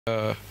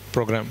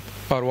program,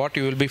 or what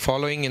you will be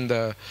following in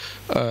the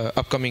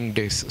upcoming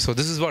days. So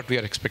this is what we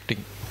are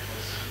expecting.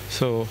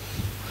 So,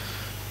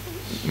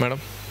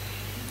 madam,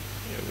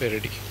 we're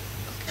ready.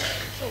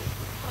 So,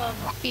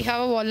 we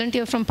have a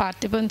volunteer from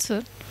Parthiban,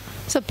 sir.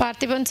 So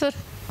Parthiban, sir,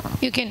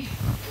 you can.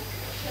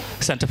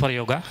 Center for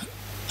Yoga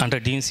under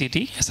Dean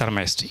CT,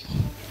 SRMIST.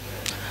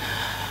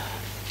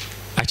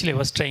 Actually, I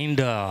was trained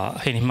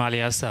in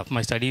Himalayas of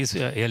my studies,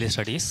 early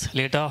studies.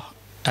 Later,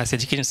 as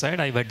education side,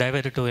 I was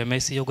diverted to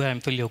MSc Yoga,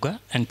 MPhil Yoga,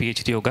 and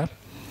PhD Yoga.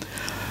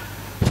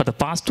 For the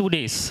past 2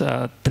 days,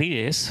 3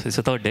 days, it's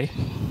the third day,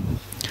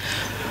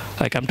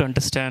 I come to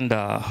understand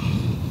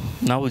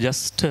now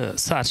just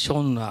sir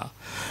shown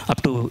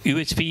up to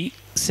UHV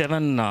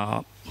 7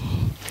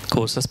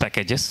 courses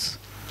packages,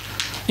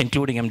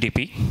 including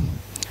MDP.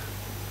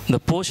 The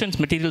portions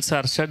materials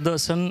are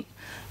Shaddasan,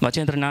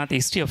 Machendranath,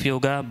 History of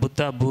Yoga,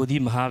 Buddha, Bodhi,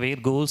 Mahavir,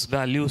 Goals,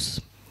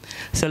 Values,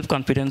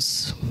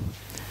 Self-Confidence,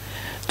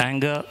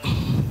 Anger,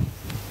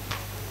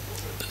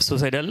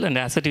 Suicidal and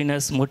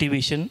Assertiveness,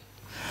 Motivation.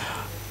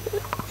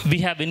 We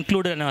have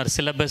included in our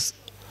syllabus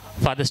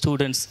for the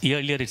students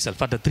earlier itself.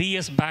 For the 3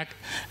 years back,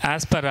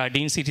 as per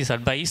Dean CT's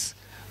advice,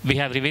 we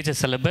have revised the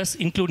syllabus,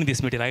 including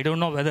this material. I don't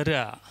know whether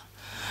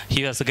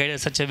he was guided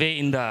such a way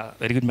in the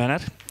very good manner.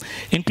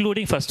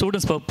 Including for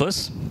students'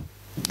 purpose,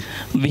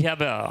 we have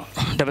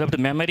developed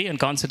memory and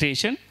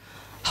concentration,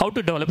 how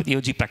to develop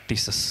yogi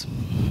practices.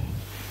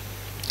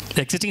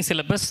 The existing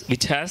syllabus,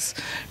 which has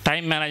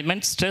time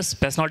management, stress,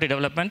 personality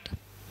development,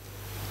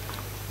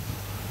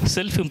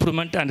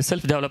 self-improvement and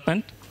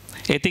self-development,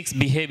 ethics,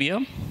 behavior,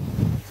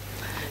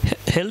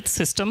 health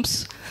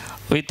systems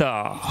with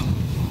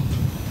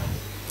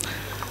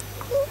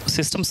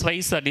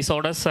systems-wise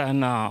disorders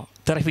and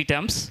therapy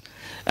terms,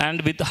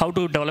 and with how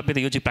to develop the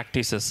yogi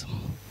practices.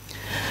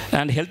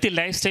 And healthy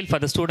lifestyle for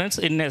the students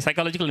in a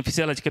psychological and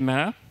physiological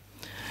manner.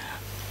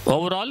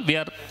 Overall, we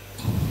are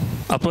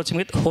approaching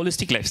with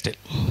holistic lifestyle.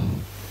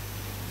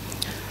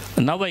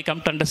 Now I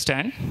come to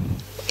understand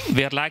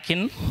we are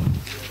lacking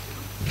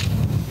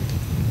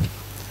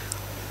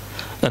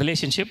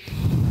relationship,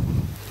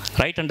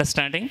 right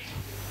understanding,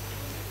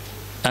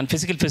 and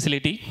physical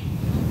facility,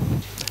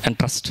 and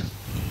trust.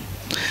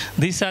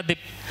 These are the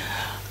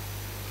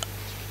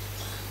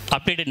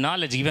updated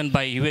knowledge given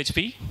by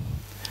UHV.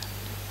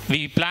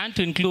 We plan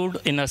to include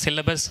in our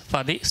syllabus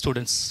for the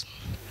students.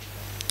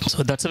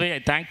 So that's the way I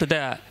thank to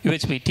the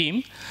UHV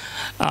team,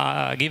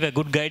 give a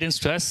good guidance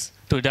to us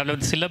to develop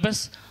the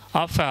syllabus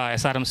of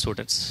SRM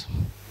students.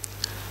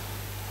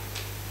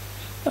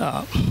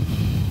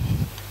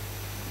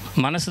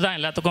 மனசு தான்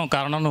எல்லாத்துக்கும்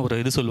காரணம்னு ஒரு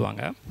இது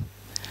சொல்லுவாங்க.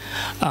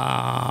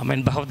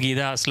 In Bhagavad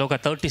Gita, sloka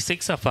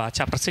 36 of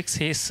chapter 6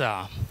 says,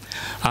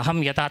 Aham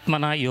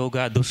yatatmana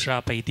yoga dushra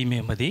paiti me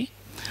madi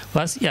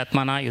vas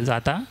yatmana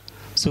yuzata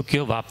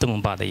sukyo vaptam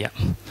umpadaya.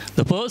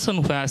 The person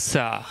who has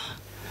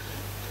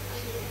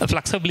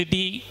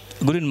flexibility,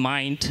 good in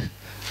mind,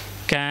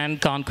 can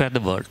conquer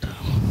the world.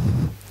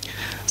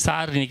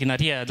 Sir இன்னைக்கு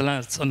நிறைய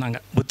இதெல்லாம் சொன்னாங்க.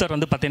 புத்தர்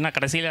வந்து பார்த்தீங்கன்னா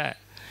கடைசியில்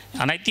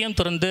அனைத்தையும்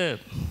திறந்து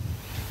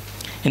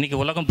இன்றைக்கி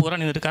உலகம் பூரா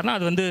இருக்காருன்னா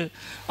அது வந்து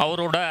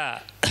அவரோட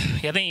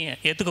எதையும்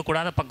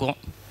ஏற்றுக்கக்கூடாத பக்குவம்.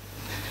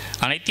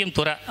 அனைத்தையும்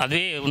துறை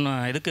அதுவே உன்னை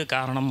எதுக்கு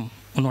காரணம்,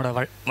 உன்னோட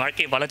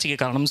வாழ்க்கை வளர்ச்சிக்கு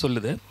காரணம்னு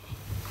சொல்லுது.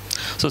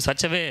 So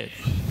such a way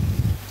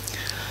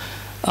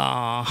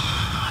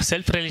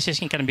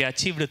self-realization can be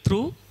achieved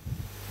through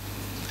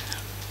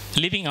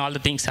living all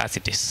the things as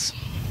it is.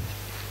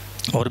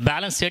 Or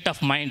balanced state of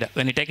mind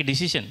when you take a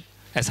decision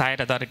as higher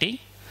authority,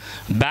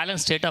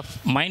 balanced state of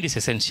mind is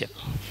essential.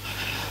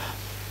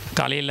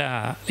 காலையில்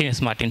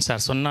Linus Martin sir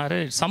சொன்னார்,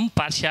 some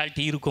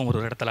partiality இருக்கும் ஒரு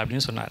இடத்துல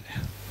அப்படின்னு சொன்னார்.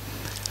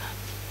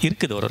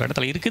 இருக்குது, ஒரு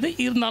இடத்துல இருக்குது.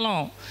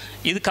 இருந்தாலும்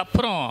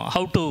இதுக்கப்புறம்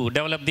how to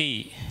develop the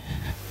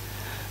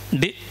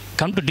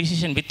come to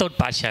decision without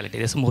partiality.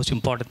 That's the most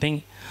important thing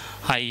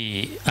I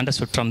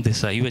understood from this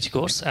UH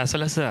course, as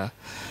well as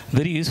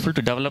very useful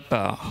to develop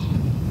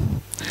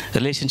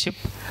relationship,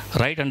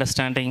 right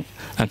understanding,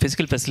 and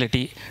physical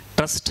facility,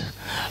 trust.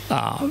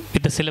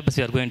 With the syllabus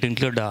we are going to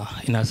include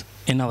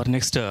in our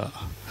next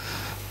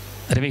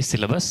revised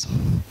syllabus.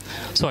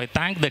 So I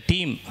thank the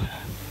team,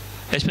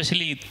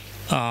 especially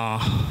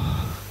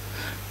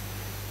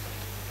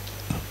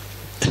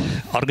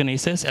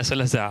organizers, as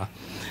well as a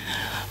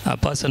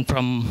person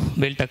from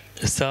Veltak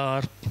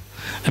sir,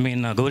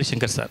 Gauri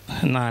Shankar sir,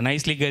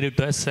 nicely guided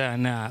to us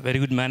in a very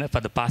good manner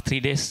for the past 3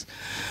 days.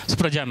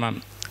 Supraja ma'am,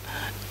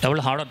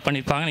 எவ்வளோ hard work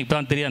பண்ணியிருப்பாங்கன்னு இப்போ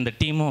தான் தெரியும். அந்த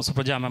டீமும்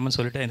சுப்ரஜா மேம்னு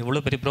சொல்லிட்டு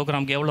இவ்வளோ பெரிய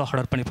ப்ரோக்ராமுக்கு எவ்வளோ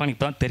ஹார்ட் ஒர்க் பண்ணியிருப்பாங்க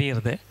இப்போ தான்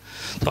தெரியுது.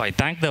 So I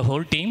thank the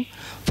whole team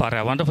for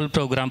a wonderful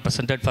program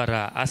presented for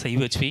as a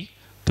UHV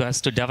to us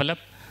to develop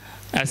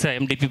as a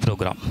MDP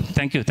program.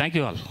 Thank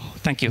you all.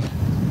 Thank you.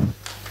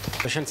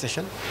 Question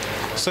session.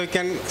 So you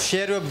can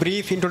share your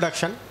brief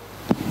introduction,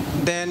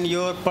 then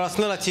your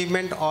personal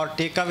achievement or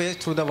takeaways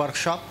through the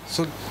workshop.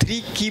 So 3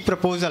 key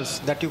proposals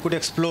that you could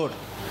explore,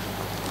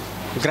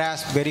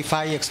 grasp,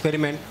 verify,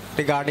 experiment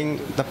regarding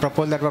the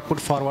proposal that were put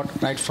forward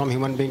right from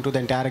human being to the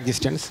entire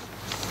existence.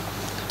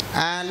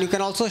 And you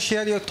can also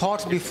share your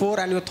thoughts before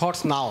and your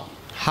thoughts now,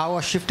 how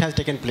a shift has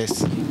taken place.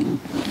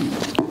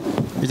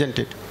 isn't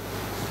it?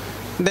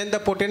 Then the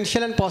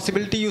potential and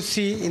possibility you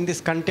see in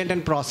this content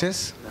and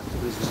process,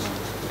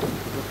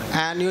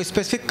 and your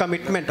specific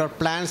commitment or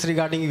plans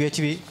regarding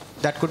UHV,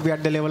 that could be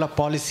at the level of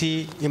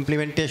policy,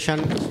 implementation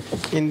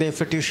in the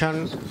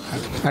institution,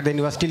 at the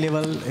university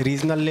level,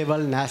 regional level,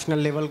 national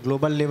level,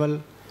 global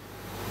level.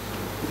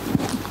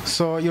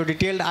 So your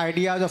detailed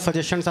ideas or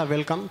suggestions are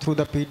welcome through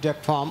the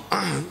feedback form.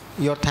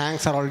 Your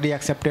thanks are already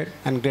accepted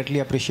and greatly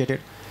appreciated.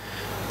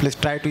 Please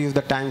try to use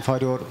the time for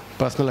your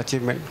personal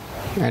achievement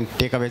and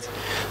takeaways.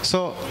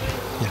 So,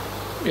 yeah.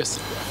 Yes.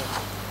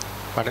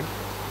 Pardon?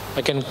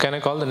 Can I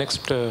call the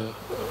next?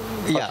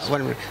 Yeah,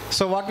 1 minute.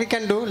 So what we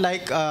can do,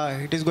 like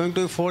it is going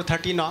to be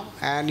 4:30 now,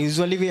 and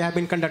usually we have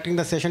been conducting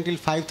the session till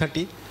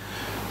 5:30.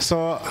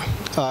 So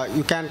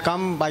you can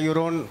come by your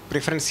own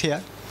preference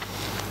here.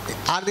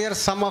 Are there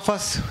some of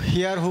us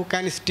here who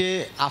can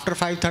stay after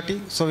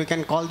 5:30? So we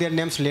can call their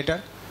names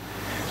later.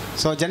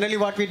 So generally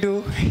what we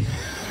do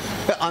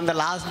on the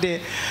last day,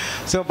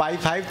 so by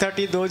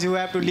 5:30, those who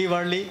have to leave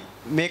early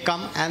may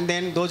come, and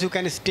then those who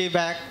can stay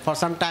back for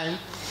some time,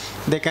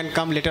 they can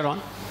come later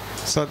on.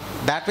 So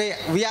that way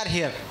we are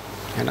here.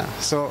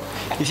 So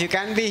if you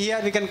can be here,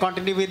 we can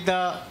continue with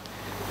the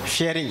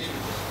sharing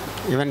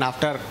even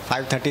after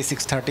 5:30,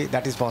 6:30.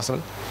 That is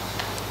possible.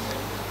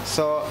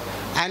 So,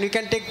 and you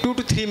can take 2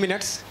 to 3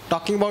 minutes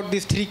talking about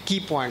these 3 key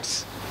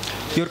points: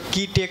 your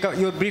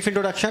your brief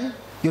introduction,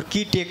 your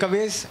key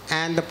takeaways,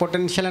 and the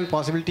potential and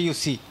possibility you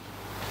see,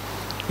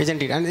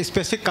 isn't it? And a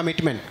specific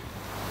commitment.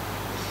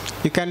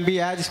 You can be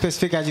as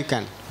specific as you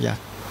can. Yeah.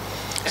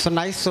 So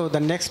nice. So the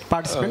next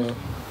participant.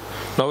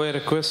 Now I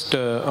request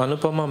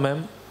Anupama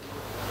ma'am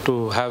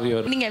to have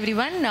your... Good evening,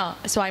 everyone.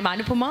 So I'm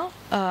Anupama,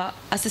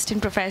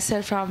 Assistant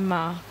Professor from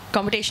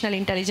Computational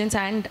Intelligence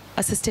and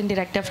Assistant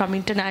Director from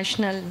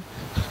International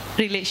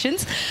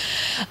Relations.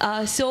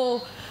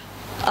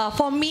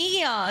 For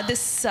me,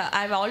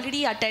 I've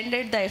already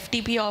attended the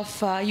FTP of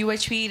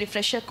UHV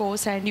refresher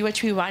course and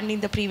UHV 1 in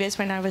the previous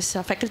when I was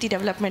faculty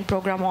development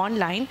program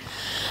online.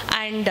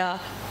 And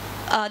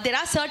there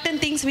are certain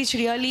things which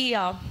really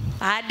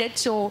added.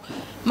 So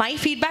my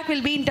feedback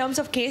will be in terms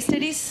of case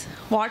studies,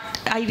 what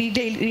I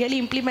really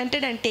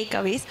implemented and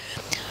takeaways.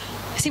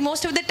 See,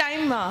 most of the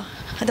time,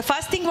 the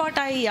first thing what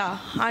I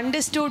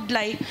understood,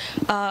 like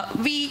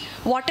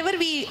whatever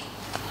we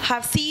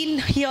have seen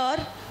here,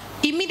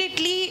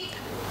 immediately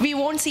we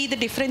won't see the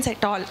difference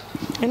at all.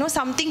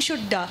 Something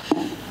should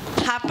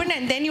happen,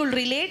 and then you'll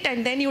relate,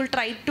 and then you'll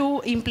try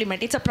to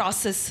implement. It's a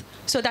process.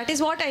 So that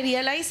is what I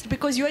realized,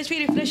 because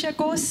UHV refresher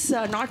course,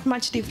 not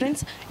much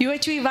difference.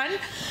 UHV 1,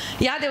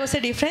 yeah, there was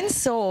a difference.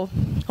 So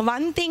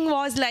one thing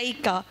was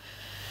like,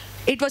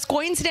 it was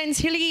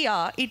coincidentally,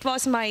 it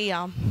was my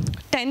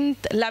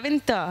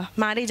 11th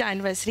marriage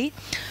anniversary.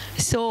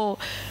 So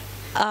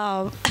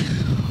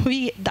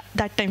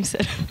that time, sir.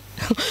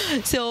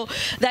 So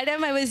that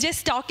time I was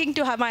just talking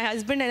to my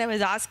husband, and I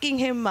was asking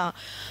him,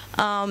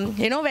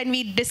 when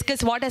we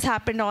discussed what has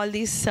happened all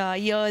these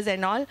years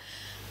and all,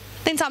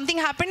 then something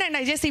happened, and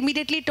I just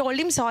immediately told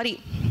him sorry.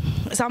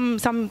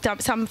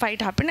 Some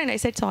fight happened, and I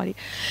said sorry.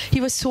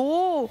 He was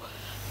so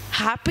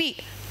happy.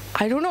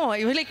 I don't know.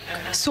 He was like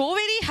so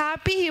very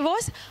happy. He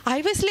was.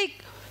 I was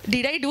like,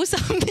 did I do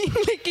something?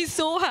 Like, he's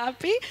so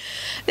happy.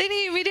 Then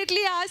he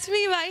immediately asked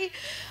me why.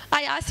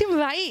 I asked him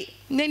why.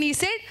 Then he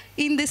said,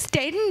 in this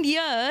 10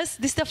 years,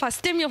 this is the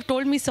first time you have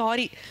told me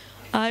sorry.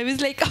 I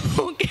was like,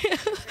 okay.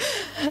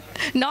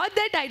 Not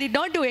that I did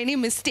not do any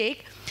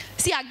mistake.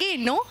 See,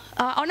 again,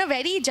 on a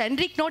very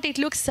generic note, it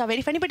looks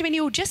very funny, but when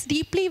you just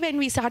deeply, when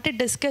we started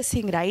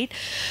discussing, right?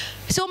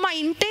 So my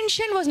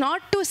intention was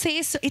not to say,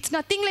 it's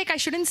nothing like I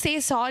shouldn't say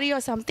sorry or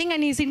something,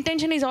 and his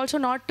intention is also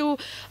not to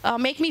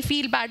make me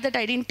feel bad that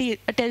I didn't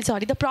tell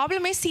sorry. The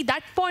problem is, see,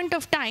 that point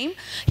of time,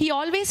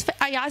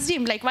 I asked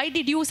him, like, why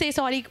did you say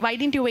sorry? Why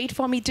didn't you wait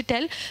for me to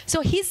tell?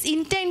 So his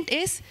intent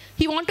is,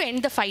 he want to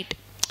end the fight.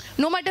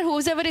 No matter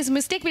whoever is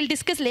mistake, we'll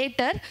discuss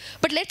later,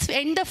 but let's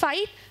end the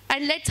fight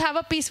and let's have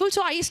a peaceful.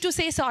 So I used to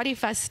say sorry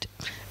first.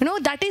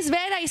 That is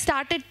where I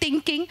started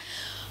thinking,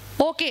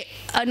 okay,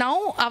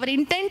 now our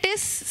intent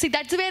is, see,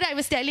 that's where I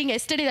was telling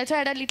yesterday, that's why I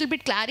had a little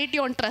bit clarity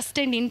on trust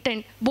and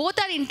intent. Both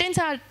our intents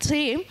are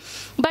same,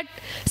 but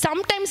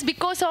sometimes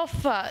because of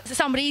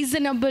some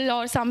reasonable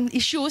or some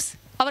issues,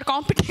 our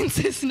competence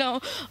is now,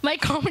 my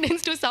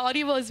competence to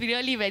sorry was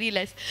really very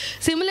less.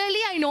 Similarly,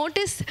 I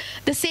noticed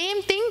the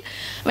same thing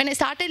when I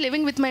started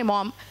living with my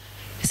mom.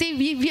 See,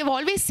 we have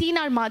always seen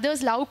our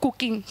mothers love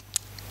cooking,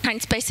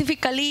 and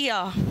specifically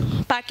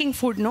packing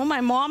food.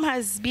 My mom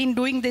has been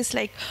doing this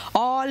like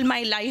all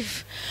my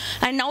life,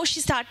 and now she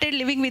started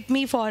living with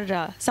me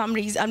for some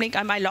reason.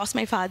 I lost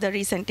my father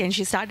recently, and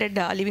she started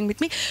living with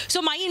me.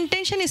 So my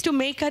intention is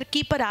to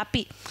keep her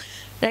happy,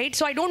 right?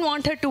 So I don't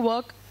want her to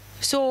work.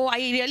 So I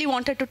really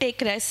wanted to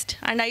take rest,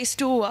 and I used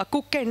to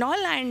cook and all,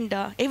 and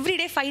every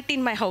day fight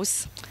in my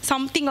house,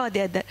 something or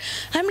the other.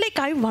 I'm like,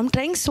 I'm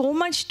trying so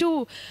much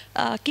to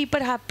keep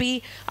her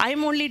happy.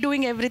 I'm only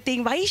doing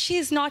everything. Why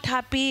she's not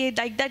happy?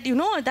 Like that,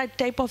 that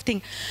type of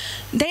thing.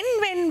 Then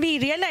when we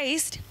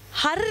realized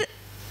her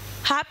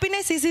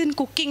happiness is in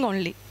cooking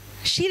only.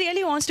 She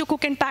really wants to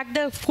cook and pack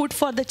the food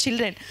for the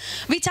children,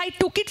 which I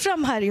took it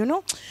from her, you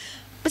know.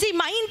 But see,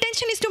 my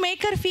intention is to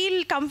make her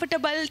feel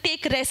comfortable,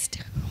 take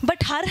rest.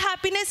 But her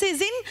happiness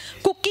is in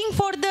cooking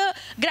for the,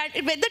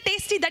 whether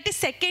tasty, that is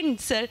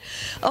second, sir.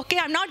 Okay,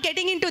 I'm not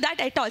getting into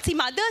that at all. See,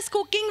 mother's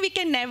cooking, we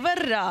can never,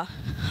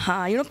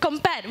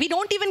 compare. We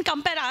don't even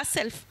compare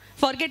ourselves.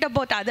 Forget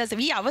about others.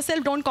 We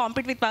ourselves don't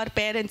compete with our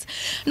parents.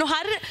 No,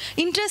 her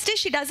interest is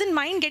she doesn't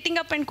mind getting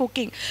up and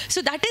cooking.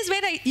 So that is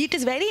where it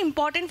is very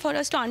important for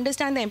us to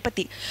understand the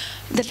empathy.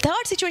 The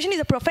third situation is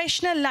a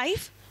professional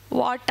life.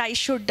 What I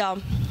should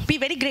be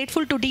very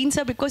grateful to Dean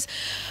sir, because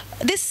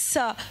this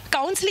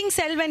counseling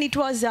cell, when it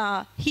was,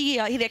 he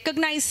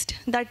recognized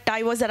that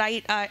I was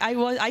right,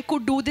 I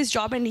could do this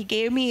job, and he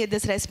gave me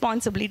this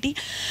responsibility.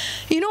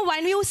 You know,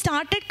 when you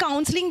started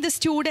counseling the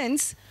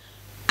students,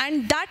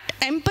 and that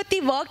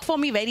empathy worked for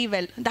me very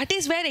well. That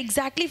is where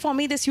exactly for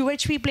me this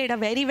UHV played a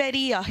very,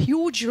 very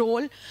huge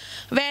role,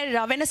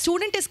 where when a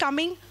student is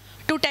coming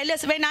to tell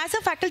us, when as a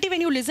faculty,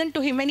 when you listen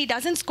to him, when he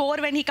doesn't score,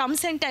 when he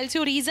comes and tells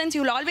you reasons,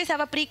 you'll always have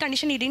a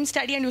precondition, he didn't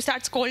study, and you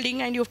start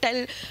scolding, and you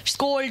tell,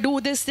 scold,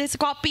 do this,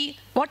 copy,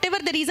 whatever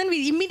the reason,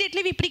 we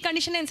immediately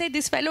precondition and say,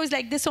 this fellow is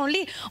like this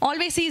only,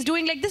 always he is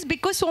doing like this,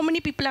 because so many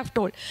people have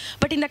told.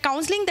 But in the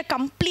counseling, the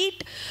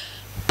complete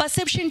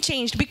perception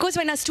changed, because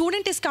when a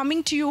student is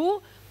coming to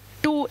you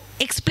to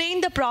explain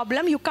the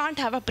problem, you can't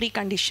have a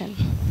precondition.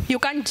 You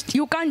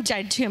can't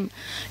judge him.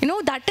 You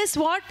know, that is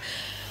what,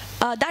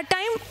 that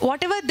time,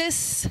 whatever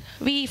this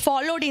we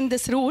followed in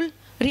this rule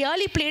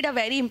really played a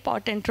very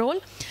important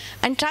role.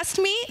 And trust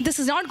me, this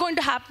is not going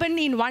to happen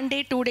in 1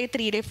 day, 2 day,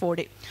 3 day, 4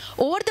 day.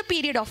 Over the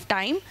period of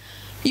time,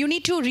 you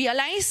need to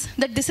realize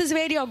that this is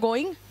where you're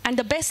going, and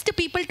the best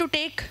people to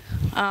take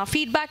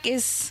feedback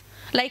is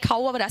like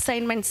how our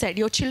assignment said,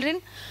 your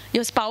children,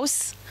 your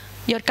spouse,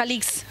 your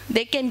colleagues.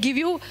 They can give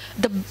you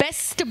the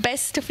best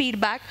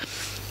feedback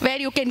where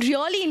you can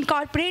really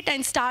incorporate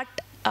and start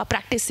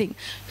practicing.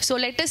 So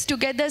let us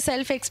together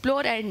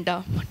self-explore and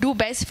do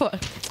best for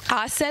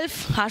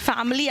ourselves, our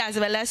family, as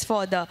well as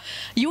for the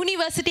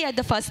university at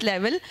the first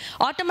level.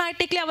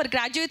 Automatically, our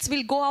graduates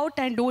will go out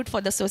and do it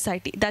for the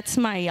society. That's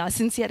my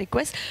sincere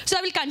request. So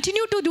I will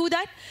continue to do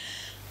that.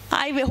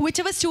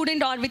 Whichever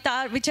student or with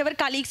whichever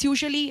colleagues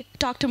usually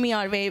talk to me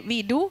or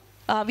we do,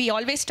 we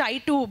always try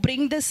to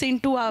bring this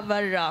into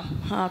our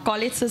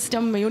college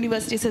system,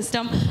 university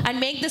system, and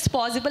make this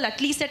possible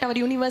at least at our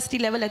university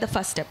level at the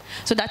first step.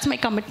 So that's my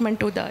commitment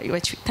to the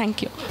UHV.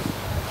 Thank you.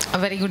 A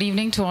very good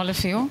evening to all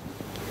of you.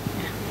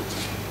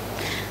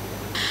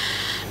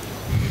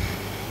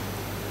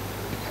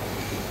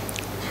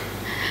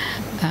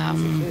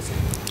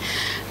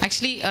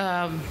 Actually,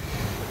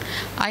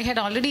 I had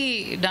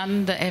already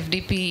done the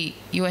FDP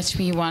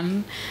UHV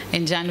 1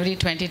 in January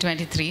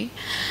 2023.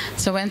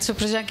 So when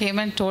Supraja came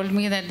and told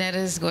me that there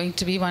is going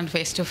to be one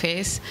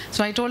face-to-face,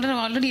 so I told her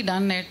I've already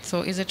done it,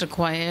 so is it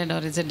required or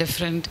is it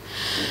different?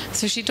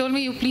 So she told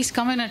me, you please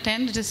come and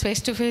attend, it is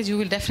face-to-face, you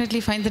will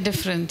definitely find the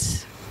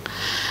difference.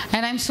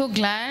 And I'm so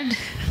glad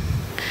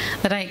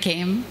that I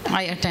came,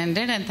 I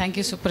attended, and thank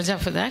you Supraja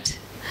for that.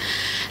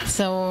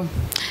 So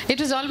it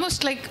was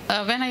almost like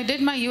when I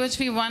did my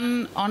UHV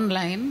 1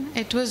 online,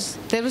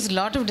 there was a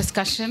lot of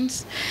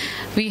discussions.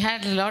 We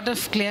had a lot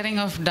of clearing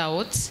of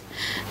doubts,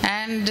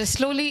 and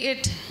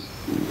slowly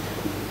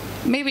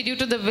maybe due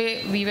to the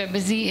way we were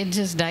busy, it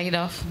just died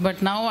off.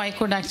 But now I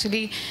could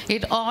actually,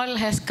 it all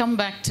has come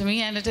back to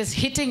me, and it is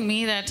hitting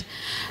me that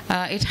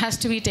it has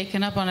to be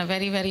taken up on a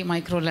very, very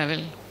micro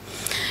level.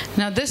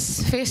 Now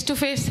this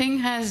face-to-face thing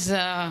has,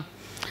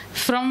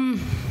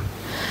 from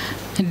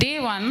day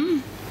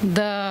one,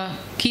 the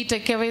key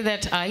takeaway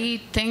that I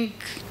think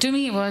to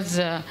me was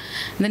the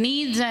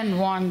needs and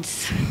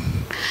wants.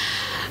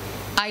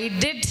 I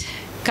did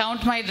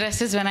count my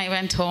dresses when I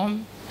went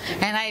home,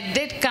 and I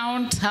did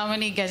count how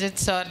many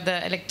gadgets or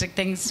the electric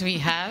things we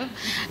have,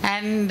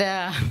 and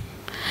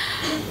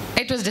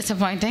it was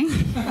disappointing.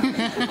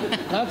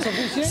 Not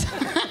sufficient?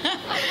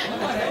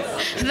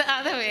 The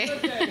other way.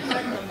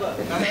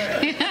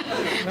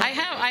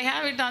 I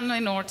have it on my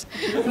notes,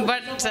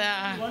 but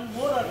One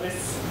more or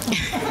less?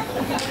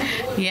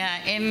 yeah,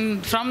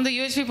 from the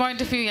UHV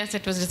point of view, yes,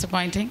 it was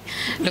disappointing,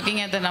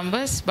 looking at the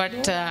numbers,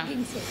 but that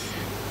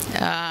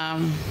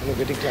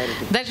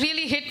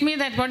really hit me,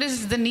 that what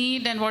is the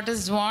need and what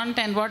is want,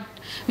 and what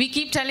we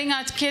keep telling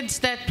our kids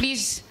that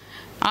please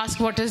ask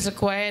what is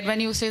required. When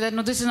you say that,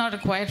 no, this is not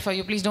required for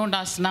you, please don't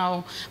ask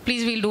now,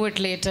 please we'll do it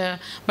later.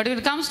 But when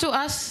it comes to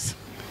us,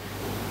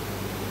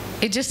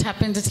 it just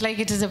happens. It's like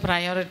it is a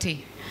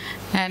priority.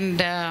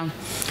 And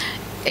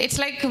it's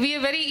like we are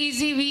very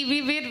easy,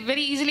 we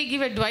very easily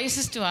give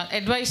advice to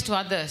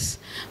others.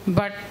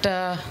 But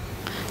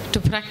to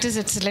practice,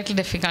 it's a little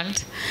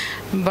difficult.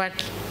 But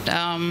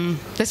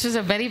this was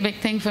a very big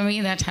thing for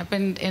me that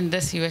happened in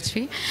this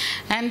UHV.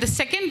 And the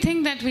second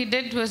thing that we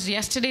did was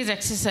yesterday's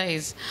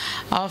exercise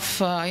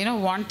of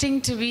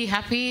wanting to be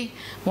happy,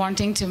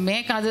 wanting to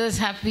make others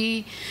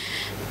happy.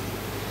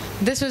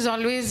 This was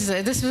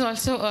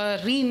also a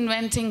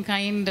reinventing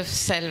kind of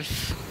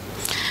self.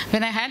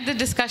 when I had the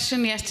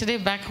discussion yesterday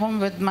back home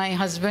with my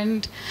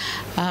husband,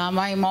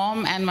 my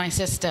mom and my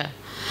sister,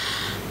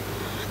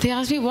 they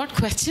asked me, what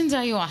questions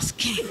are you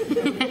asking?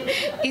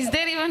 Is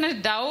there even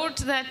a doubt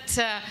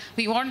that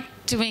we want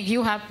to make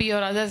you happy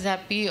or others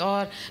happy,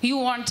 or you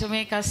want to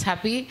make us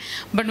happy?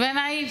 But when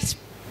I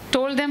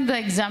told them the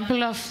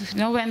example of,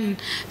 when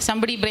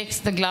somebody breaks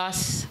the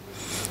glass,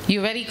 you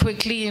very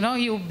quickly,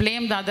 you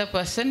blame the other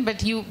person,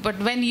 but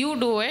when you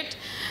do it,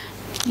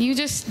 you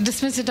just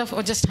dismiss it off,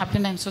 oh, just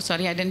happened, I'm so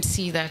sorry, I didn't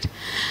see that.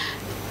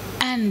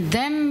 And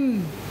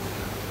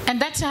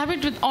that's a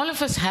habit that all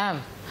of us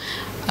have.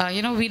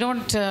 We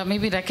don't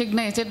maybe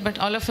recognize it, but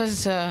all of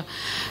us,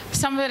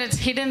 somewhere it's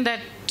hidden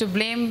that to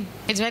blame,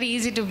 it's very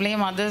easy to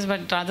blame others,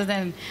 but rather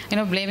than,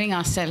 blaming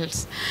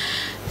ourselves.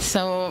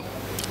 So,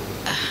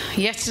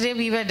 yesterday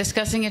we were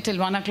discussing it till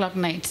 1 o'clock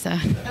night, sir.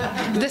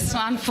 This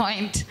one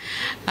point.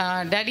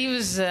 Daddy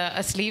was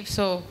asleep,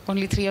 so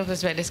only 3 of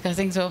us were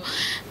discussing. So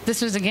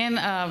this was again,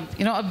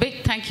 a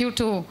big thank you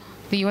to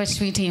the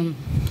UHV team.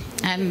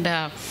 And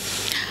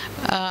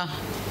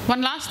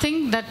one last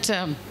thing that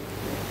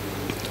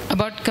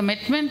about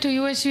commitment to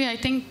UHV, I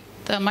think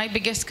my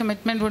biggest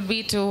commitment would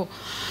be to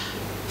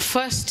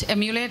first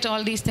emulate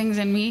all these things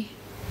in me.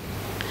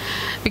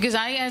 Because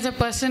I, as a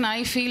person,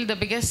 I feel the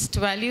biggest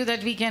value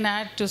that we can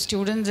add to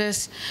students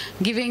is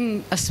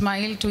giving a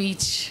smile to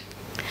each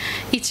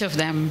of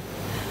them.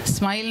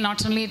 Smile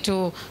not only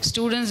to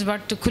students,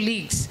 but to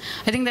colleagues.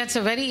 I think that's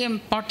a very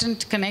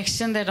important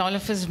connection that all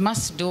of us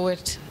must do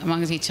it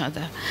amongst each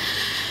other.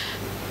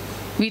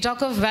 We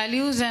talk of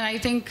values, and I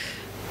think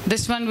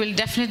this one will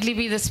definitely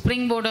be the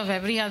springboard of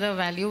every other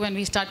value when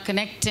we start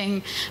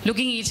connecting,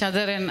 looking each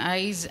other in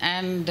eyes,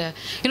 and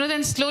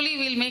then slowly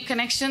we'll make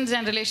connections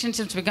and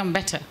relationships become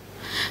better.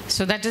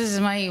 So that is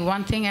my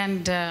one thing,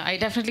 and I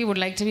definitely would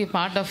like to be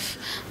part of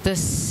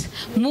this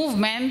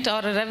movement or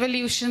a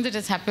revolution that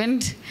has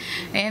happened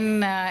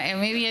in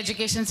maybe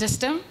education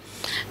system.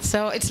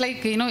 So it's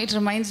like, it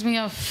reminds me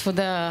of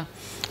the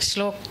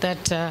shlok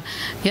that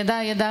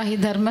yada yada hi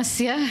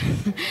dharmasya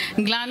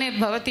glane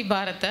bhavati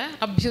bharata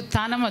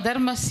abhyuttanam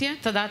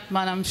adharmasya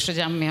tadatmanam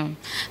srijamyam.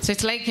 So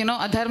it's like,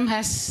 adharma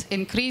has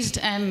increased,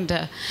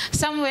 and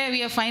somewhere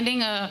we are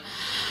finding a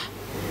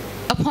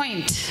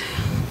point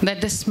that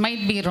this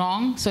might be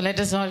wrong. So let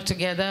us all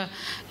together,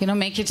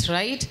 make it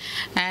right.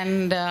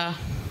 And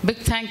big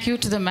thank you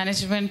to the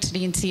management,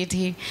 Dean CAT,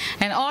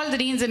 and all the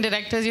deans and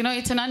directors.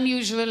 It's an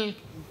unusual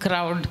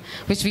crowd,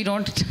 which we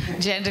don't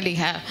generally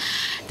have.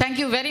 Thank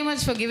you very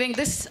much for giving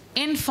this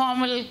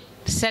informal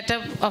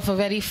setup of a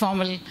very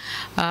formal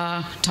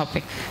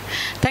topic.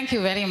 Thank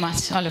you very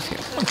much, all of you.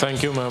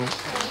 Thank you, ma'am.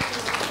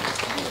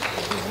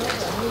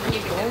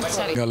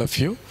 All of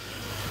you.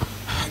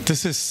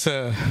 This is...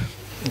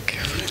 okay.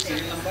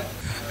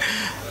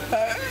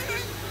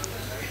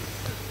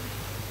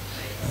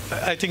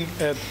 I think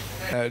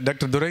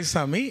Dr.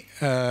 Duraisamy,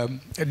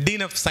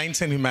 Dean of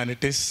Science and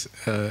Humanities,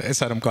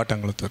 SRM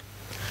Kattankulathur.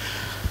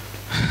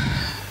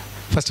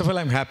 First of all,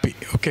 I'm happy.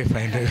 Okay,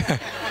 fine.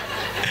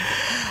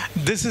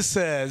 This is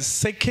a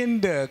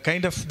second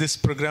kind of this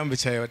program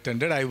which I have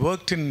attended. I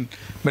worked in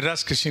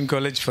Madras Christian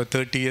College for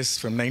 30 years,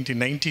 from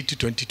 1990 to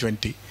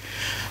 2020.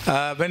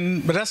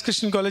 When Madras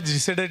Christian College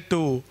decided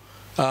to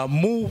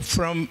move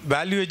from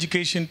value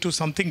education to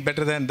something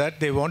better than that,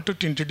 they wanted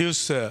to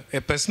introduce a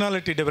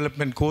personality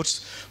development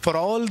course for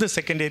all the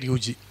secondary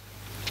UG.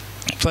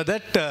 For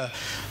that,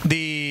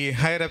 the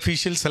higher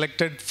officials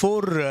selected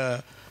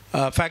 4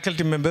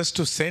 faculty members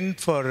to send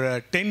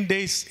for 10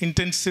 days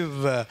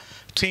intensive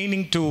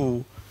training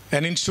to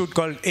an institute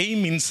called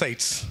AIM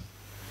Insights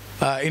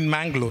in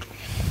Mangalore.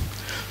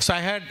 So I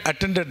had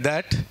attended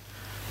that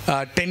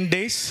 10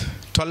 days,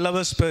 12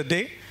 hours per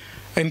day,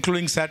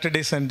 including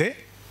Saturday, Sunday.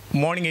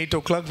 Morning 8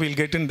 o'clock we'll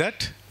get in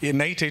that,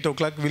 night 8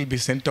 o'clock we'll be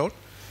sent out.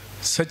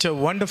 Such a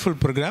wonderful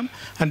program,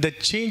 and that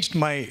changed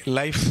my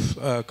life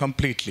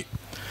completely.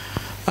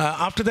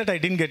 After that I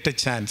didn't get a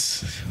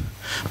chance.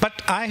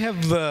 But I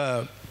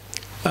have,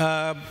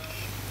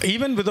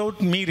 even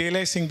without me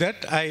realizing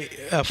that, I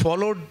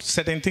followed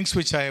certain things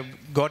which I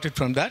got it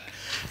from that,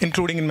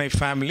 including in my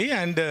family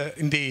and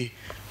in the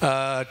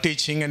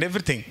teaching and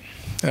everything.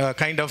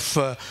 Kind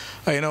of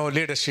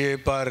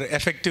leadership or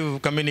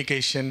effective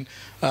communication,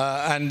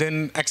 and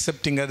then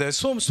accepting others.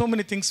 So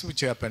many things which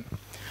happen.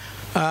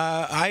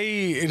 I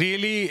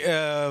really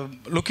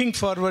looking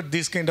forward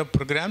these kind of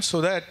programs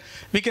so that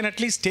we can at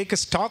least take a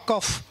stock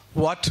of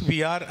what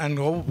we are and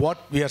what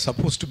we are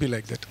supposed to be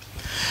like that.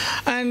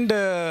 And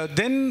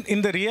then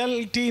in the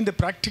reality, in the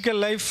practical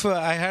life,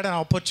 I had an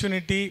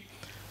opportunity,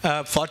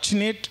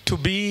 fortunate to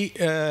be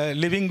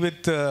living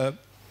with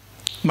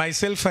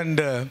myself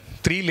and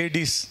 3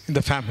 ladies in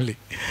the family.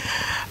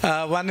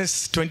 One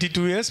is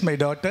 22 years, my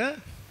daughter,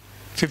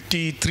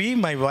 53,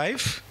 my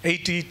wife,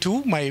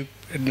 82, my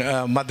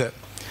mother.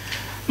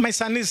 My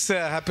son is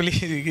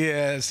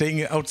happily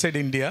staying outside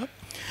India.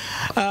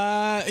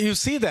 You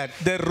see that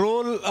the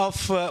role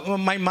of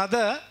my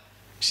mother,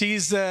 she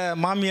is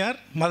mamiyar,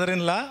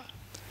 mother-in-law,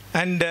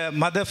 and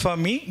mother for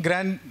me,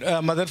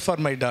 grandmother for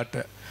my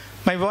daughter.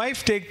 My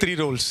wife take 3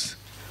 roles.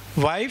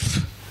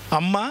 Wife,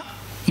 Amma,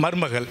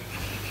 Marmagal.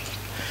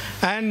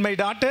 And my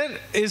daughter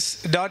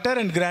is daughter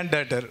and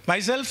granddaughter.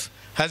 Myself,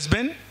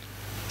 husband,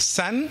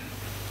 son,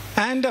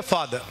 and a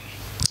father.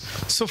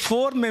 So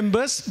 4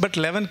 members, but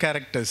 11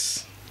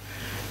 characters.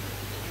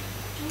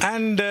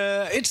 And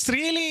it's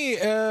really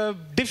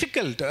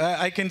difficult,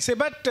 I can say.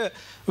 But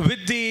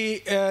with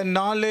the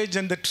knowledge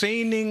and the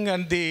training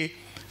and the,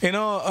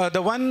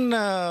 the one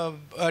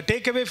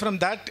takeaway from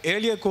that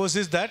earlier course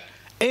is that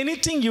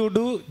anything you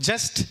do,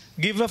 just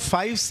give a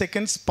 5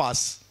 seconds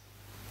pause.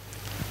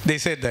 They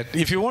said that.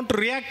 If you want to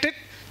react it,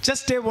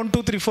 just say 1,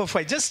 2, 3, 4,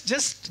 5.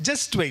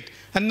 Just wait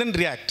and then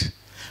react.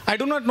 I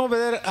do not know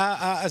whether,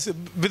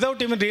 without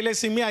even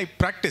realizing me, I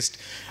practiced.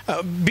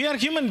 We are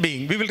human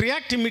beings. We will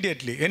react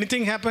immediately.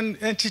 Anything happen,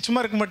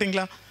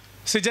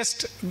 so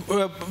just,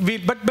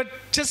 but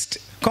just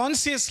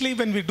consciously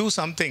when we do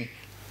something,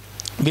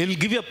 we will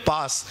give you a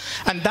pass,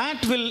 and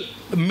that will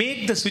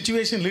make the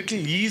situation little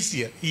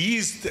easier.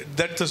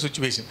 That's the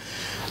situation.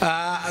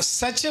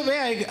 Such a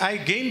way, I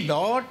gain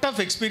lot of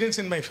experience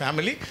in my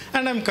family,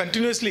 and I'm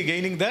continuously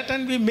gaining that,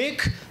 and we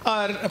make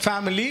our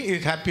family a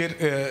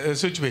happier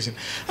situation.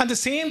 And the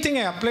same thing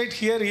I applied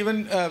here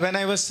even when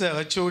I was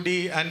HOD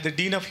and the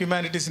Dean of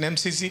Humanities in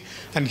MCC,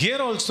 and here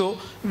also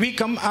we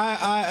come.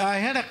 I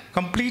had a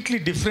completely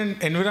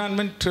different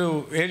environment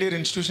to earlier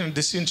institution and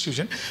this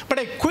institution, but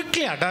I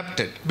quickly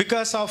adapted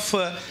because of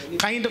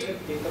kind of,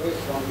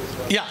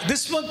 yeah,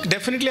 this work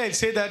definitely I'll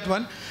say that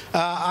one.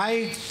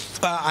 I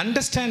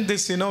understand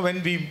this,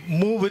 when we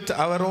move with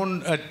our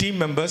own team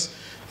members,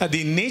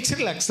 the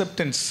natural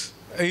acceptance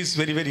is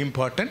very, very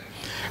important.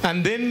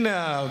 And then,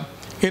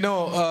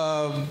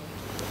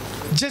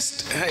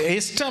 just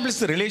establish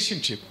the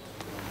relationship.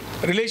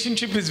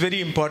 Relationship is very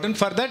important.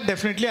 For that,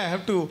 definitely I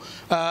have to,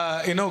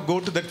 go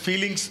to that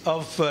feelings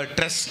of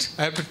trust.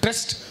 I have to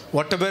trust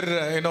whatever,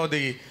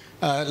 the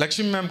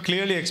Lakshmi ma'am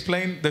clearly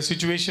explained the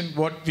situation,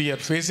 what we are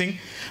facing.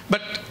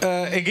 But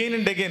again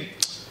and again,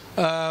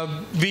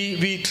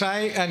 we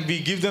try and we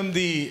give them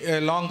the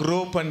long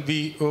rope, and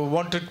we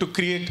wanted to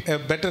create a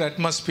better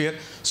atmosphere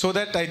so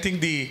that I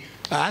think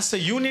as a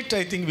unit,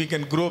 I think we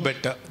can grow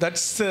better.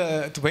 That's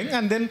the thing.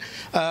 And then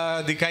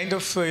the kind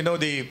of,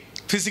 the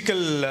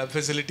physical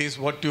facilities,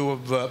 what you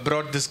have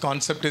brought this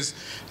concept is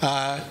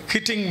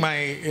hitting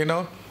my,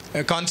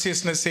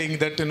 consciousness, saying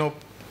that,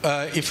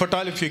 if at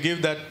all, if you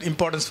give that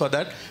importance for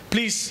that,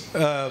 please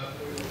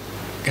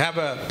have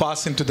a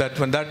pass into that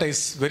one. That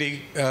is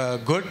very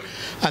good.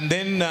 And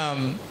then,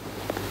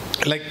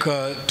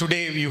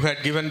 today you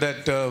had given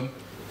that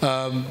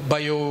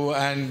bio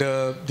and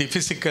the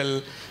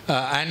physical,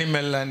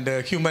 animal and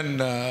human,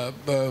 the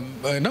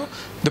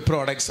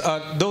products.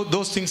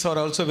 Those things are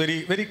also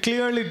very, very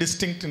clearly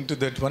distinct into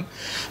that one.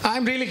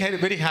 I'm really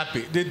very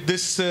happy.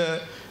 This.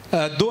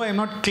 Though I am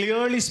not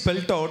clearly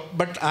spelled out,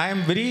 but I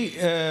am very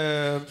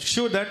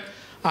sure that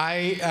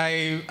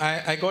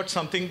I got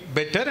something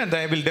better, and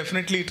I will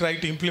definitely try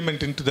to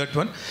implement into that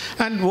one.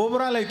 And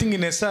overall, I think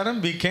in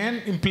SRM we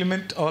can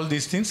implement all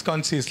these things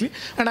consciously.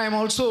 And I am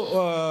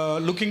also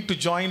looking to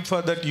join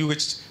for that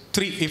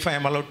UH3 if I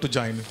am allowed to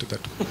join into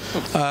that.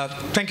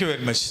 Thank you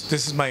very much.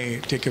 This is my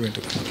takeaway into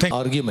that. Thank you.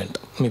 Argument,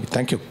 maybe.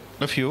 Thank you.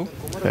 Of you.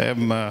 I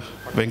am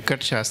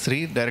Venkat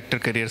Shastri, Director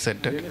Career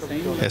Center,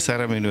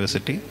 SRM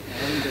University.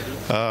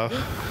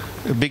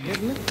 Big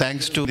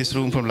thanks to this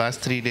room from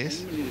last 3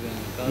 days,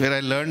 where I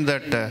learned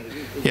that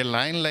a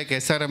line like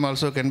SRM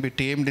also can be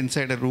tamed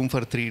inside a room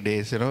for 3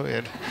 days.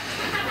 The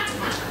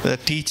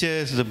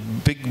teachers, the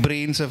big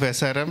brains of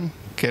SRM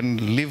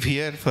can live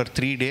here for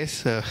 3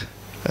 days.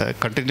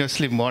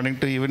 Continuously morning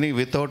to evening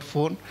without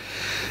phone.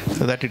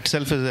 So that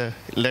itself is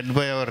led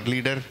by our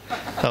leader,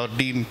 our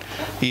Dean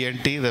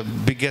ENT, the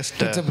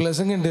biggest. It's a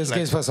blessing in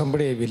disguise for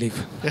somebody, I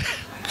believe.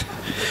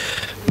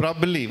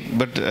 Probably,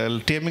 but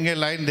taming a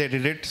line, they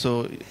did it.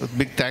 So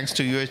big thanks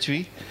to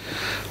UHV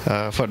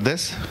for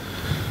this.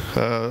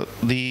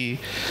 The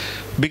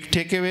big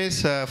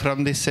takeaways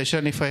from this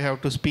session, if I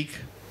have to speak,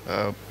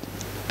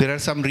 there are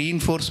some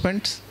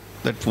reinforcements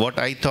that what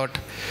I thought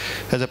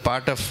as a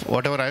part of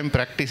whatever I am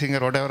practicing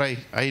or whatever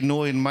I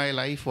know in my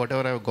life,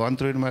 whatever I have gone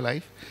through in my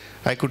life,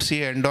 I could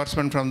see an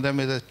endorsement from them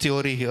as a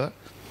theory here.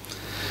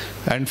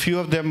 And few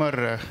of them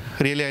are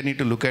really I need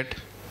to look at.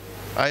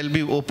 I'll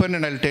be open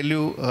and I'll tell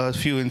you a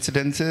few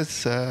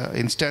instances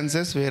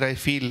where I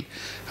feel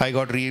I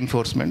got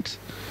reinforcements.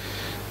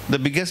 The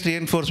biggest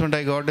reinforcement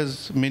I got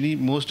is many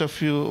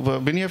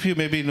of you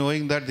may be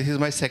knowing that this is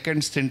my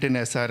second stint in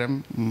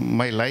SRM.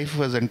 My life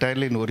was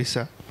entirely in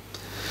Orissa.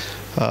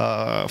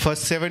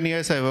 First 7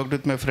 years I worked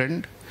with my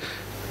friend.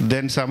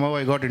 Then somehow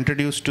I got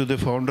introduced to the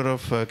founder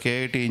of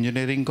KIT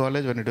Engineering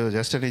College when it was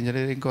just an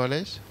engineering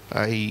college.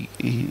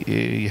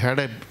 He had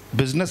a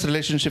business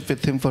relationship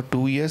with him for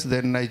 2 years.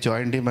 Then I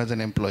joined him as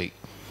an employee.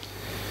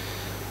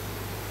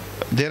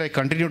 There I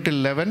continued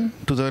till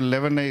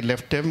 2011 I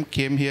left him,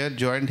 came here,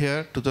 joined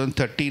here.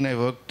 2013 I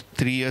worked,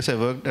 3 years I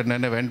worked, and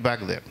then I went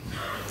back there.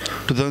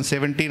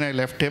 2017 I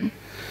left him.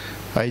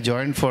 I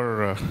joined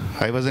for,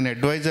 I was an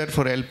advisor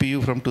for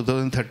LPU from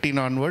 2013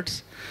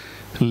 onwards,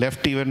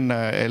 left even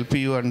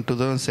LPU in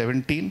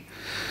 2017,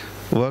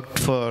 worked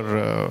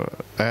for,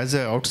 as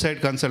an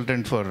outside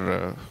consultant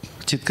for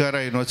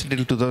Chitkara University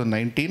till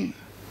 2019.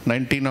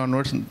 19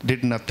 onwards,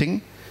 did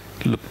nothing,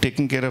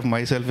 taking care of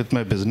myself with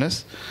my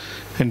business.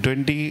 In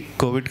 20,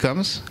 COVID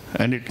comes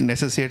and it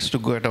necessitates to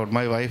go out.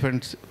 My wife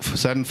and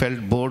son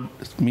felt bored,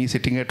 me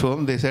sitting at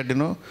home. They said,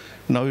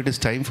 now it is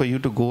time for you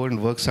to go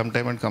and work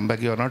sometime and come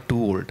back. You are not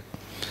too old.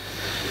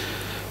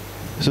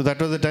 So that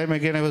was the time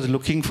again I was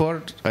looking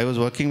for. I was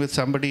working with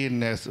somebody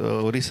in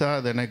Orissa.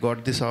 Then I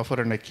got this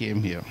offer and I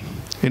came here.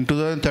 In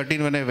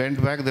 2013, when I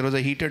went back, there was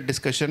a heated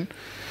discussion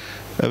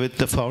with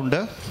the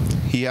founder.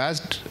 He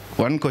asked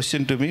one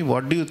question to me: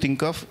 what do you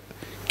think of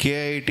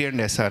KIIT and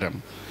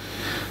SRM?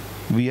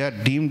 We are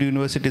deemed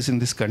universities in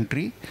this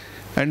country,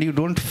 and you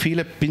don't feel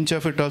a pinch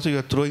of it also. You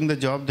are throwing the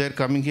job there,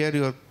 coming here,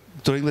 you are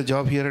throwing the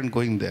job here and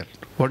going there.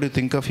 What do you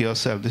think of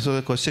yourself? This was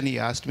a question he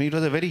asked me. It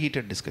was a very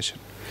heated discussion.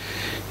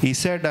 He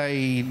said,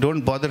 I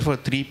don't bother for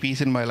 3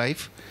 P's in my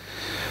life,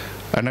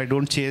 and I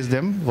don't chase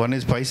them. One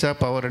is paisa,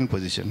 power and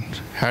position.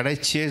 Had I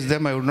chased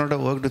them, I would not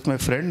have worked with my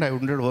friend. I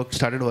would not have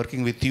started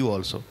working with you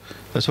also.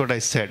 That's what I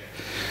said.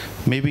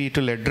 Maybe it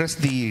will address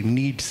the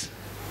needs.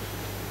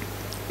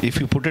 If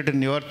you put it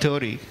in your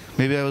theory,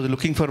 maybe I was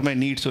looking for my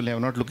needs only,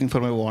 I'm not looking for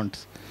my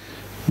wants.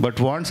 But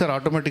wants are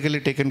automatically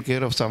taken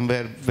care of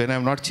somewhere. When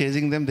I'm not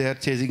chasing them, they are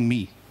chasing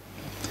me.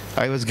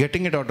 I was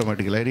getting it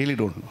automatically, I really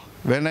don't know.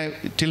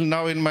 Till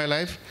now in my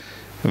life,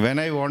 when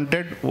I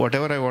wanted,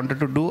 whatever I wanted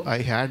to do, I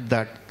had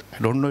that. I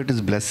don't know it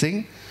is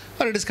blessing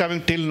or it is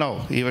coming till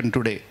now, even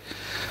today.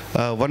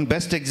 One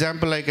best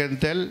example I can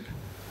tell,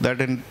 that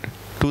in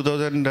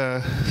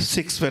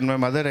 2006, when my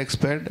mother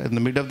expired in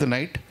the mid of the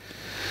night,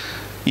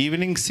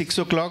 evening 6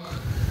 o'clock,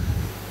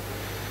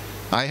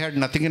 I had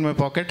nothing in my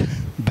pocket.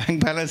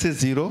 Bank balance is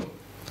 0,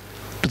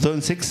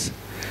 2006.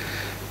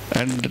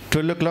 And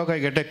 12 o'clock I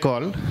get a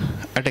call.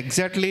 At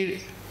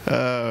exactly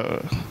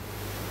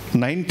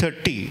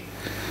 9:30,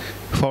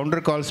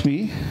 founder calls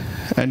me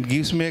and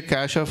gives me a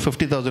cash of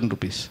 50,000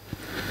 rupees.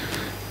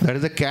 That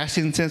is the cash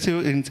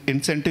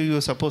incentive you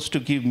were supposed to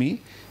give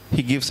me.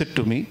 He gives it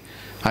to me.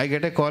 I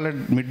get a call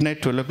at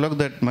midnight, 12 o'clock,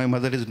 that my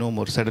mother is no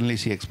more. Suddenly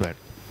she expired.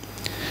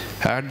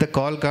 Had the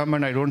call come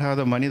and I don't have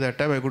the money that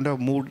time, I couldn't have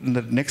moved in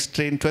the next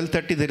train.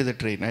 12:30 there is a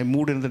train. I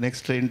moved in the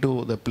next train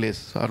to the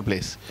place, our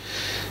place.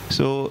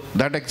 So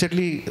that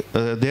actually,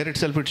 there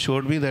itself it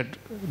showed me that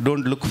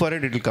don't look for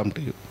it, it will come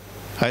to you.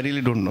 I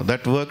really don't know.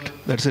 That worked.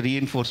 That's a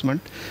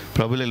reinforcement.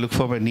 Probably I look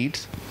for my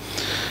needs.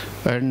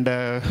 And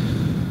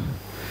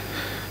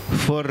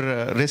for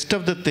rest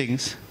of the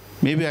things,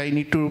 maybe I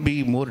need to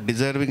be more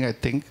deserving, I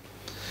think.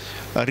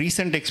 A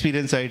recent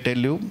experience I tell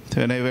you,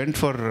 when I went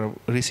for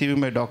receiving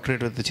my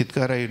doctorate at the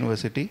Chitkara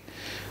University,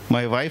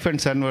 my wife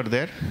and son were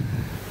there.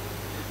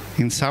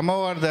 In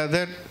somehow or the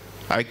other,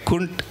 I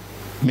couldn't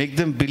make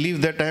them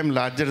believe that I am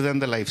larger than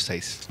the life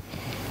size.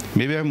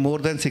 Maybe I'm more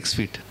than 6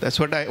 feet. That's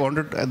what I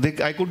wanted.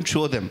 I couldn't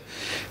show them.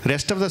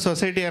 Rest of the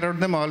society around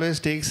them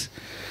always takes.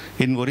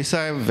 In Orissa,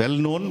 I am well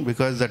known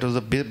because that was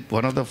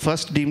one of the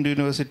first deemed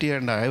university,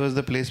 and I was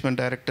the placement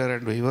director,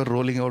 and we were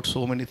rolling out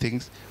so many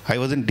things. I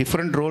was in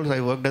different roles.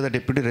 I worked as a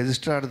deputy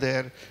registrar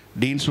there,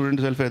 dean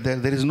student welfare there.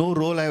 There is no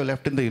role I have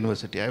left in the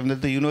university. I am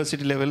at the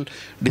university level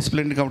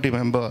disciplinary committee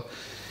member.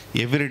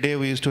 Every day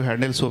we used to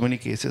handle so many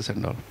cases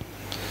and all.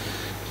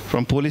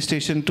 From police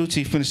station to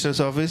chief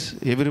minister's office,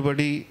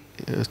 everybody,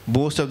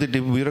 most of the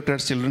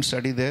bureaucrats' children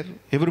study there.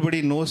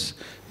 Everybody knows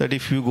that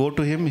if you go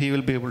to him, he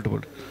will be able to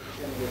put.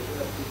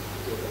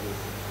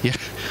 Yeah,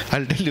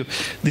 I'll tell you.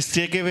 This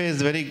takeaway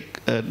is very,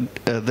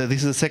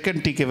 this is the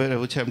second takeaway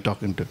which I'm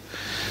talking to.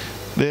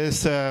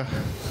 There's,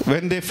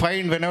 when they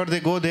find, whenever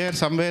they go there,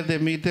 somewhere they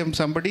meet them,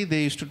 somebody,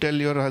 they used to tell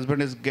your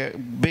husband is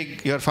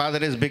big, your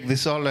father is big,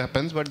 this all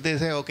happens, but they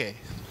say, okay.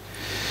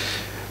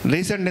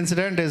 Recent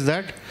incident is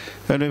that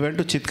when we went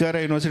to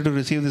Chitkara University to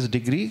receive this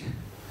degree,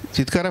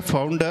 Chitkara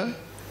founder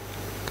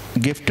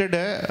gifted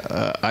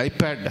an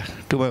iPad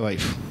to my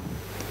wife.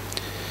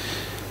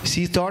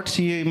 She thought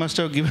she must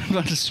have given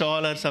one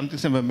stall or something,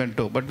 some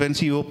memento. But when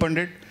she opened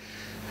it,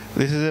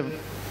 this is an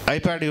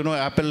iPad, you know,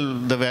 Apple,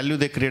 the value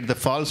they create, the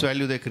false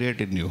value they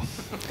create in you.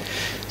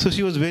 So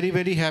she was very,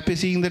 very happy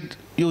seeing that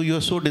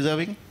you're so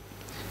deserving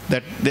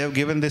that they have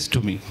given this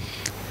to me.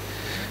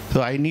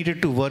 So I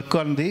needed to work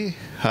on the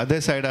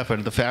other side of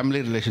it, the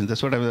family relations.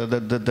 That's what I mean,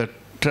 the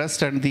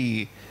trust and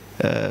the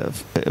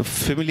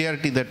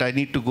familiarity that I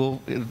need to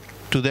go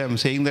to them,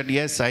 saying that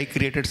yes, I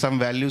created some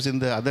values in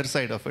the other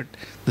side of it.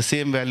 The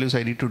same values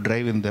I need to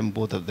drive in them,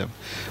 both of them.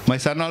 My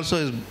son also,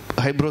 his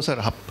eyebrows are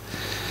up.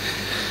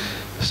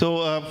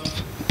 So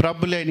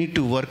probably I need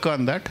to work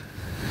on that,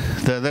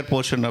 the other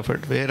portion of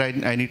it, where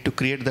I need to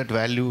create that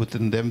value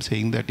within them,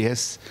 saying that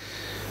yes,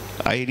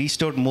 I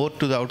reached out more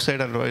to the outside,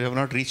 or I have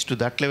not reached to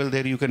that level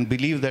there. You can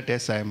believe that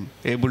yes, I am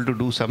able to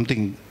do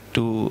something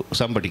to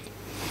somebody.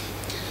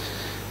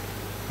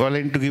 Well,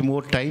 I need to give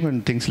more time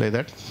and things like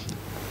that.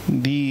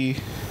 The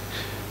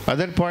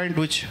other point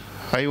which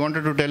I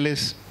wanted to tell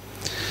is,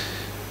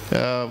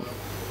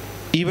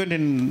 even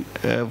in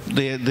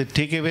the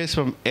takeaways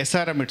from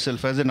SRM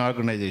itself as an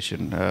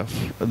organization,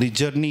 the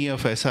journey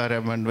of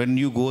SRM, and when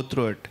you go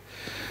through it,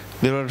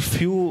 there were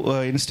few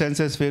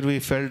instances where I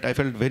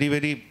felt very,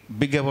 very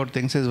big about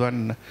things. Is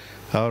one,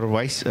 our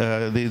vice,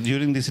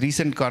 during this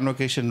recent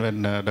convocation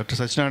when Dr.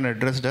 Satyanarayana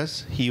addressed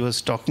us, he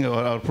was talking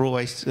about our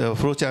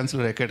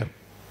pro-chancellor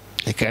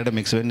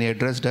academics. When he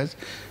addressed us,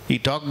 he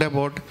talked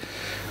about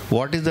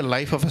what is the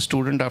life of a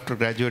student after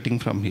graduating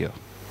from here.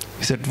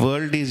 He said,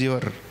 world is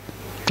your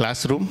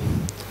classroom.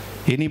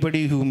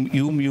 Anybody whom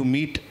you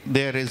meet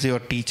there is your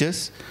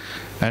teachers,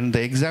 and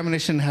the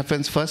examination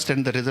happens first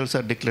and the results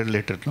are declared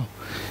later. No,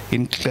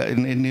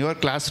 in your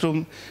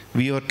classroom,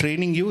 we are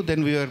training you,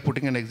 then we are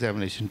putting an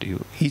examination to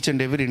you. Each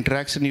and every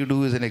interaction you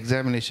do is an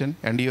examination,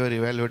 and you are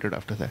evaluated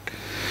after that.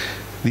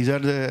 These are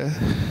the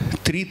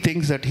three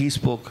things that he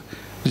spoke,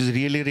 which is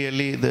really,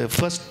 really the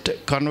first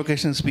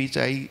convocation speech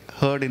I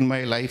heard in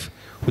my life,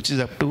 which is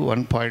up to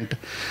one point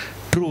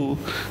true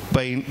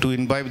to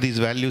imbibe these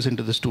values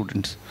into the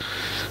students.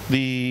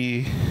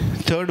 The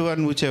third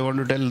one, which I want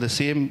to tell, the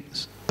same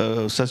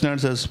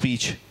Satyanarayana's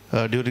speech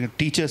during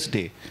Teachers'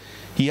 Day.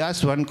 He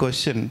asked one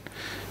question.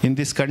 In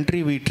this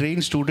country, we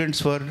train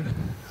students for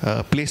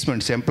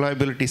placements,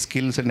 employability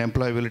skills and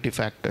employability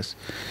factors.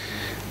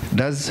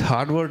 Does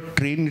Harvard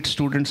train its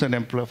students for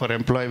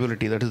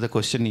employability? That is the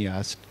question he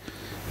asked.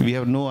 We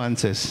have no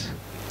answers.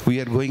 We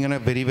are going on a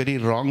very, very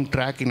wrong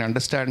track in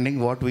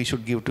understanding what we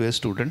should give to a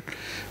student,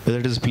 whether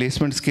it is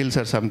placement skills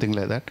or something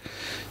like that.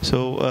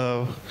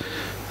 So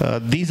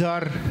these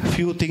are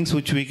few things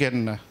which we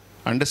can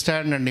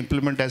understand and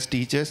implement as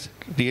teachers.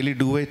 Really,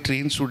 do we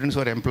train students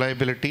for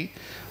employability,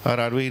 or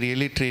are we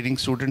really training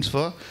students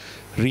for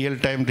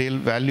real-time, real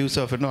values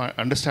of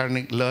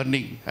understanding,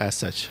 learning as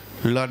such,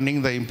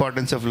 learning the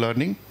importance of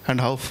learning and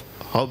how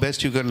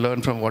best you can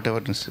learn from whatever.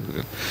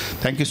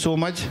 Thank you so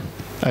much.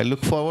 I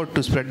look forward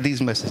to spread these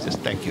messages.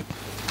 Thank you.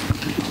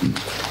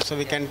 So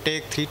we can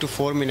take 3 to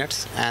 4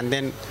 minutes and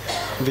then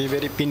be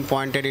very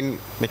pinpointed in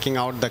making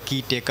out the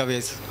key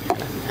takeaways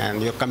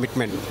and your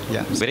commitment.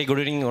 Yeah. Very good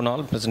evening on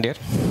all present here.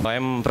 I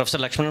am Professor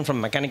Lakshmanan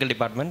from Mechanical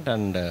Department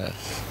and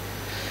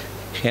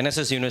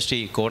NSS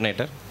University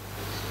Coordinator.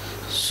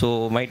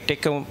 So my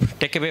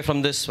takeaway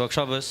from this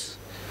workshop is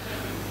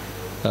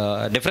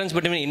difference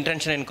between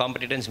intention and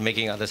competence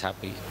making others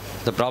happy.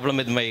 The problem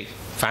with my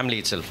family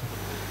itself.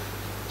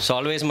 So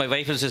always my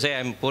wife used to say,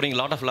 I'm pouring a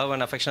lot of love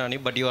and affection on you,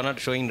 but you are not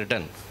showing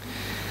return.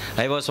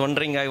 I was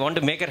wondering, I want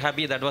to make her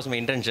happy, that was my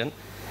intention.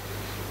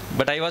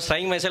 But I was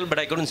trying myself, but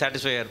I couldn't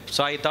satisfy her.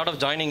 So I thought of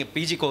joining a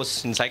PG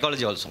course in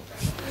psychology also.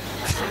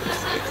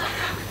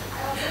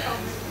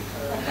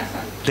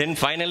 Then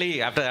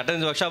finally, after attending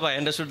the workshop, I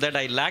understood that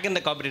I lack in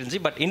the competency,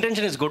 but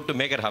intention is good to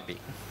make her happy.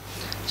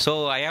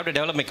 So I have to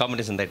develop my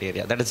competence in that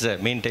area. That is the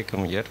main take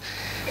from here.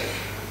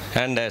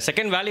 And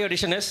second value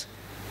addition is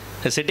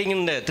sitting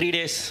in the 3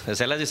 days, as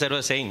Elaji sir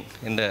was saying,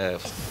 in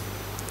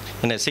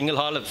a single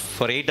hall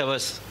for 8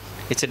 hours.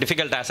 It's a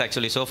difficult task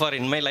actually. So far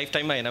in my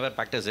lifetime, I never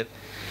practiced it.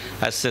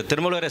 As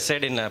Tirumallur has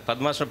said in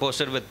Padmasana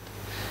poster, with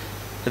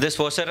this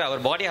poster, our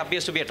body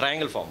appears to be a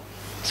triangle form,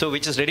 so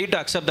which is ready to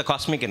accept the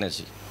cosmic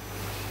energy.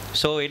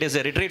 So it is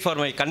a retreat for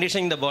my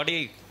conditioning the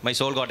body, my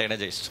soul got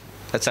energized.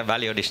 That's a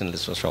value addition in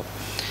this workshop.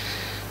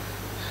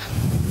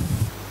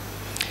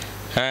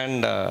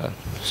 And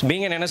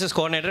being an NSS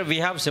coordinator, we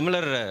have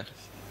similar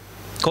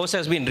course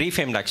has been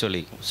refamed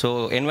actually.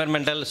 So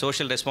environmental,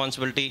 social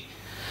responsibility,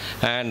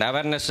 and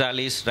awareness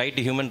rallies, right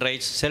to human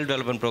rights,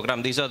 self-development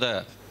program. These are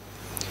the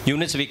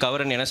units we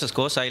cover in NSS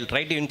course. I'll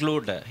try to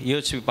include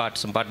UHV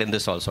some part in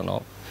this also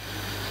now.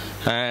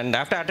 And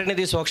after attending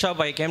this workshop,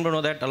 I came to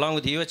know that along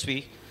with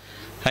UHV,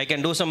 I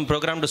can do some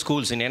program to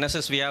schools. In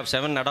NSS, we have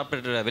 7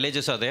 adopted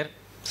villages are there.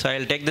 So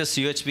I'll take this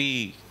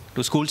UHV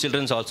to school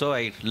children also.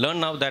 I learn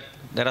now that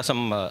there are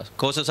some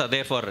courses are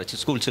there for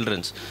school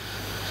children.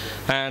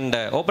 And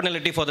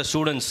openality for the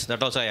students,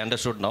 that also I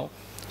understood now.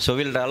 So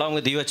we'll, along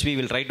with UHV,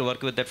 we'll try to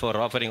work with that for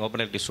offering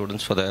openality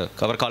students for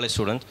our college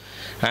students.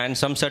 And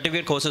some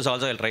certificate courses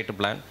also I'll try to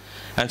plan.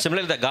 And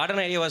similarly, the garden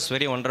area was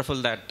very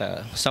wonderful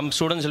that some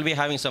students will be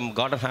having some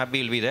garden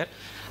happy will be there.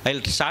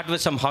 I'll start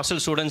with some hostel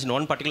students in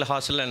one particular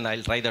hostel and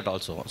I'll try that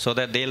also. So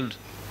that they'll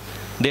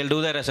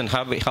do that as a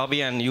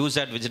hobby and use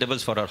that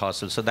vegetables for our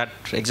hostel. So that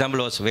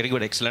example was very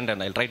good, excellent,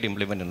 and I'll try to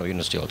implement in our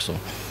university also.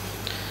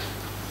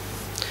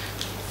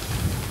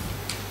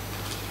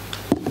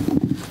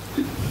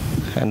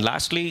 And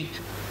lastly,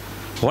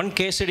 one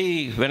case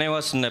study when I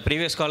was in the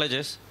previous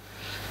colleges,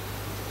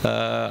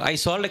 I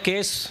solved a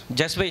case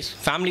just by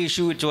family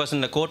issue which was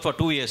in the court for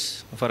 2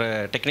 years for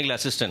a technical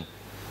assistant.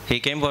 He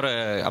came for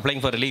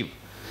applying for a leave.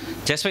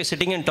 Just by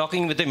sitting and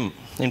talking with him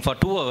for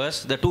 2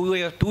 hours, the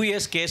 2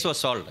 years case was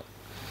solved.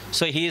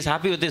 So he is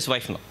happy with his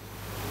wife now.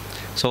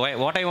 So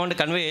what I want to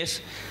convey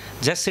is,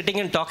 just sitting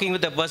and talking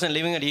with the person,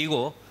 leaving an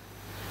ego,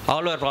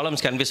 all our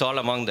problems can be solved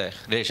among the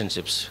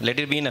relationships. Let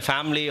it be in a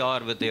family or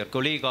with your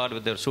colleague or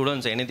with your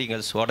students, anything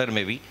else, whatever it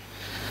may be.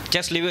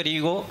 just leave your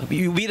ego.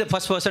 You be the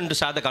first person to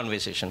start the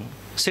conversation.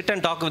 Sit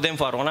and talk with them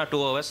for 1 or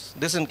 2 hours.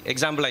 This is an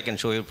example I can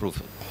show you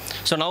proof.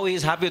 So now he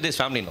is happy with his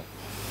family now.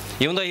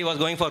 Even though he was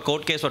going for a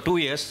court case for 2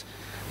 years,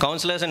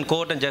 counselors and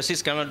court and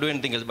justice cannot do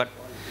anything else. But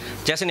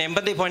just in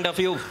empathy point of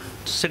view,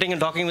 sitting and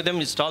talking with them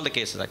is all the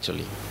cases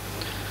actually.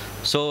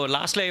 So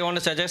lastly, I want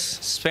to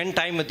suggest spend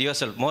time with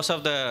yourself. Most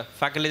of the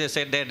faculty, they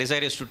said their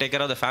desire is to take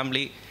care of the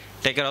family,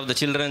 take care of the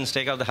children,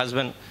 take care of the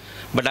husband.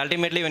 But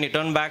ultimately, when you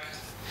turn back,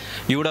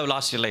 you would have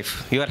lost your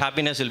life. Your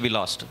happiness will be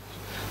lost.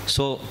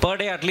 So per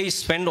day, at least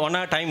spend 1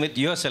 hour time with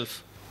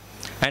yourself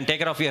and take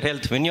care of your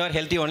health. When you are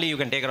healthy, only you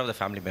can take care of the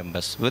family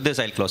members. With this,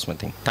 I'll close my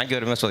thing. Thank you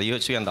very much for the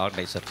UHV and the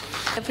organizer.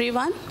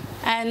 Everyone,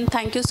 and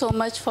thank you so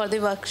much for the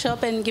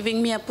workshop and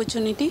giving me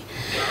opportunity.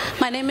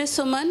 My name is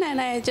Suman,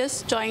 and I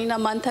just joined a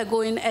month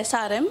ago in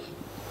SRM.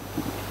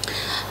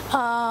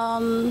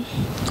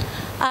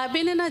 I've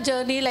been in a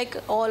journey like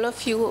all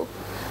of you,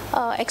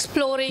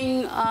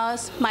 exploring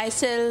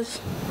myself,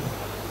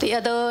 the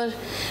other.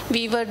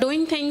 We were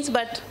doing things,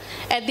 but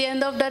at the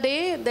end of the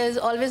day, there's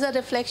always a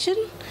reflection.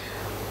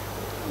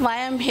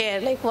 Why I'm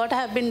here, like what I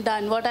have been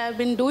done, what I have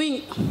been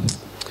doing.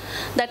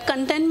 That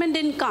contentment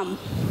didn't come.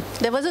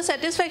 There was a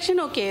satisfaction,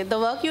 okay, the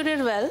work you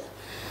did well,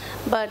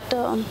 but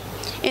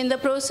in the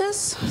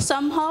process,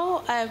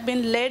 somehow I have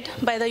been led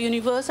by the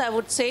universe, I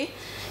would say,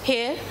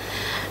 here.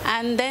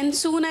 And then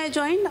soon I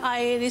joined,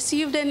 I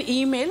received an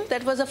email.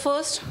 That was the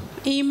first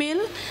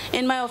email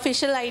in my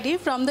official ID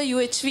from the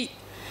UHV.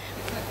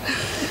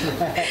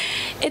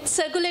 It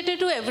circulated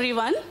to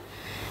everyone.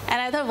 And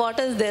I thought, what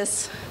is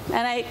this?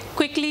 And I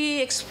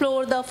quickly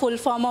explored the full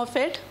form of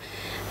it.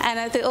 And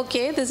I thought,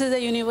 okay, this is a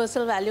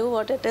universal value,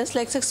 what it is,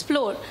 let's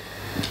explore.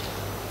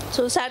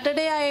 So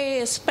Saturday,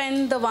 I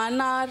spent the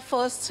 1 hour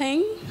first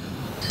thing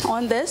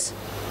on this.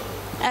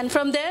 And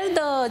from there,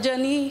 the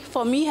journey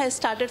for me has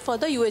started for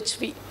the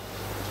UHV.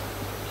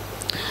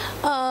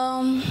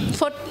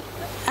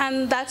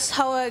 And that's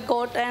how I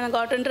got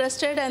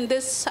interested, and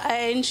this, I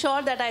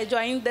ensured that I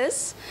joined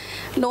this.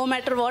 No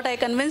matter what, I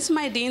convinced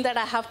my dean that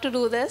I have to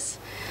do this.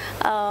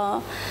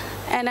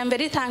 And I'm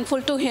very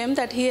thankful to him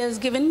that he has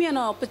given me an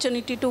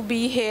opportunity to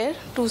be here,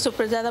 to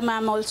Suprajata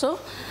ma'am also.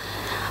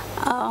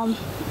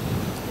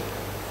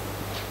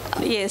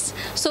 Yes,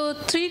 so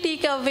 3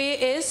 takeaway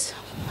is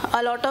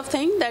a lot of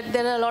things, that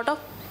there are a lot of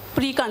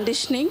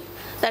preconditioning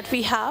that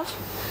we have.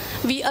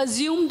 We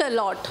assumed a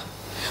lot.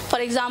 For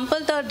example,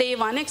 the day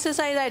 1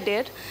 exercise I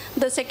did,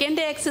 the second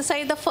day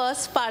exercise, the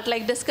first part,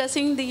 like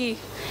discussing the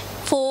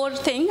 4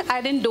 thing, I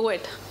didn't do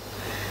it.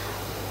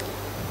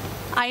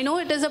 I know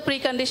it is a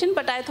precondition,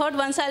 but I thought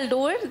once I'll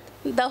do it,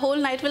 the whole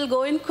night will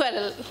go in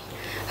quarrel.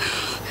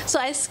 So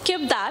I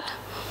skipped that.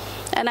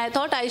 And I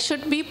thought I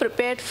should be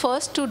prepared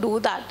first to do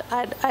that.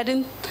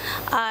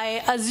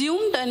 I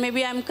assumed, and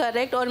maybe I'm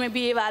correct, or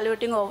maybe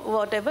evaluating or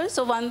whatever.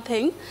 So one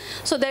thing.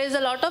 So there is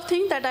a lot of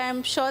things that I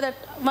am sure that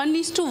one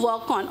needs to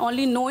work on.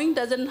 Only knowing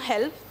doesn't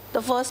help.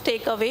 The first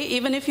takeaway,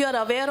 even if you are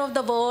aware of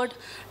the word,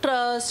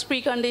 trust,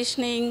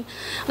 preconditioning,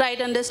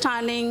 right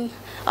understanding,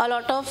 a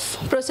lot of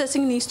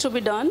processing needs to be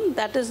done.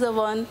 That is the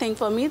one thing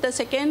for me. The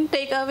second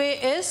takeaway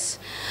is,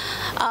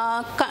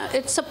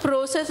 it's a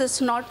process, it's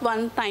not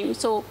one time.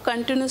 So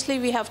continuously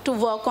we have to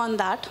work on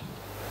that.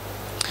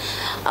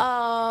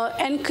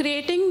 And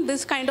creating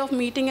this kind of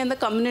meeting in the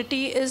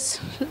community is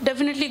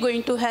definitely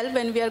going to help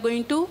when we are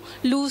going to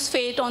lose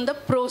faith on the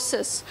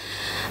process.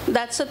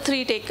 That's a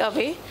 3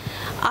 takeaway.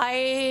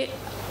 I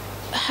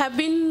have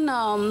been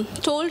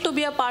told to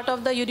be a part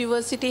of the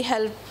university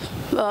health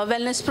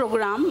wellness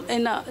program,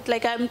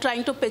 like I'm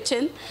trying to pitch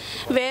in,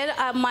 where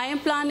my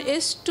plan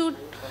is to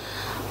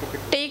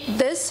take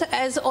this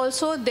as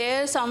also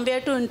there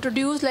somewhere to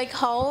introduce like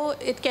how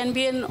it can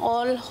be in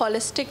all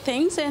holistic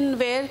things, and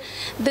where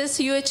this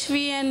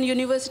UHV and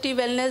university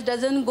wellness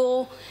doesn't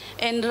go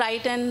in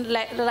right hand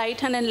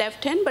and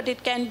left hand, but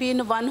it can be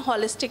in one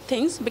holistic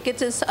things,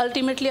 because it's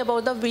ultimately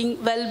about the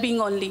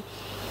well-being only.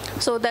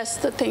 So that's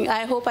the thing.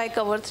 I hope I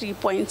cover 3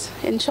 points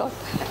in short.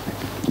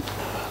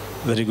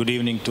 Very good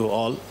evening to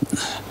all.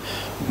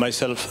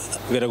 Myself,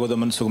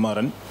 Veeragodaman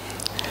Sukumaran.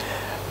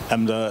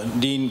 I'm the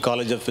Dean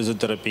College of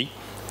Physiotherapy.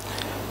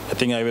 I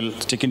think I will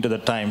stick into the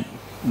time,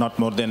 not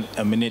more than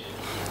a minute.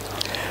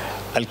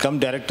 I'll come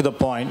direct to the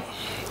point.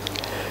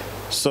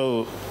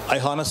 So I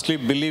honestly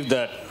believe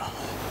that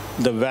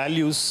the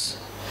values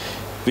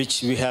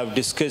which we have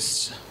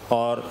discussed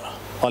are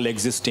all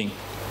existing.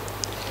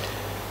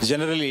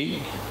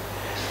 Generally,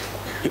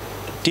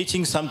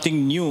 teaching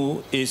something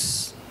new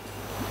is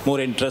more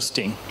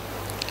interesting,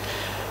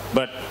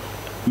 but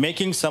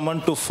making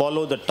someone to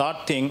follow the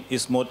taught thing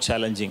is more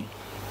challenging.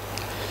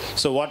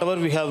 So whatever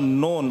we have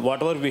known,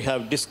 whatever we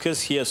have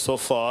discussed here so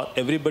far,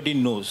 everybody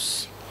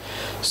knows.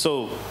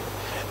 So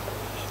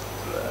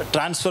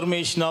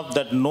transformation of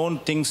that known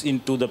things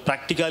into the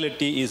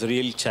practicality is a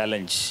real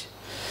challenge.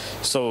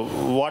 So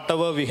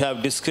whatever we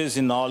have discussed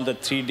in all the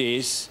 3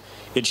 days,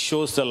 it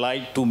shows the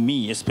light to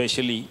me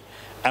especially.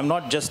 I'm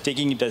not just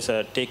taking it as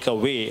a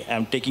takeaway,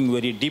 I'm taking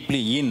very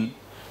deeply in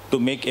to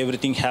make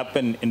everything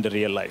happen in the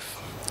real life.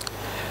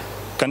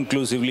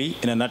 conclusively,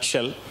 in a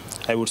nutshell,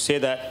 I would say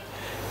that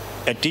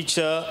a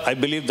teacher, I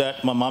believe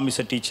that my mom is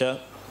a teacher.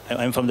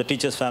 I'm from the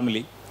teacher's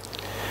family.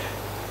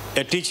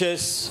 A teacher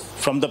is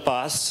from the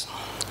past,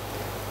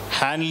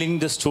 handling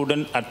the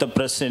student at the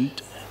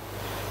present,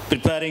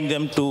 preparing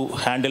them to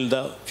handle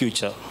the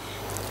future.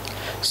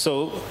 So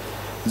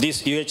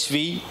this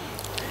UHV,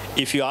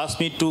 if you ask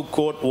me to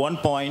quote one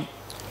point,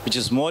 which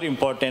is more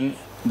important,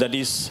 that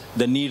is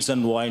the needs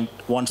and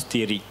wants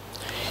theory.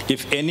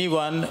 If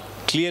anyone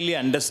clearly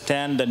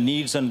understands the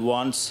needs and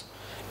wants,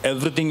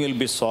 everything will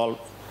be solved.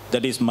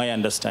 That is my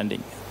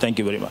understanding. Thank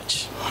you very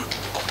much.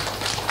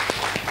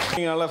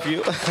 All of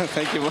you,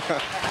 thank you.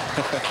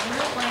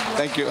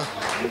 Thank you.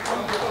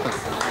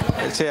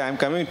 Say I'm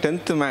coming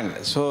 10th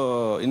man.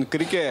 So in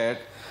cricket,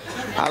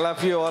 all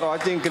of you are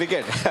watching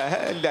cricket.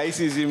 The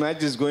ICC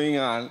match is going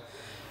on.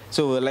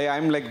 So like,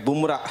 I'm like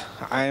Bumrah.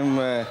 I'm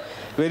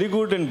very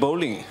good in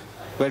bowling,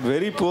 but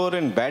very poor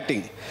in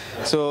batting.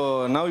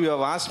 So now you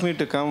have asked me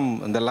to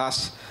come in the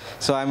last.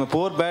 So I'm a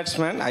poor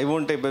batsman. I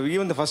won't take, but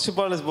even the first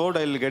ball is bowled,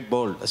 I will get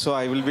bowled. So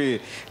I will be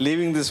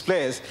leaving this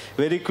place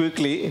very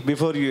quickly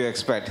before you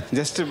expect.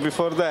 Just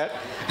before that,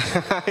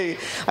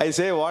 I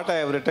say what I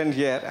have written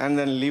here and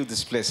then leave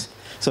this place.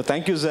 So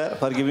thank you, sir,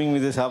 for giving me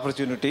this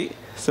opportunity.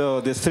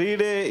 So this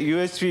 3-day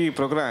UHV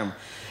program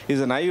is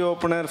an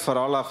eye-opener for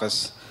all of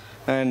us.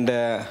 And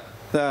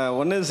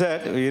one is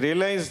that we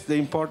realize the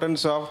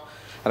importance of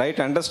right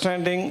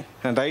understanding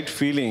and right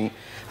feeling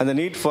and the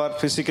need for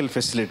physical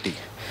facility.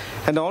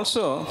 And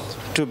also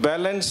to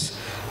balance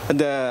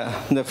the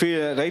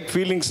right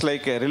feelings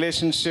like a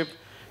relationship,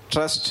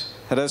 trust,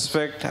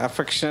 respect,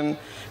 affection,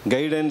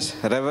 guidance,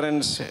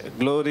 reverence,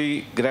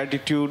 glory,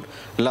 gratitude,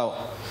 love.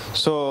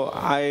 So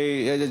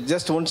I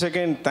just once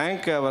again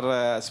thank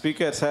our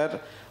speaker, sir,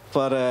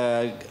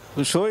 for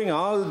showing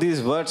all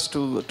these words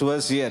to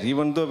us here,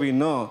 even though we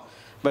know.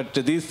 But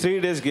these 3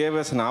 days gave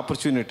us an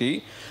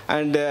opportunity.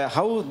 And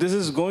how this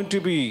is going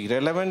to be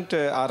relevant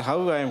or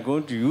how I am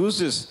going to use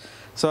this.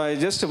 So I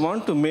just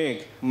want to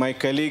make my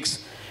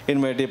colleagues in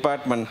my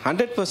department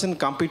 100%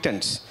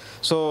 competence.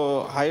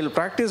 So I will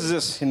practice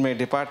this in my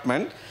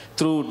department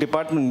through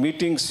department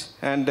meetings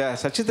and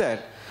such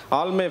that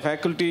all my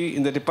faculty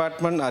in the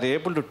department are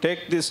able to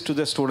take this to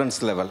the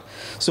students level.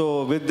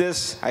 So with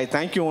this, I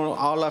thank you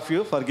all of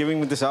you for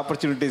giving me this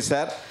opportunity,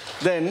 sir.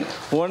 Then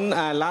one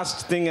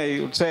last thing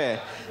I would say,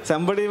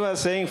 somebody was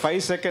saying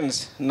 5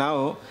 seconds.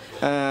 Now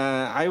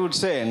I would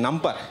say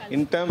number,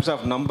 in terms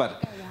of number.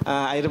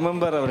 I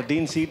remember our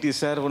Dean C.T.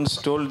 sir once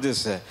told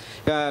this,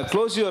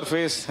 close your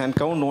face and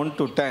count 1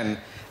 to 10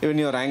 when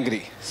you are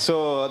angry.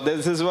 So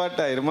this is what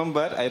I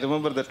remember. I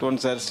remember that one,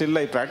 sir. Still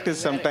I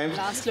practice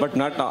sometimes, but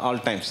not all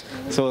times.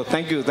 So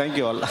thank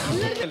you all.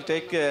 I'll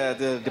take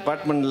the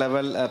department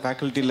level,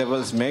 faculty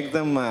levels, make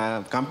them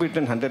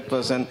competent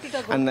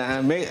 100%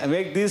 and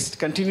make this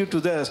continue to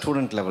the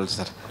student level,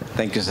 sir.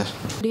 Thank you, sir.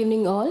 Good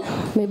evening all.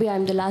 Maybe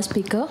I'm the last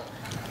speaker.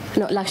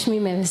 No, Lakshmi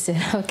ma'am is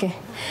there. Okay.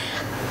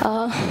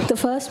 The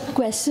first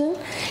question,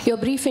 your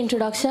brief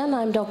introduction.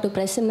 I'm Dr.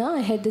 Prasanna.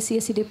 I head the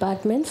CSE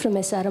department from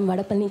SRM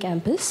Vadapalni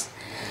campus.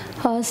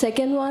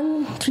 Second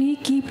one, 3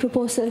 key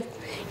proposals.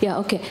 Yeah,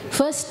 okay.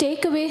 First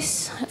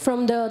takeaways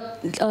from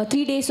the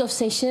 3 days of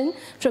session,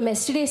 from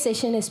yesterday's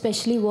session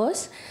especially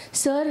was,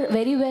 sir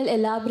very well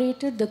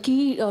elaborated the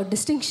key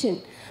distinction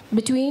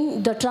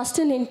between the trust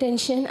and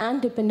intention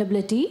and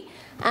dependability.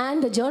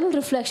 And the journal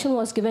reflection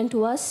was given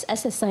to us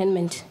as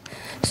assignment.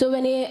 So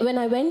when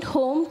I went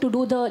home to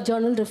do the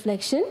journal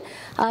reflection,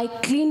 I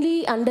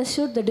cleanly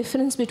understood the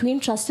difference between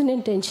trust and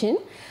intention.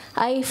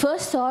 I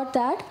first thought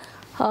that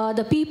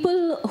the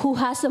people who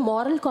has the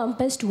moral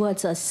compass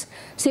towards us,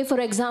 say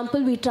for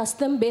example, we trust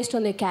them based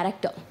on their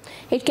character.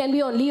 It can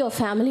be only your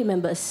family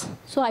members.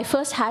 So I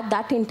first had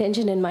that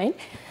intention in mind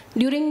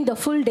during the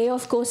full day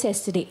of course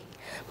yesterday.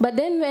 But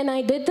then when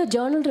I did the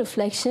journal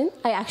reflection,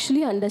 I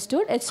actually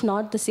understood it's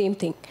not the same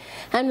thing.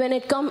 And when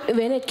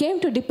it came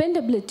to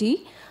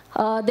dependability,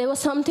 there was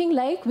something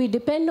like we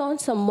depend on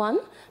someone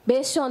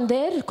based on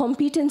their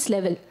competence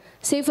level.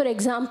 Say for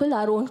example,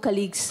 our own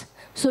colleagues.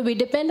 So we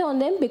depend on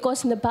them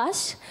because in the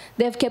past,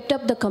 they have kept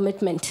up the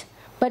commitment.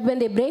 But when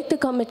they break the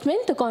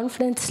commitment, the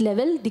confidence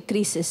level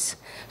decreases.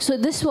 So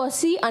this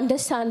was the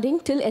understanding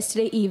till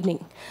yesterday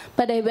evening.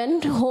 But I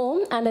went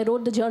home and I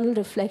wrote the journal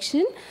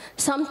reflection.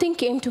 Something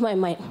came to my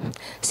mind.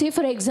 Say,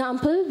 for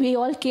example, we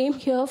all came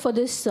here for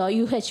this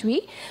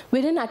UHV.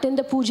 We didn't attend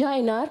the puja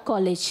in our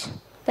college.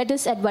 That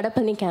is at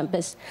Vadapalni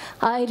campus.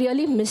 I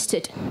really missed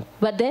it.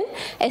 But then,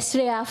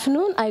 yesterday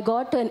afternoon, I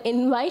got an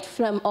invite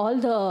from all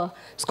the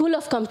School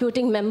of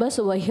Computing members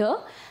over here.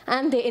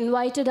 and they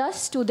invited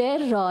us to their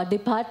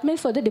department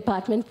for the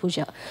department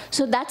puja.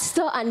 So that's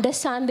the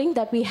understanding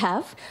that we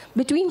have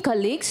between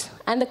colleagues,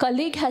 and the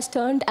colleague has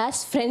turned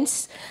as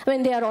friends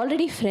when they are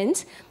already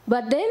friends,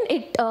 but then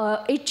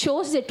it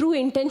shows the true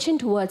intention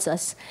towards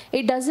us.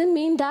 It doesn't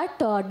mean that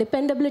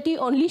dependability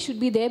only should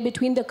be there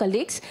between the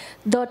colleagues.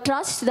 The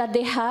trust that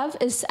they have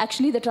is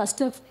actually the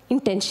trust of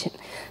intention.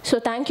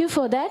 So thank you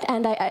for that,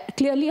 and I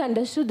clearly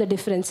understood the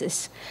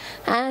differences.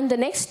 And the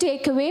next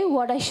takeaway,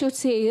 what I should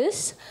say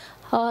is,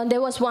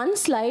 there was one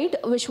slide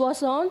which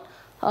was on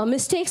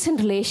mistakes in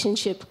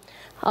relationship.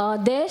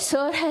 There,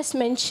 sir has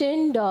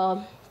mentioned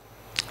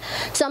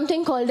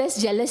something called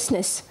as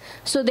jealousness.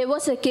 So there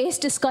was a case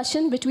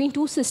discussion between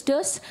two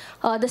sisters.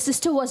 The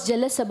sister was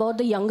jealous about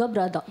the younger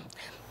brother.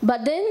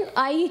 But then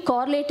I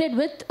correlated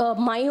with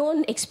my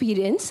own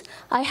experience.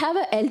 I have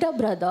an elder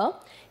brother.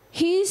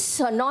 He's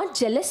not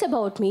jealous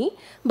about me,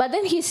 but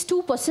then he's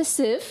too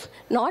possessive,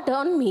 not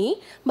on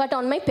me, but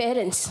on my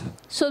parents.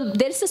 So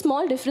there's a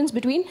small difference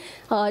between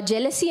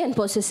jealousy and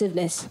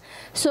possessiveness.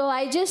 So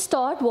I just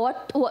thought,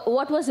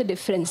 what was the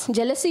difference?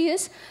 Jealousy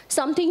is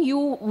something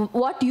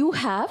what you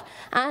have,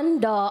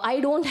 and I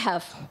don't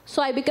have.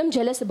 So I become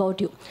jealous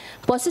about you.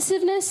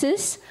 Possessiveness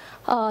is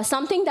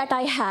something that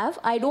I have,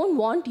 I don't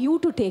want you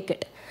to take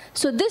it.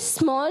 So this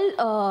small,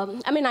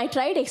 I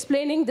tried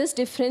explaining this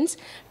difference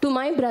to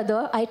my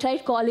brother. I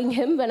tried calling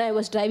him when I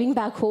was driving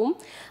back home.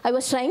 I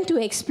was trying to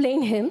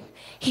explain him.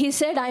 He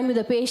said, I'm with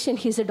a patient,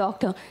 he's a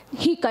doctor.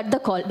 He cut the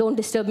call, don't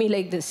disturb me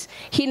like this.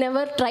 He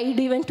never tried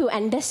even to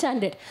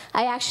understand it.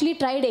 I actually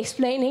tried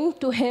explaining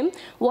to him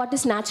what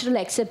is natural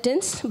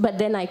acceptance, but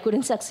then I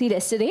couldn't succeed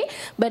yesterday.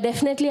 But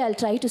definitely I'll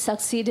try to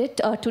succeed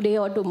it today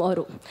or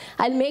tomorrow.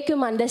 I'll make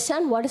him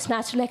understand what is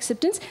natural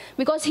acceptance,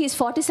 because he's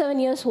 47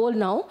 years old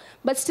now,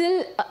 but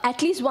still,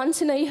 at least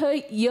once in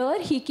a year,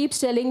 he keeps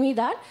telling me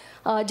that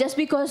just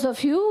because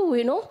of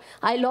you,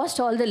 I lost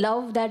all the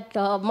love that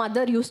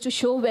mother used to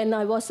show when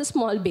I was a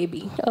small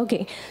baby.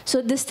 Okay,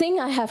 so this thing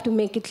I have to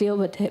make it clear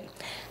with him.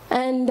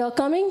 And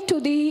coming to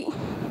the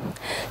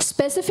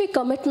specific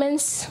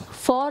commitments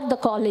for the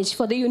college,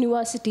 for the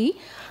university,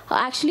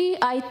 actually,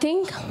 I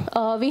think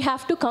we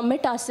have to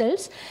commit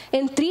ourselves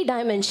in 3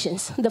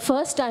 dimensions. The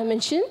first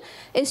dimension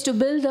is to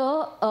build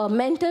the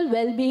mental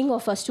well-being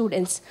of our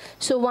students.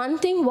 So one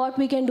thing what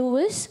we can do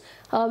is,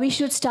 we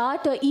should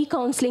start an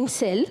e-counseling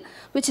cell,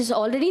 which is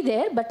already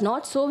there, but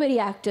not so very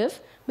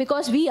active,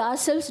 because we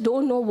ourselves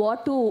don't know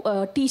what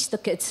to teach the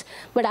kids.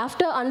 But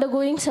after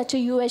undergoing such a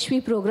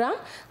UHV program,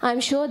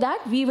 I'm sure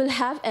that we will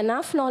have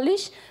enough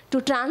knowledge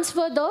to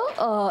transfer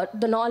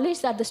the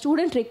knowledge that the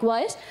student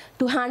requires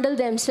to handle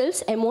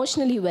themselves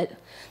emotionally well.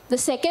 The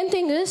second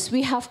thing is,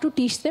 we have to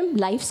teach them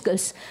life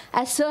skills.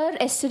 As sir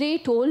yesterday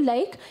told,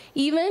 like,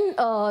 even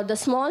the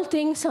small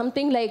thing,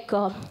 something like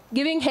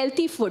giving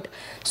healthy food.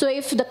 So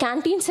if the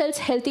canteen sells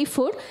healthy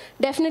food,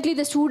 definitely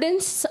the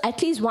students,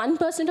 at least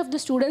 1% of the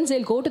students,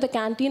 they'll go to the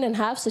canteen and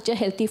have such a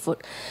healthy food.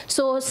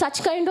 So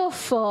such kind of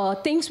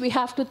things we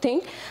have to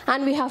think,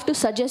 and we have to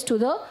suggest to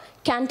the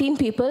canteen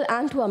people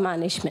and to our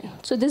management.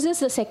 So this is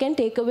the second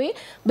takeaway,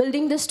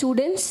 building the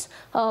students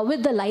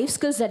with the life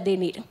skills that they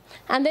need.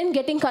 And then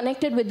getting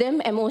connected with them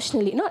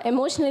emotionally, not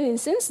emotionally in the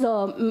sense,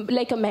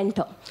 like a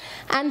mentor.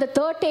 And the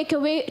third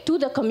takeaway to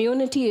the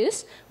community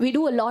is, we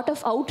do a lot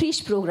of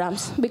outreach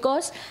programs,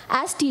 because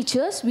as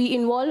teachers, we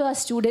involve our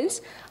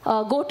students,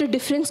 go to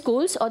different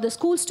schools, or the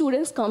school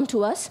students come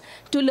to us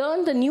to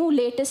learn the new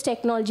latest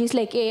technologies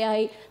like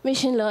AI,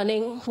 machine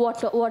learning,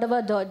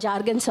 whatever the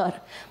jargons are.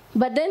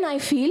 But then I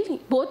feel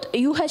both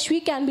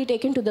UHV can be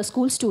taken to the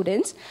school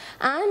students,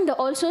 and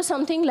also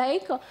something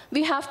like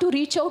we have to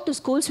reach out to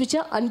schools which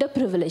are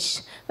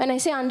underprivileged. When I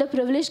say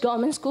underprivileged,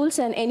 government schools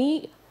and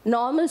any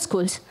normal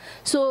schools.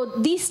 So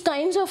these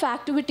kinds of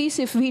activities,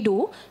 if we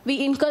do, we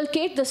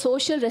inculcate the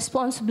social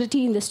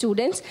responsibility in the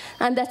students,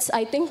 and that's,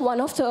 I think,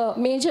 one of the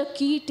major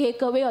key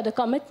takeaway or the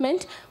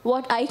commitment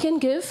what I can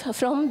give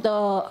from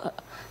the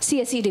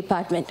CSE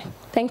department.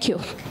 Thank you.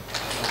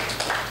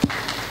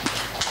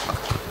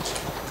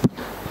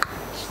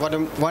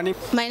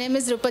 My name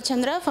is Rupa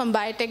Chandra from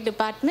Biotech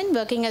Department,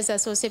 working as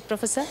Associate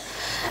Professor.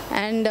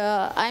 And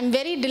I'm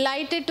very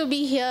delighted to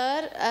be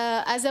here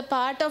as a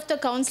part of the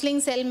counseling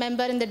cell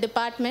member in the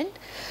department.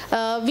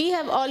 We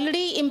have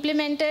already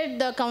implemented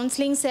the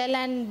counseling cell,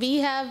 and we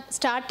have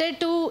started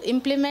to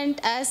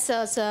implement, as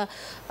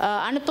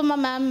Anupama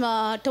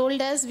ma'am told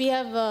us, we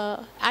have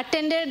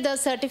attended the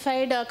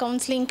certified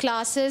counseling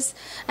classes,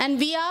 and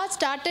we are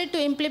started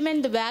to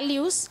implement the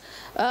values,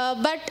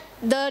 but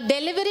the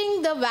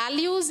delivering the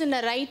values in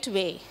the right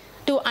way,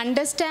 to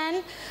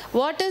understand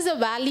what is the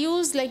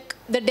values, like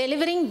the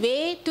delivering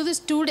way to the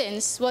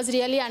students was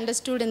really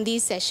understood in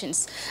these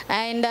sessions.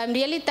 And I'm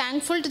really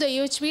thankful to the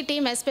UHV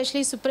team,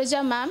 especially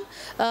Supraja ma'am,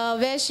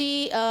 where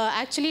she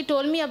actually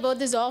told me about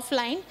this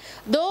offline.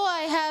 Though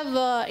I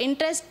have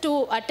interest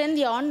to attend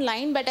the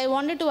online, but I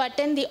wanted to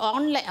attend the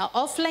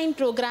offline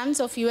programs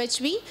of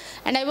UHV.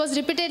 And I was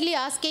repeatedly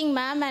asking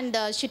ma'am,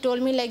 and she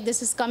told me like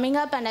this is coming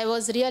up, and I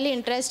was really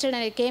interested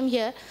and I came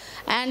here.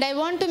 And I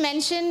want to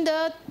mention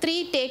the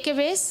 3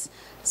 takeaways.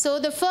 So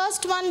the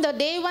first one, the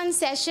day 1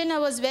 session, I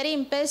was very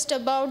impressed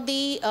about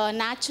the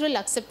natural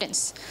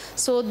acceptance.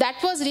 So that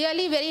was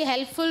really very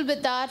helpful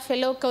with our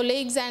fellow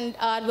colleagues and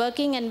our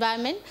working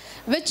environment,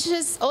 which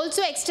is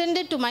also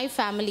extended to my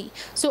family.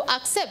 So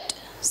accept.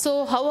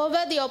 So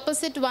however the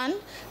opposite one,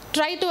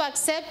 try to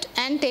accept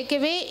and take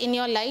away in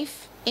your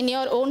life, in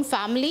your own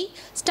family.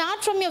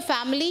 Start from your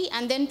family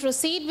and then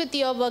proceed with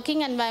your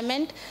working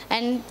environment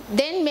and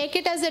then make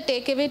it as a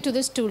takeaway to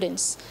the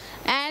students.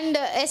 And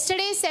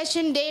yesterday's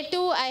session, day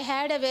 2, I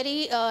had a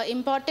very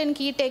important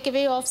key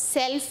takeaway of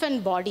self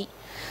and body.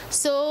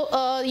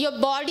 So your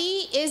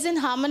body is in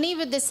harmony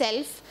with the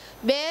self,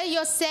 where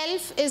your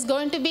self is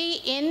going to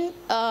be in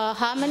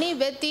harmony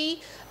with the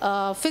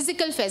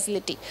physical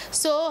facility.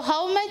 So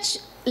how much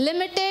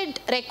limited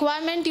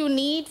requirement you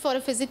need for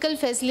a physical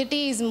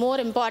facility is more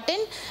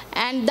important,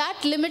 and that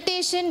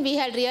limitation we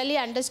had really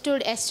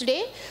understood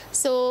yesterday.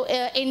 So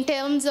in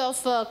terms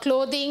of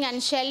clothing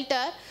and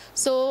shelter,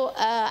 so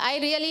I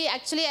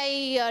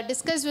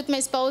discussed with my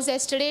spouse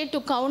yesterday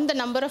to count the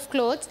number of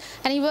clothes,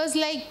 and he was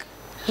like,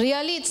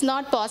 really it's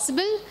not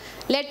possible,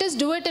 let us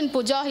do it in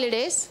puja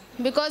holidays,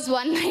 because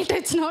one night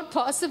it's not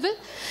possible.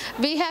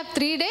 We have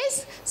 3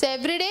 days, so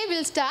every day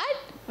we'll start,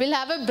 we'll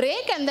have a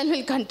break and then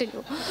we'll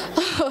continue.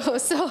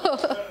 So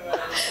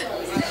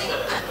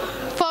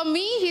for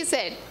me, he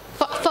said,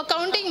 for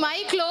counting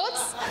my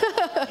clothes,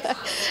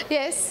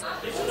 yes.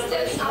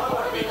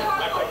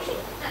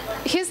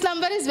 His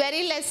number is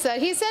very less, sir.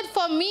 He said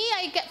for me,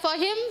 for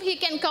him, he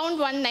can count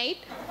one night.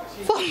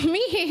 For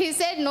me, he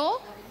said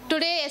no.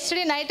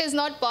 Yesterday night is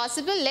not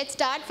possible. Let's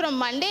start from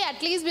Monday.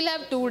 At least we'll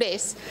have 2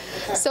 days.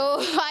 So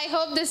I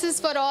hope this is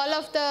for all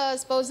of the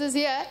spouses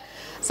here.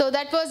 So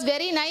that was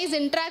very nice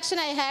interaction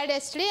I had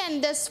yesterday.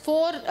 And this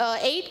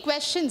 8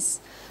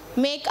 questions,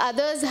 make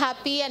others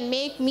happy and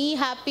make me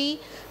happy.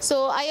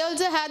 So I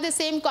also had the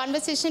same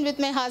conversation with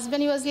my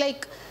husband. He was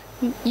like,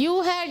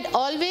 you had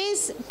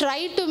always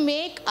tried to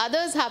make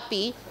others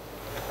happy,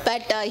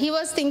 but he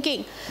was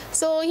thinking.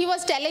 So he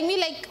was telling me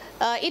like,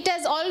 it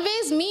has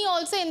always me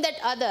also in that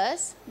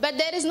others, but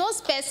there is no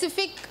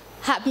specific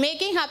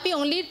making happy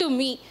only to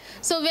me.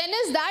 So when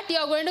is that you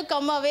are going to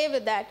come away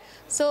with that?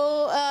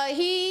 So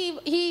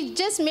he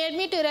just made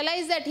me to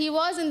realize that he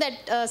was in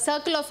that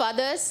circle of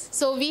others.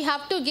 So we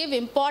have to give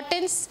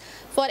importance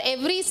for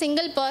every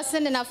single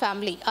person in our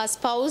family, our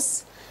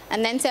spouse,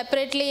 and then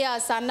separately our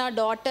son or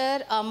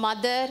daughter, our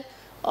mother,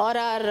 or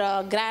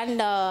our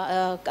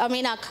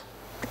our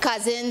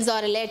cousins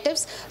or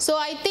relatives. So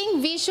I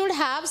think we should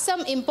have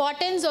some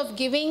importance of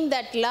giving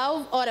that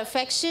love or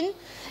affection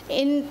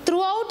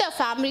throughout our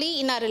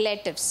family, in our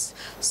relatives.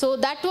 So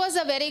that was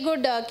a very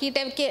good key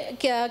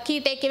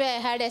takeaway I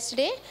had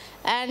yesterday.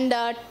 And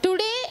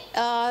today,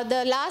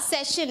 the last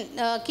session,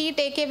 key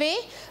takeaway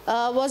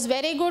was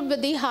very good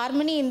with the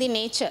harmony in the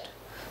nature.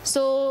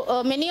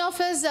 So many of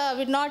us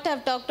would not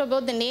have talked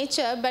about the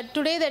nature, but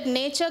today that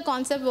nature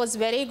concept was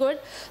very good.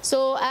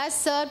 So as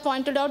sir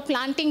pointed out,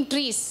 planting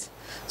trees.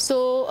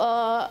 So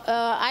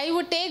I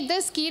would take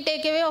this key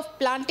takeaway of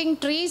planting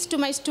trees to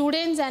my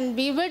students, and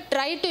we would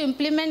try to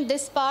implement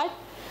this part.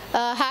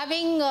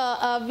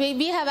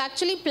 We have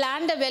actually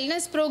planned a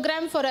wellness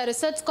program for our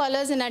research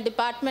scholars in our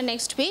department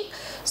next week.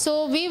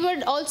 So we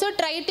would also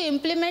try to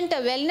implement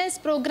a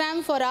wellness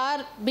program for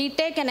our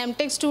BTech and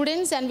MTech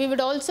students, and we would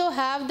also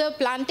have the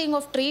planting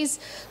of trees.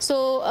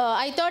 So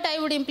I thought I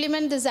would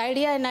implement this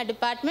idea in our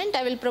department.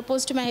 I will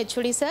propose to my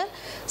HOD sir.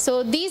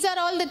 So these are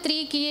all the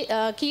 3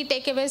 key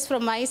takeaways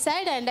from my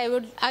side, and I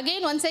would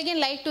once again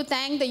like to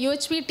thank the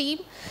UHV team.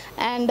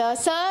 And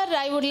sir,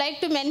 I would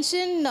like to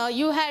mention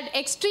you had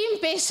extreme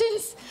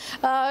patience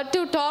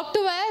to talk to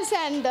us,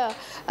 and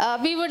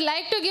we would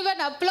like to give an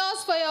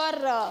applause for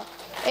your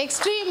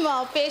extreme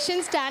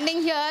patience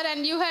standing here,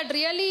 and you had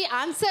really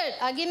answered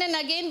again and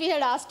again. We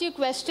had asked you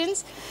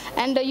questions,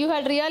 and you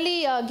had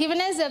really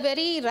given us a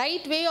very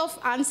right way of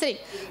answering.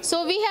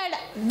 So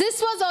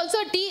this was also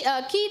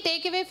a key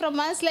takeaway from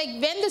us, like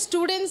when the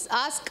students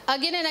ask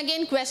again and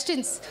again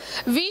questions,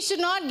 we should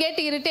not get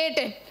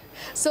irritated.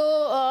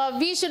 So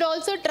we should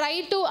also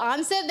try to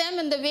answer them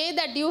in the way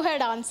that you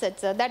had answered,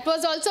 sir. That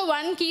was also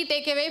one key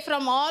takeaway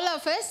from all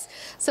of us.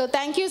 So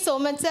thank you so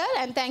much, sir,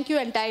 and thank you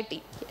entire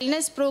team.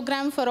 Wellness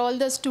program for all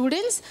the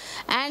students,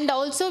 and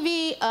also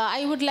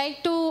I would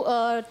like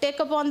to take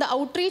upon the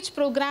outreach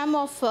program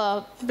of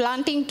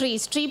planting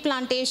trees, tree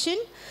plantation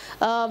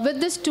with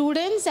the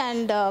students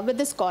and with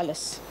the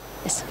scholars.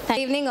 Yes. Good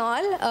evening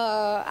all.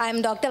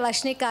 I'm Dr.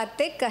 Vashni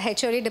Karthik,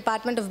 HOD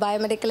Department of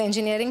Biomedical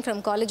Engineering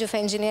from College of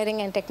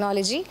Engineering and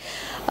Technology.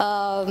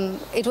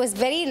 It was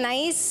very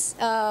nice.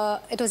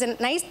 It was a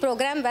nice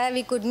program where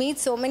we could meet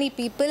so many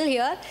people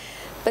here.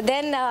 But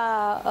then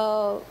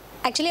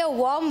actually a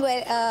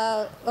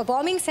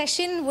warming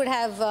session would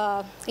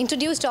have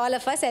introduced all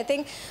of us. I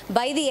think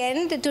by the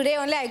end, today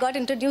only I got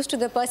introduced to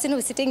the person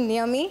who's sitting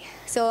near me.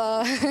 So,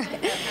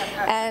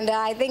 and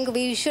I think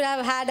we should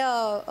have had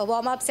a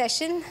warm-up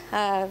session.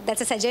 That's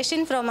a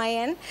suggestion from my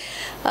end.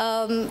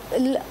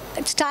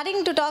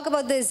 Starting to talk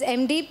about this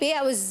MDP,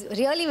 I was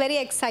really very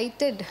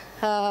excited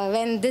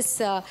when this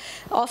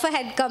offer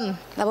had come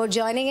about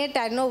joining it.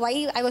 I don't know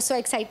why I was so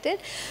excited.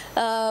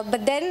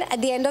 But then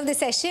at the end of the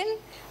session,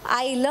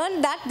 I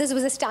learned that this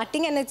was a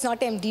starting and it's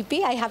not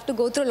MDP. I have to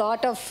go through a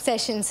lot of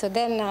sessions. So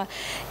then,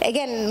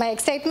 again, my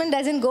excitement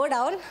doesn't go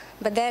down,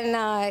 but then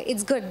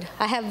it's good.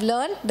 I have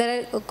learned.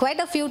 There are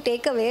quite a few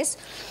takeaways.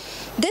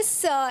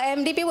 This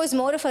MDP was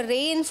more of a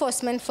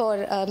reinforcement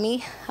for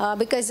me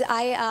because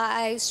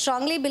I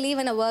strongly believe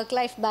in a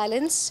work-life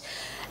balance.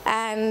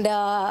 And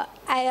I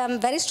am a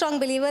very strong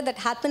believer that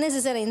happiness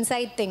is an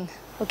inside thing.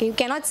 Okay, you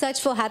cannot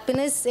search for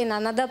happiness in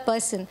another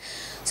person.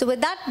 So with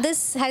that,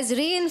 this has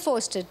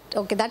reinforced it.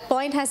 Okay, that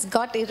point has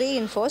got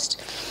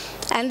reinforced.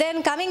 And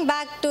then coming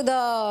back to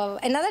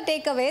another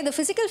takeaway, the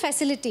physical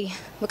facility.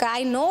 Because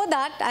I know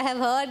that, I have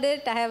heard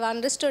it, I have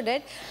understood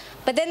it.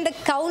 But then the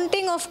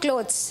counting of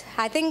clothes,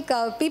 I think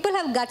people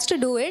have guts to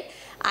do it.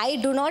 I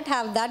do not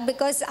have that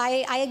because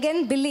I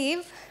again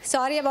believe,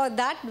 sorry about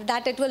that,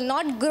 that it will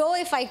not grow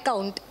if I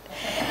count.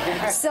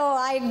 So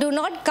I do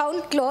not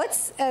count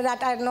clothes,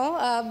 that I know,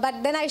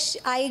 but then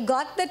I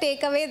got the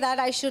takeaway that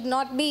I should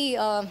not be,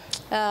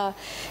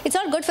 it's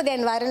not good for the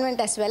environment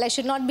as well. I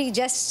should not be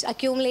just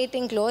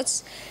accumulating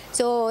clothes.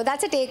 So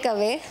that's a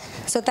takeaway.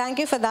 So thank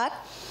you for that.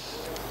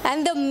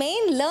 And the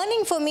main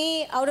learning for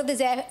me out of this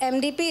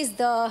MDP is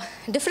the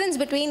difference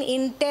between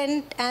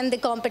intent and the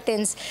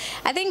competence.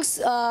 I think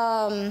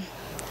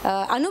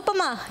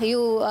Anupama,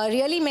 you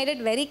really made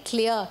it very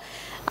clear.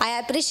 I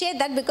appreciate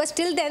that because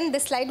till then the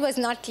slide was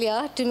not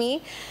clear to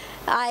me.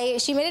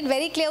 She made it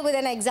very clear with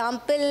an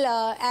example,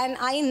 and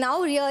I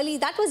now really,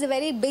 that was a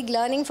very big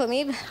learning for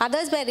me.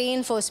 Others were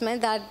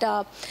reinforcement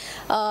that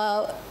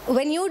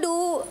when you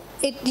do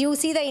it, you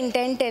see the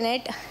intent in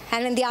it,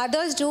 and when the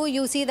others do,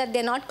 you see that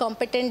they're not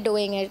competent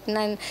doing it.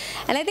 And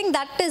I think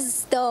that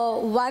is the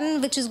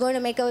one which is going to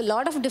make a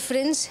lot of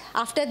difference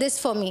after this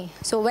for me.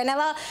 So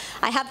whenever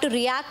I have to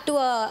react to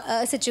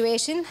a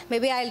situation,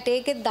 maybe I'll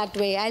take it that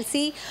way. I'll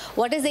see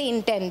what is the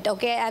intent,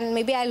 okay, and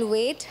maybe I'll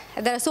wait.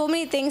 There are so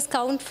many things,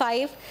 count 5,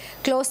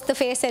 close the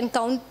face and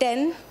count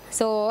 10.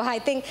 So I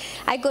think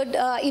I could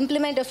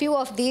implement a few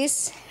of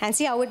these and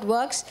see how it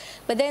works.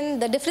 But then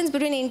the difference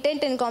between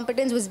intent and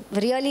competence was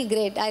really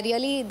great.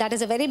 That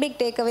is a very big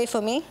takeaway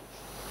for me.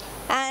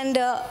 And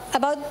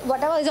about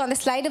whatever is on the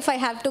slide, if I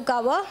have to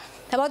cover,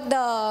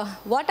 about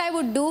what I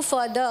would do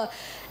further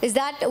is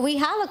that we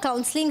have a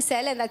counseling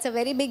cell, and that's a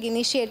very big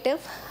initiative.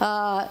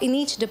 In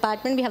each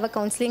department, we have a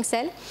counseling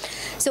cell.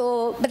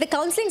 So, but the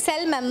counseling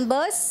cell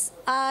members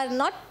are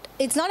not,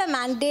 it's not a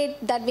mandate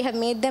that we have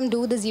made them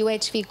do this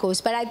UHV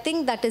course, but I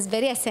think that is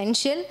very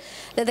essential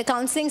that the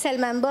counseling cell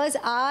members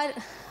are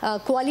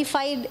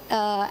qualified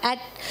at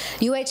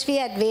UHV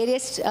at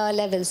various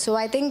levels. So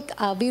I think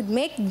we would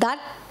make that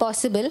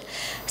possible.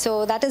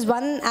 So that is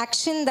one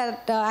action,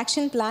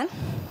 action plan.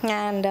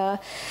 And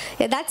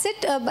yeah, that's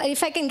it.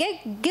 If I can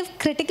give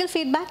critical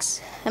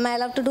feedbacks, am I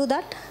allowed to do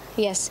that?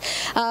 Yes.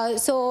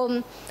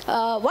 So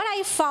what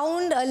I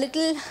found a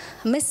little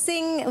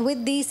missing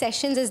with these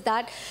sessions is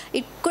that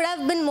it could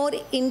have been more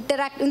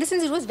interactive. In the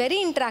sense, it was very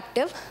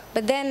interactive,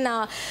 but then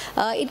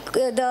it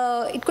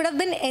could have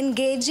been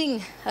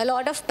engaging. A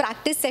lot of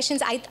practice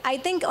sessions. I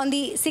think on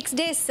the 6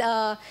 days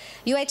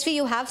UHV,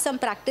 you have some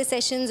practice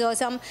sessions or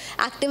some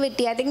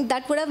activity. I think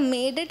that would have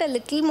made it a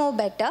little more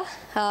better.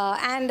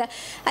 And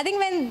I think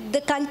when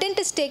the content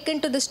is taken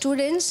to the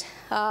students,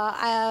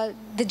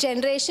 the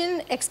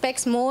generation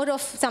expects more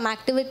of some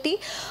activity,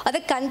 or the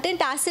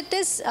content as it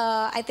is,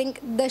 I think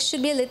there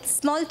should be a little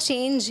small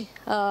change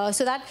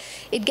so that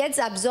it gets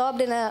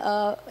absorbed in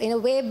a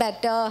way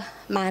better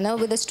manner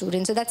with the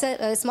students. So that's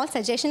a small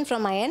suggestion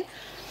from my end.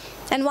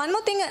 And one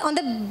more thing, on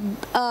the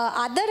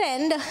other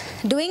end,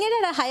 doing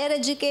it at a higher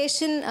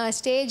education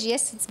stage,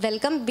 yes, it's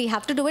welcome. We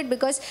have to do it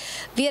because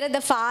we are at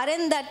the far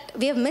end that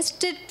we have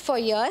missed it for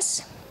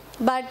years.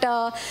 But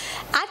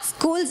at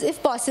schools,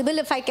 if possible,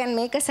 if I can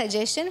make a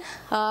suggestion,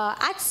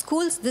 at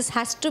schools this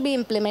has to be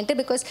implemented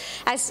because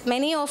as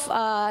many of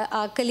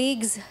our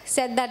colleagues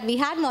said that we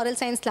had moral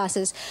science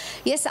classes.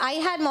 Yes, I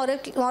had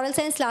moral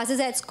science classes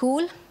at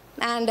school.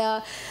 And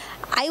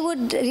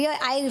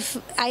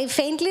I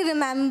faintly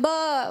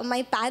remember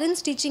my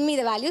parents teaching me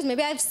the values.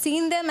 Maybe I've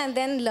seen them and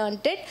then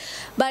learnt it.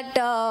 But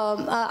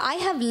I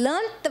have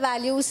learnt the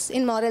values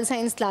in moral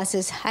science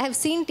classes. I have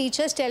seen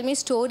teachers tell me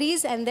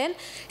stories, and then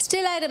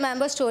still I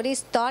remember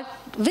stories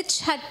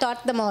which had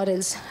taught the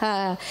morals.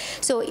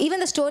 So even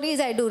the stories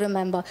I do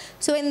remember.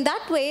 So in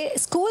that way,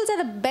 schools are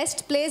the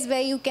best place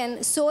where you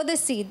can sow the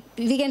seed.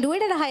 We can do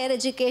it at a higher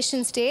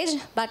education stage,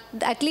 but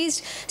at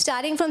least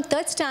starting from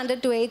 3rd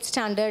standard to 8th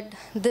standard,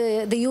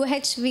 the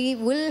UHV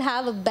will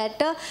have a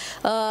better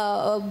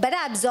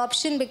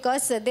absorption,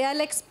 because they are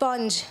like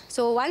sponge.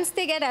 So once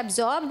they get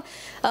absorbed,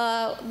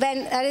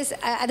 when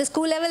at the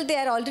school level they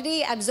are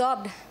already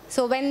absorbed.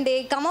 So when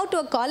they come out to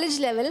a college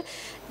level,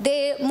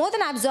 more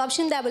than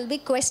absorption, there will be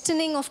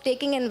questioning of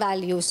taking in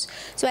values.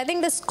 So I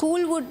think the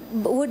school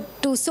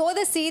to sow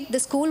the seed, the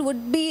school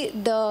would be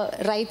the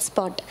right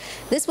spot.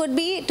 This would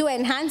be to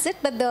enhance it,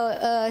 but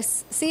the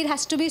seed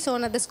has to be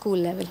sown at the school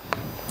level.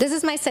 This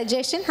is my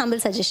suggestion, humble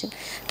suggestion.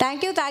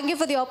 Thank you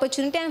for the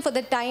opportunity and for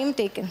the time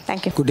taken.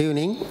 Thank you. Good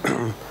evening.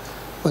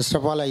 First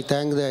of all, I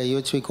thank the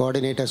UHV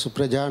coordinator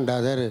Supraja and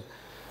other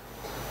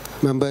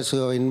members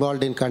who are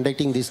involved in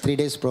conducting this 3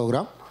 days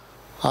program.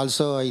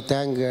 Also, I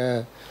thank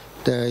the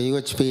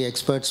UHV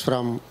experts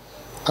from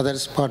other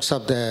parts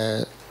of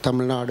the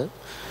Tamil Nadu.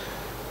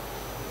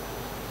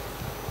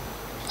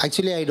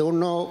 Actually, I don't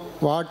know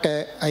what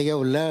I have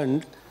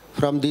learned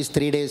from this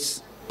 3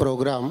 days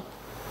program,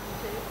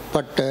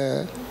 but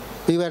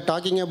we were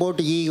talking about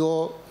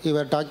ego, we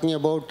were talking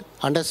about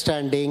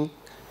understanding,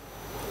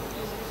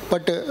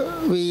 but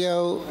we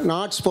have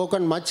not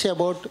spoken much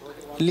about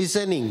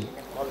listening.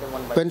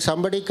 When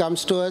somebody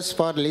comes to us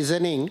for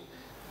listening,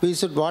 we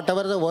should,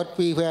 whatever the work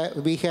we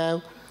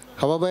have,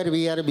 however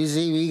we are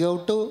busy, we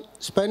have to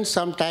spend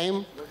some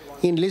time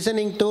in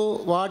listening to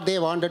what they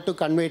wanted to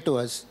convey to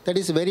us. That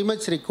is very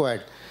much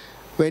required.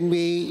 When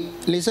we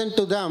listen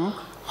to them,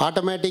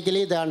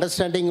 automatically the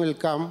understanding will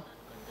come,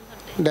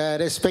 the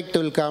respect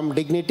will come,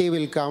 dignity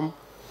will come.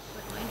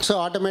 So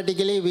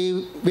automatically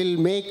we will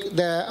make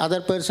the other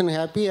person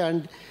happy,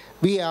 and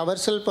we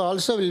ourselves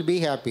also will be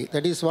happy.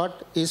 That is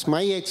what is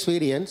my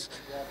experience.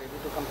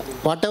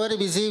 Whatever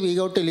we see, we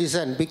have to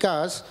listen,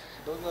 because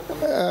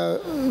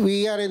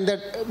we are in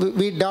that,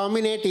 we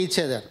dominate each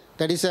other.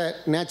 That is a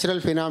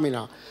natural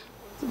phenomena.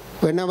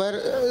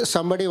 Whenever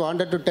somebody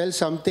wanted to tell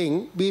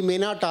something, we may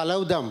not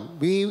allow them.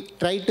 We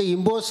try to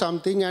impose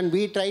something, and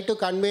we try to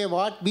convey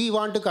what we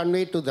want to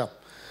convey to them.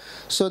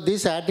 So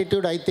this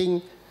attitude, I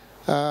think,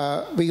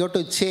 we have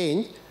to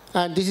change.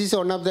 And this is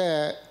one of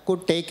the good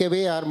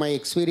takeaway or my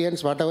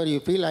experience, whatever you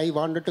feel, I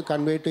wanted to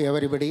convey to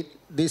everybody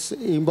this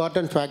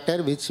important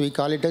factor, which we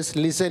call it as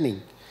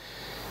listening.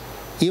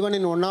 Even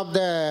in one of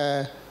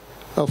the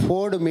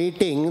Ford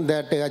meeting,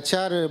 that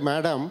HR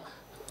madam,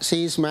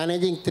 she is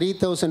managing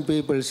 3,000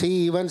 people. She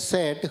even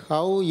said,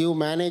 how you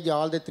manage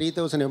all the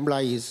 3,000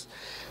 employees?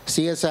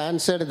 She has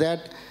answered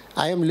that,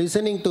 I am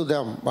listening to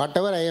them.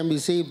 Whatever I am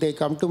busy, if they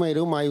come to my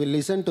room, I will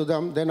listen to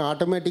them. Then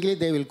automatically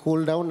they will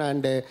cool down,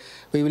 and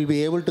we will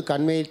be able to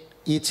convey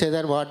each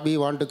other what we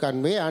want to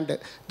convey, and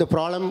the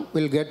problem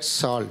will get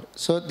solved.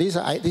 So this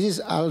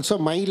is also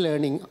my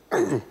learning.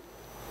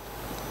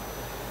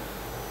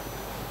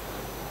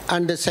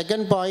 And the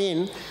second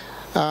point,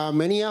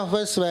 many of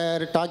us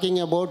were talking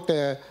about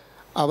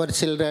our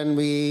children,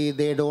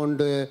 they don't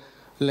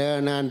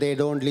learn and they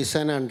don't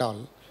listen and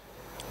all.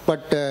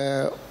 But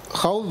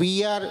how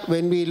we are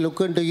when we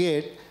look into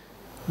it,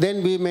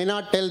 then we may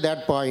not tell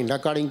that point,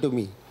 according to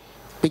me.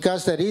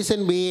 Because the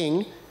reason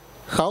being,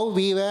 how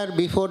we were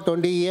before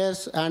 20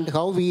 years and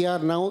how we are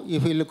now,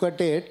 if we look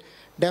at it,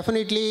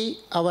 definitely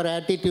our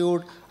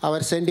attitude,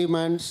 our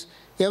sentiments,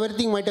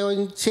 everything might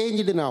have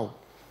changed now.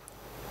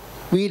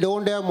 We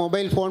don't have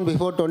mobile phone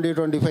before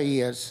 20-25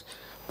 years.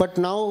 But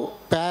now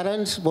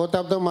parents, both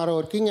of them are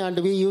working, and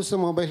we use the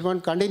mobile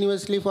phone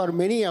continuously for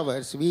many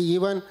hours. We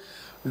even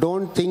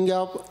don't think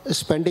of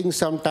spending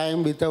some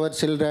time with our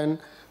children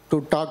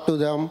to talk to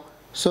them.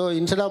 So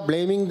instead of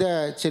blaming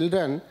the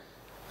children,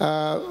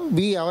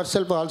 we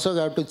ourselves also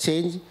have to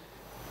change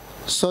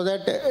so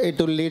that it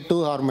will lead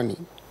to harmony.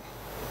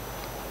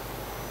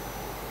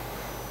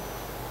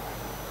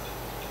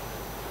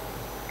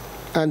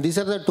 And these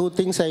are the two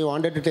things I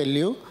wanted to tell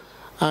you.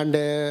 And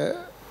the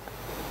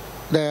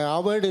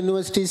Harvard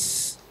University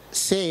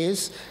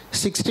says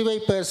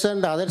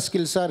 65% other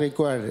skills are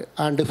required,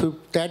 and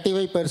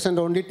 35%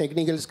 only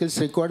technical skills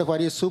required for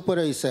a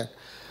supervisor,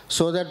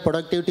 so that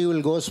productivity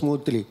will go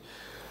smoothly.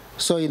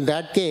 So in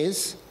that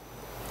case,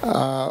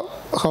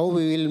 how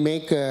we will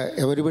make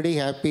everybody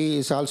happy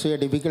is also a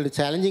difficult,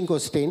 challenging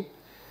question,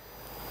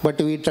 but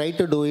we try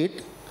to do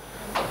it.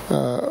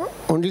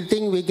 Only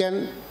thing we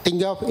can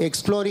think of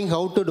exploring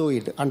how to do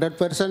it.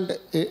 100%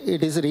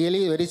 it is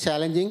really very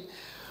challenging.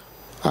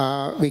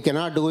 We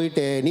cannot do it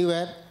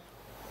anywhere.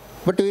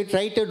 But we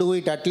try to do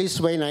it at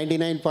least by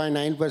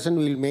 99.9%,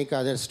 we will make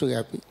others too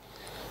happy.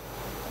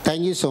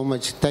 Thank you so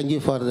much. Thank you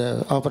for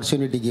the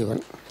opportunity given.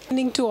 Good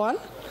evening to all.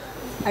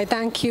 I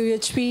thank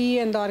UHV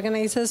and the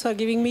organizers for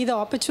giving me the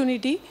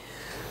opportunity.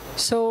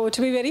 So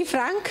to be very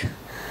frank,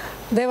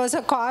 there was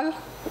a call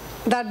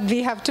that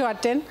we have to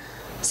attend.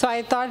 So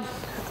I thought,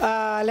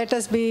 let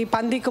us be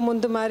Pandikku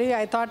Mundu Mari.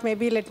 I thought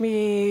maybe let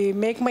me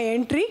make my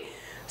entry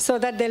so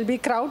that there'll be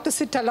crowd to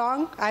sit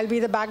along. I'll be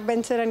the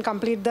backbencher and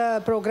complete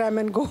the program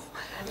and go,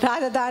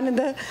 rather than in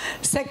the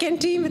second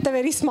team with a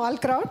very small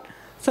crowd.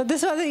 So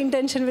this was the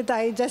intention with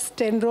I just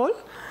enroll.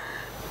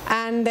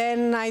 And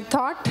then I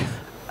thought,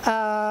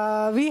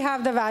 we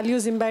have the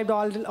values imbibed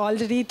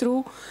already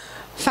through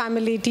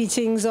family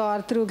teachings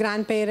or through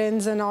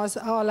grandparents, and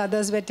all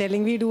others were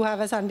telling. We do have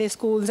a Sunday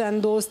schools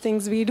and those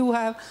things. We do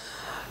have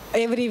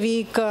every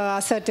week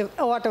assertive,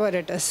 whatever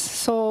it is.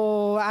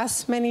 So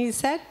as many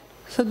said,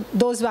 so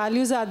those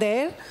values are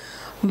there.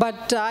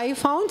 But I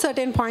found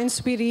certain points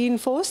to be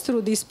reinforced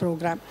through this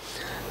program.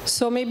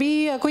 So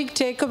maybe a quick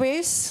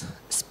takeaways,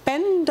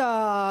 spend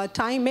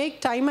time,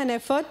 make time and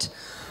effort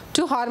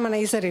to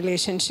harmonize a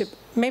relationship.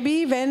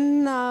 Maybe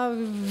when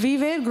we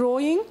were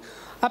growing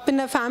up in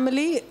a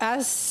family,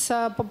 as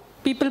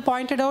people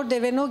pointed out,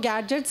 there were no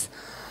gadgets.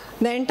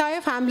 The entire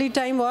family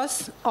time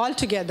was all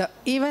together.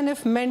 Even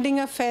if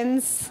mending a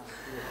fence,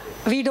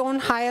 we don't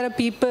hire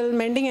people,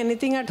 mending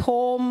anything at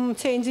home,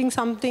 changing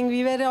something,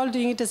 we were all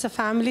doing it as a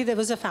family. There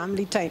was a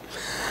family time.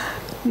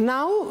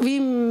 Now,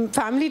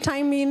 family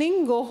time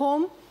meaning go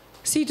home,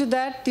 see to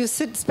that you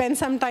spend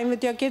some time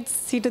with your kids,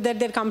 see to that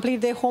they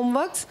complete their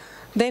homeworks,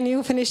 then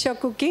you finish your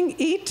cooking,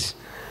 eat,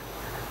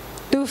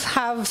 to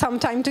have some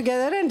time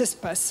together and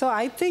disperse. So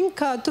I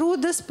think through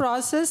this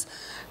process,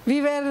 we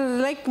were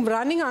like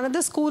running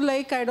another school.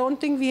 Like I don't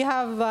think we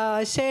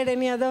have shared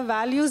any other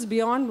values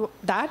beyond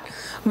that.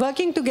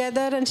 Working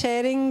together and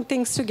sharing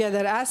things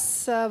together.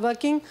 As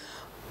working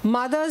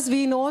mothers,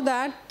 we know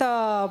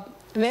that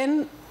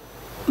when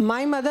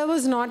my mother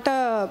was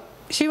not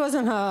she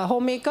wasn't a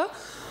homemaker.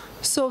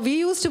 So we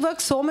used to work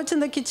so much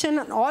in the kitchen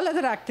and all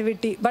other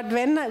activity. But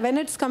when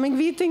it's coming,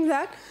 we think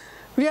that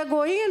we are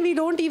going and we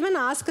don't even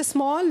ask a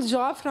small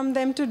job from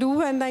them to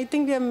do, and I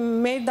think we are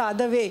made the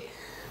other way.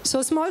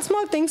 So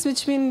small things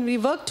which when we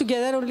work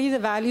together, only the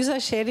values are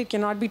shared, it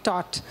cannot be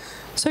taught.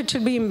 So it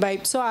should be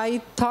imbibed. So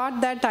I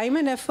thought that time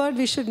and effort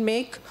we should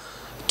make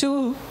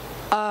to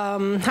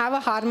have a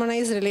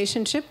harmonized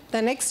relationship.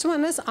 The next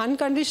one is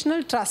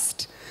unconditional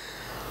trust.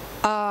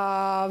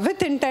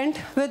 With intent,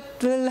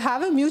 will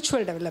have a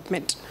mutual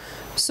development.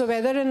 So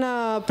whether in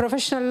a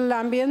professional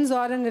ambience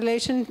or in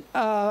relation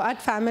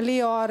at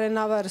family or in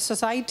our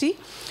society,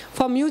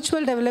 for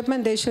mutual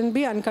development there should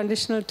be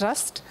unconditional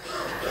trust.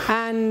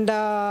 And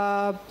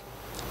the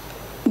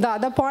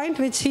other point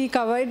which he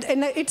covered,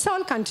 and it's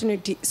all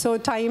continuity. So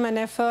time and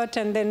effort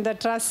and then the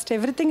trust,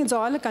 everything is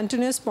all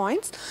continuous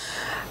points.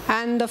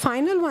 And the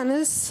final one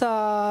is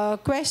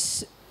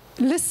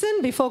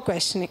listen before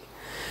questioning.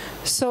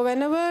 So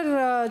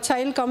whenever a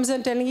child comes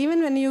and telling,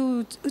 even when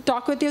you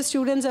talk with your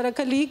students or a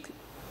colleague,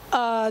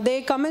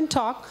 they come and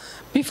talk.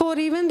 Before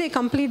even they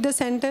complete the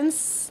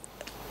sentence,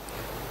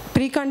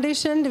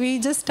 preconditioned, we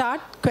just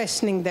start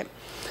questioning them.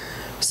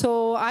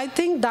 So I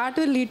think that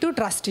will lead to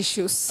trust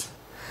issues.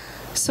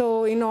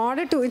 So in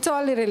order to, it's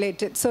all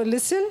related. So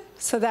listen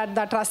so that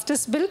the trust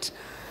is built.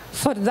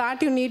 For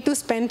that you need to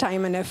spend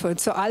time and effort.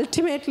 So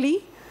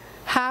ultimately,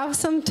 have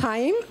some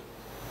time,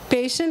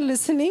 patient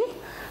listening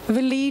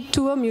will lead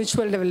to a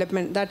mutual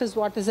development. That is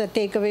what is a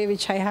takeaway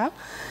which I have.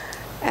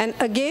 And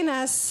again,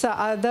 as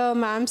the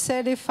ma'am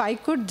said, if I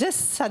could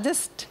just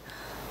suggest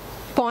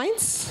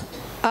points,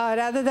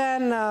 rather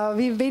than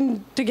we've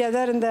been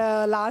together in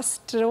the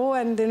last row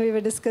and then we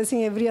were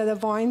discussing every other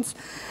points.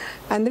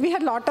 And we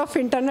had a lot of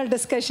internal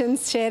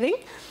discussions, sharing.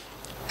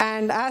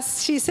 And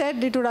as she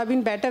said, it would have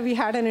been better we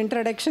had an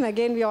introduction.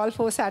 Again, we all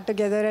four sat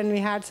together and we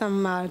had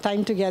some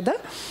time together.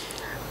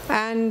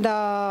 And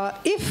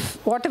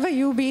if whatever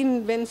you've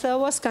been, when sir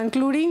was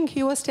concluding,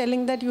 he was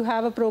telling that you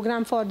have a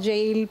program for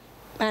jail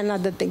and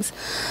other things.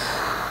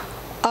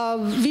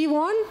 We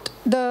want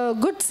the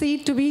good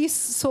seed to be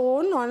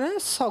sown on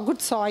a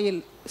good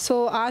soil.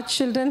 So our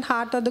children's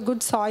heart are the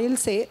good soil,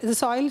 say the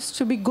soil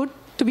should be good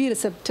to be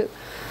receptive.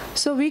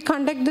 So we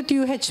conduct the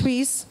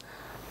UHVs,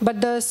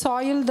 but the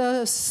soil,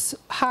 the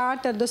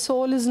heart and the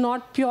soul is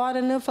not pure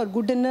enough or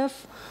good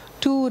enough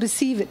to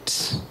receive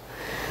it.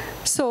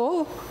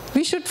 So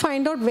we should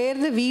find out where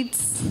the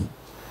weeds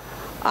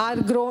are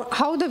grown,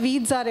 how the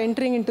weeds are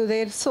entering into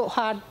their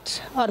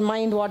heart or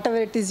mind, whatever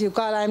it is you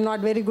call. I'm not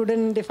very good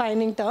in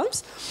defining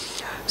terms.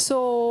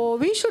 So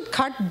we should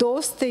cut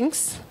those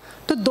things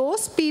to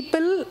those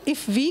people.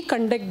 If we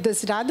conduct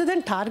this, rather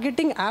than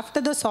targeting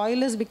after the soil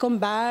has become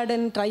bad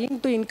and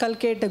trying to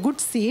inculcate a good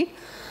seed,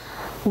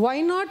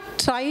 why not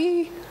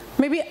try,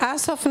 maybe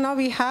as of now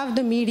we have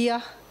the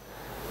media,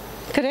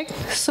 correct?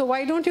 So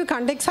why don't you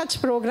conduct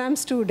such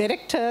programs to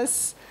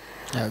directors,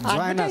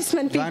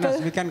 advertisement people? Join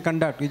us. We can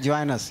conduct. You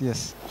join us,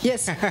 yes.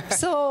 Yes.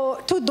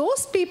 So to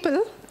those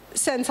people,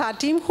 since our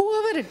team,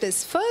 whoever it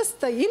is,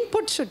 first the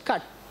input should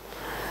cut.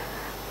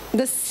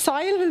 The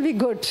soil will be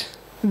good.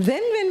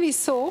 Then when we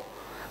sow,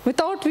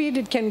 without weed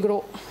it can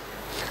grow.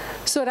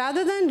 So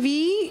rather than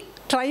we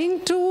trying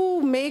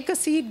to make a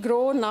seed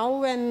grow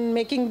now and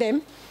making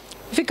them,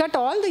 if we cut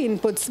all the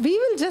inputs, we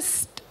will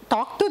just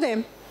talk to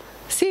them,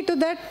 see to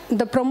that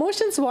the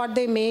promotions what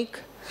they make,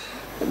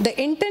 the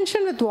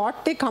intention with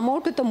what they come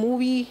out with a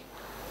movie,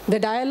 the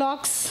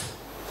dialogues,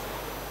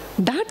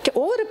 that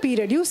over a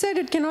period, you said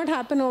it cannot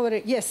happen over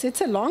it. Yes,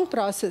 it's a long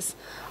process.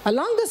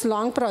 Along this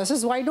long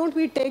process, why don't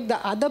we take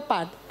the other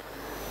part,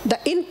 the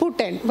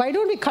input end? Why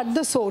don't we cut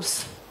the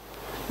source?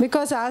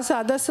 Because as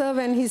other sir,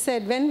 when he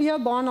said, when we are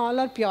born, all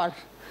are pure.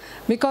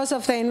 Because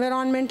of the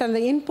environment and the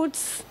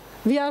inputs,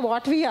 we are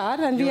what we are,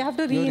 and we have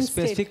to reinstate.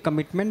 Your specific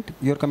commitment,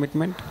 your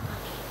commitment?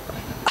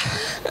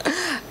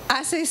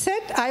 As I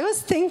said, I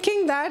was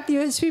thinking that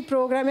UHV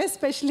program,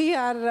 especially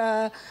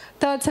our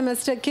third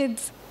semester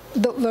kids,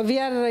 we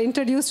are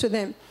introduced to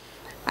them.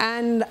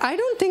 And I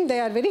don't think they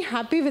are very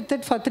happy with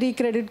it for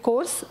 3-credit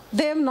course.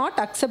 They are not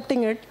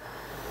accepting it.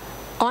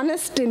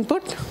 Honest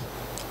input.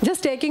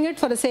 Just taking it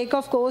for the sake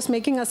of course,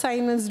 making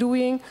assignments,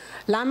 doing,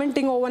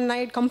 lamenting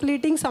overnight,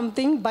 completing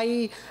something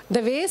by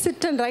the way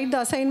sit and write the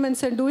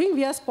assignments and doing,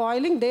 we are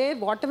spoiling their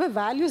whatever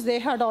values they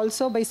had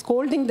also by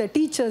scolding the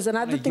teachers and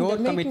other things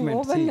they're making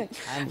overnight.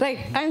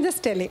 Right, I'm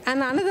just telling.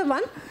 And another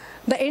one,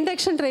 the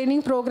induction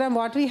training program,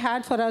 what we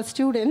had for our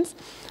students,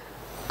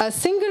 a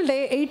single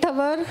day,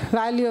 8-hour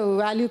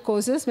value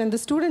courses. When the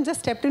student just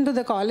stepped into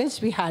the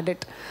college, we had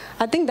it.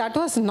 I think that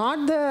was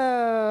not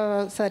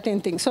the certain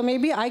thing. So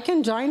maybe I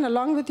can join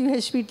along with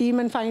UHV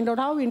team and find out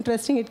how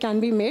interesting it can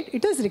be made.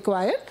 It is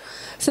required.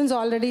 Since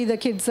already the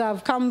kids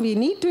have come, we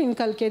need to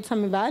inculcate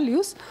some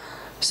values.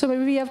 So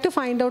maybe we have to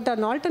find out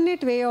an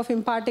alternate way of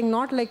imparting,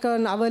 not like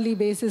an hourly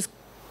basis,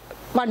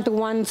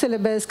 one-to-one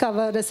syllabus,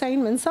 cover,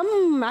 assignment,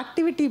 some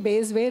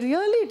activity-based where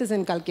really it is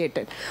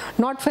inculcated,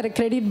 not for a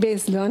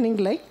credit-based learning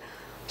like.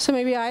 So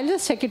maybe I'll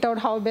just check it out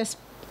how best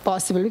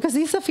possible, because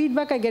these are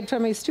feedback I get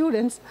from my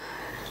students.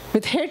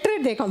 With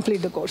hatred, they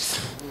complete the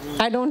course.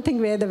 I don't think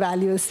where the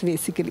value is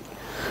basically.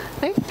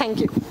 Right?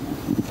 Thank you.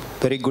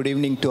 Very good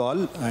evening to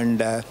all.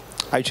 And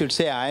I should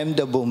say I am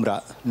the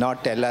Boomra,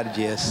 not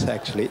LRGS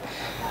actually.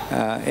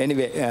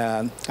 Anyway,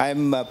 I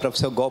am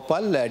Professor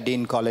Gopal,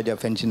 Dean College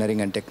of Engineering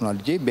and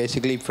Technology,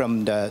 basically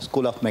from the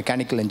School of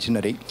Mechanical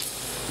Engineering.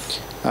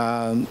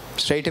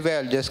 Straight away,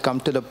 I'll just come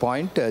to the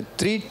point. 3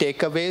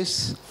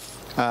 takeaways,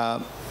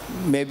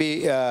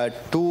 maybe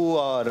 2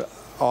 are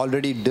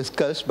already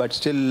discussed, but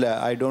still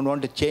I don't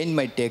want to change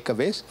my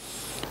takeaways.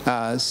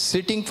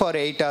 Sitting for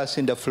 8 hours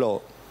in the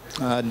flow,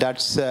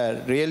 that's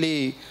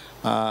really,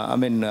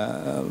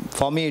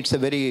 for me, it's a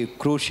very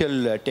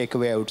crucial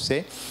takeaway, I would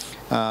say.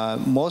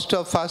 Most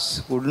of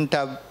us wouldn't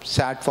have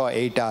sat for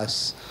 8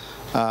 hours,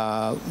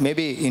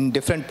 maybe in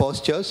different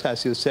postures,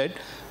 as you said,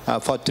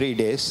 for 3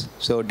 days.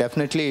 So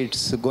definitely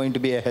it's going to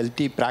be a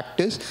healthy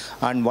practice.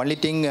 And only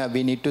thing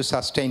we need to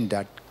sustain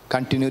that,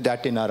 continue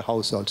that in our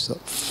house also.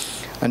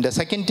 And the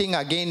second thing,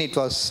 again, it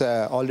was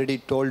already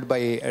told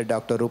by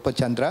Dr. Rupa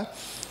Chandra,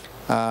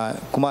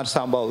 Kumar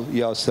Sambhav,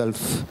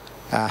 yourself,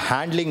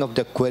 handling of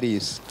the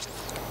queries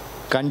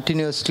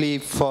continuously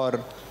for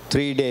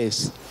 3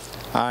 days.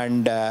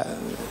 And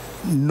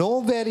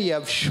nowhere you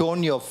have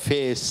shown your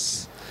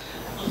face,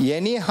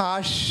 any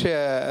harsh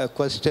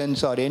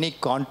questions or any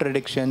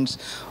contradictions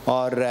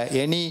or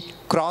any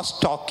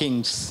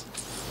cross-talkings.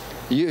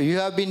 You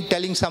have been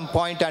telling some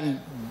point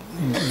and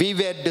we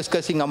were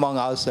discussing among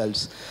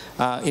ourselves,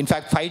 in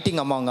fact fighting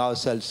among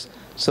ourselves.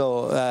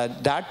 So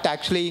that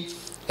actually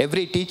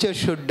every teacher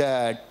should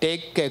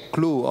take a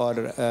clue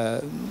or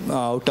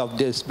out of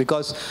this,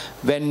 because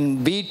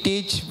when we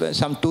teach,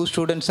 some 2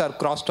 students are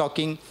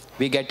cross-talking,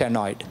 we get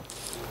annoyed.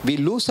 We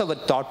lose our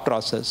thought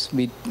process,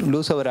 we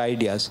lose our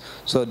ideas.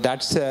 So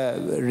that's a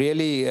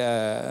really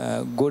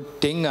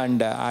good thing,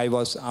 and I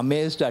was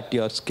amazed at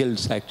your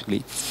skills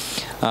actually.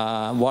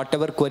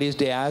 Whatever queries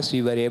they asked,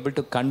 you were able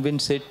to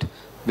convince it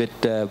with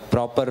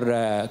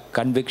proper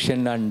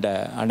conviction and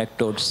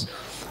anecdotes.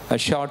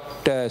 Short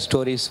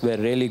stories were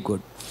really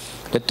good.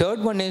 The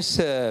third one is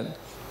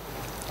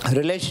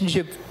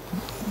relationship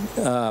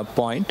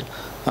point.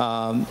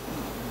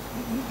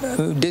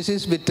 This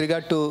is with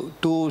regard to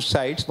 2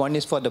 sides. One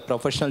is for the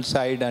professional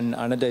side and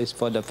another is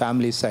for the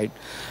family side,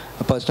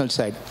 personal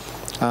side.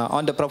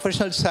 On the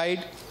professional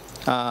side,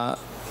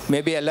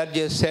 maybe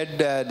LRJ said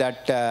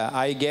that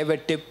I gave a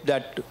tip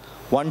that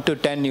 1 to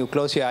 10, you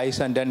close your eyes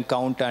and then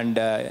count, and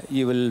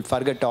you will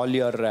forget all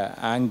your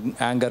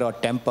anger or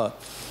temper.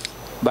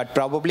 But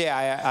probably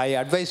I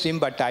advised him,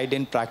 but I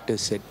didn't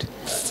practice it.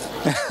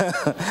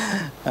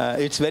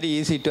 It's very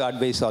easy to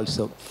advise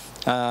also.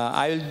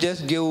 I will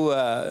just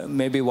give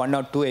maybe 1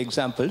 or 2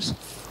 examples.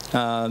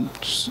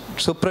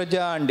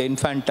 Supraja and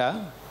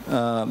Infanta,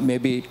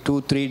 maybe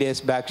 2-3 days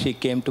back, she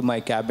came to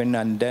my cabin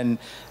and then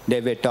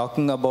they were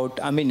talking about,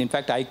 in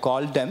fact, I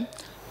called them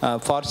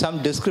for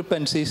some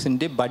discrepancies in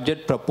the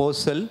budget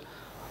proposal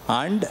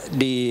and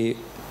the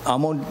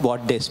amount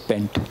what they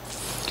spent.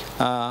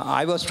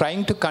 I was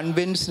trying to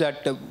convince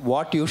that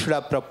what you should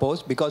have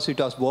proposed, because it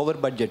was over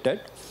budgeted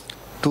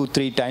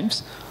 2-3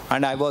 times,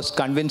 and I was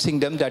convincing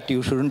them that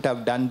you shouldn't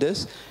have done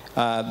this.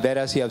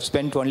 whereas you have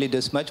spent only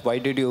this much. Why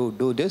did you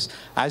do this?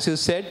 As you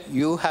said,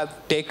 you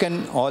have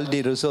taken all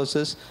the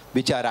resources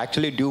which are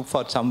actually due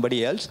for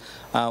somebody else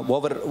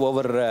over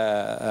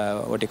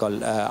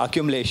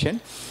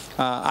accumulation.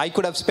 I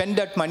could have spent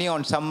that money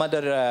on some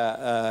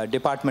other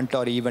department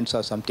or events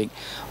or something,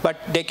 but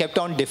they kept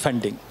on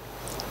defending.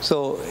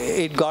 So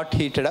it got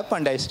heated up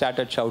and I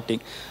started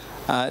shouting.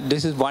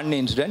 This is one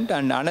incident.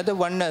 And another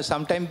one,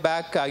 sometime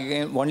back,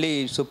 again,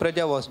 only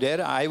Supraja was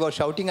there. I was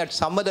shouting at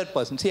some other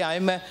person. See,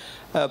 I'm a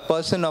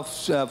person of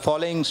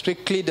following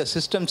strictly the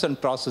systems and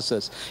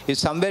processes. If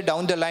somewhere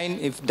down the line,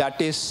 if that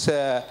is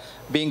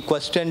being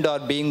questioned or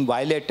being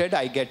violated,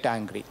 I get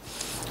angry.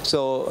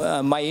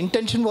 So my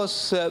intention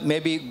was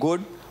maybe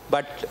good,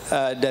 but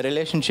the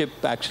relationship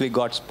actually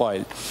got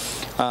spoiled.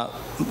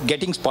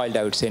 Getting spoiled,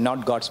 I would say,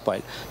 not got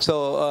spoiled.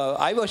 So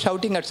I was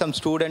shouting at some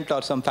student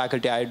or some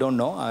faculty, I don't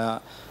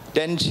know.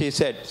 Then she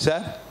said,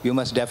 sir, you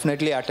must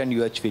definitely attend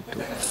UHV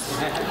too.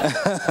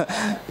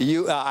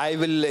 I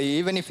will,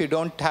 even if you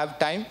don't have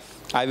time,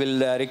 I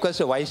will request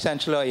the Vice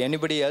Chancellor or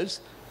anybody else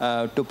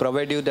to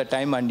provide you the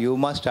time and you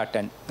must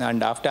attend.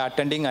 And after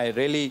attending, I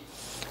really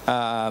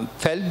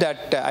felt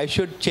that I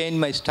should change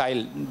my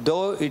style,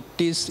 though it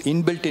is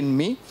inbuilt in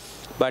me,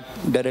 but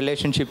the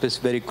relationship is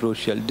very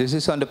crucial. This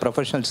is on the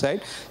professional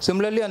side.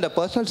 Similarly, on the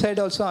personal side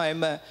also, I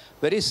am a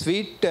very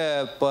sweet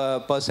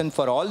person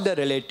for all the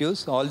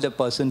relatives, all the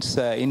persons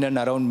in and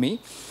around me.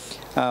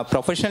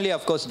 Professionally,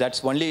 of course,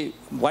 that's only,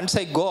 once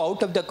I go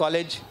out of the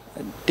college,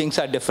 things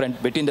are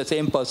different between the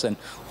same person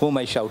whom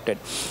I shouted.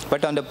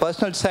 But on the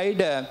personal side,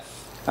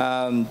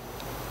 the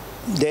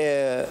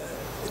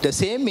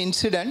same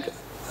incident,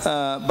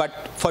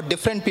 but for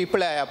different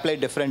people, I apply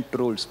different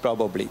rules,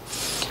 probably.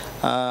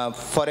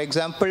 For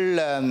example,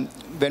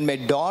 when my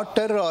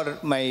daughter or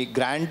my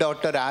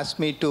granddaughter asked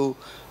me to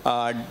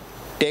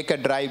take a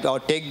drive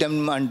or take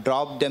them and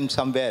drop them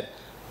somewhere,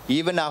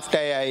 even after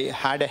I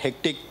had a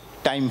hectic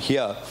time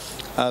here,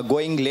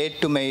 going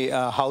late to my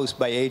house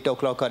by 8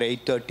 o'clock or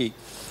 8:30,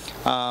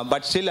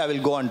 but still I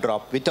will go and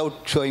drop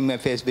without showing my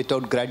face,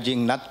 without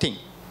grudging, nothing.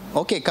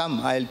 Okay,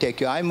 come, I'll take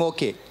you. I'm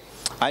okay.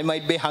 I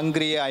might be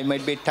hungry, I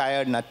might be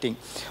tired, nothing.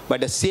 But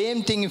the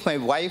same thing if my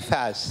wife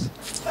has,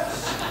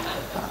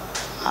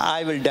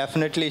 I will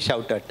definitely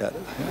shout at her.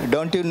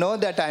 Don't you know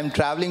that I'm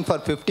traveling for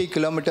 50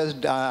 kilometers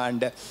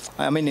and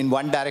I mean in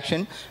one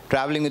direction,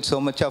 traveling with so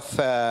much of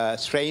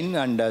strain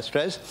and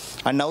stress,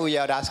 and now you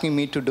are asking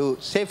me to do,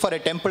 say for a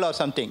temple or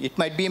something. It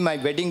might be my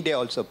wedding day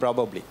also,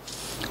 probably.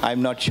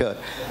 I'm not sure.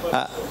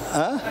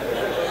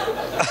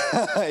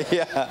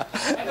 Yeah.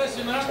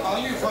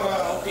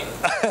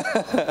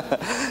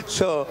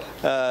 So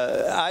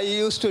I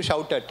used to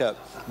shout at her.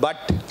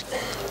 But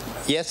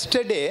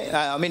yesterday,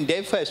 I mean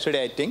day before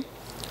yesterday, I think,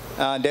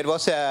 there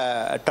was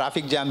a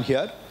traffic jam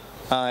here.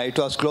 It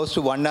was close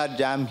to 1 hour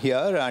jam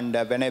here, and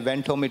when I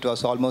went home, it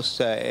was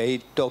almost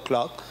 8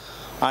 o'clock.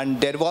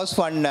 And there was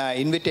one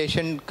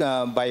invitation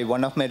by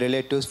one of my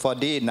relatives for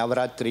the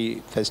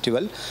Navaratri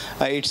festival.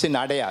 It's in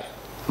Adayar.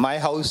 My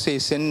house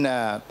is in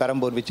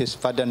Perambur, which is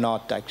further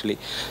north, actually.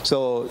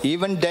 So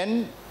even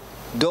then,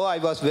 though I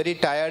was very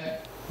tired,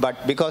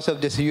 but because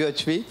of this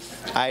UHV,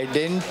 I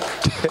didn't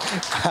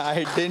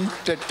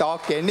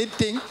talk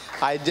anything.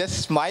 I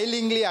just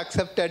smilingly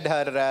accepted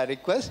her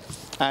request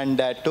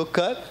and took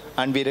her,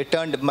 and we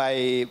returned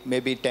by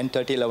maybe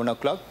 10:30, 11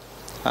 o'clock.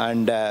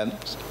 And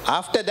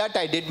after that,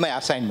 I did my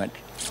assignment,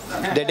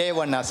 the day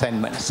one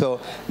assignment. So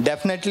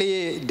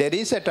definitely there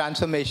is a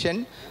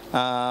transformation,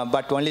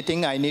 but only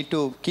thing I need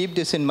to keep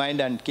this in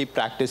mind and keep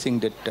practicing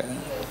that.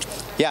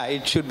 Yeah,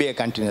 it should be a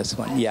continuous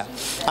one. Yeah.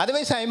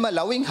 Otherwise, I am a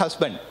loving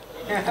husband.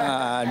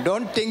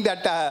 Don't think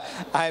that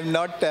I'm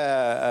not,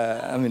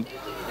 I mean,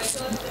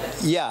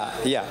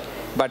 yeah.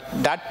 But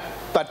that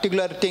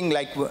particular thing,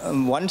 like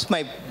once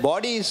my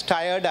body is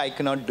tired, I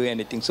cannot do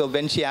anything. So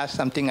when she asks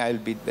something, I will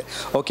be there.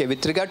 Okay,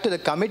 with regard to the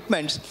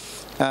commitments,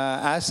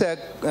 as a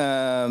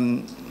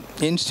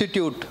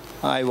institute,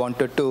 I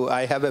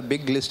have a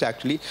big list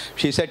actually.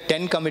 She said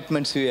 10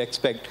 commitments we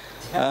expect.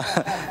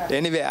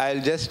 Anyway,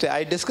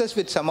 I discussed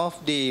with some of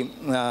the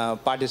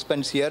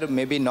participants here,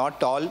 maybe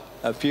not all,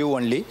 a few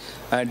only,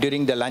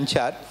 during the lunch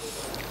hour.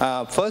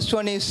 First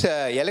one is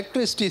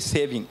electricity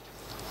saving.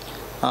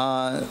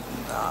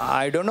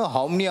 I don't know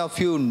how many of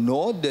you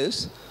know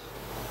this.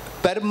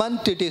 Per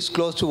month, it is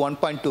close to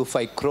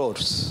 1.25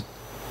 crores,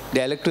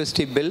 the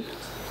electricity bill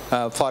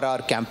for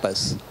our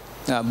campus,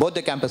 both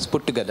the campus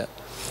put together.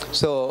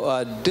 So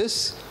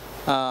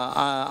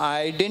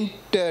I didn't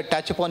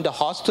touch upon the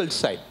hostel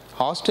side.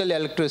 Hostel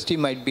electricity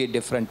might be a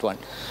different one.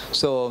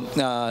 So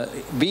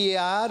we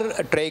are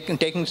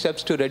taking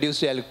steps to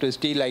reduce the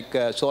electricity, like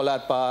solar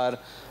power,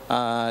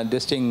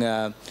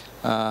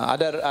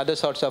 other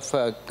sorts of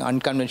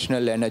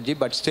unconventional energy,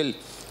 but still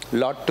a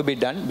lot to be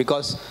done,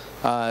 because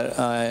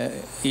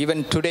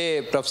even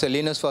today Professor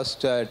Linus was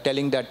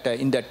telling that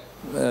in the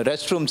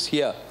restrooms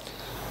here,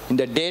 in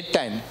the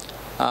daytime,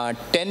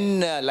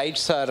 10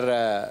 lights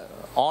are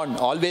on,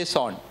 always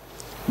on,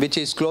 which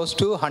is close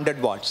to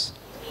 100 watts.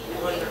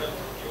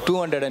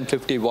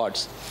 250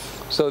 watts.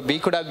 So we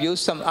could have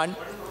used some,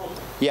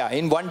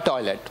 in one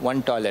toilet.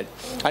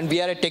 And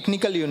we are a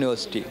technical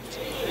university.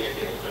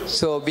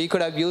 So we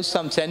could have used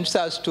some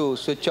sensors to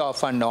switch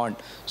off and on.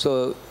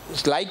 So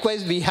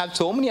likewise, we have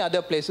so many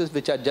other places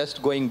which are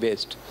just going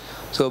waste.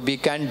 So we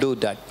can do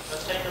that.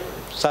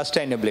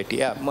 Sustainability,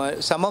 yeah.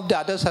 Some of the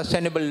other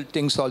sustainable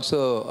things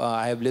also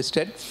I have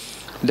listed.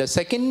 The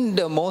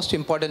second most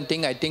important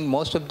thing, I think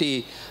most of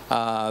the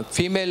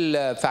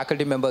female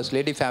faculty members,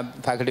 lady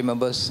faculty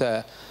members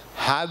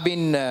have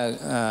been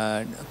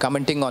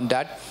commenting on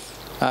that.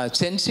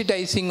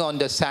 Sensitizing on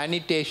the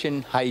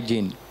sanitation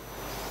hygiene.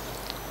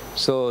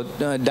 So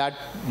that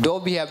though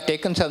we have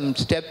taken some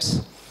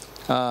steps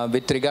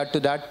with regard to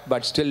that,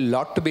 but still a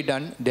lot to be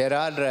done. There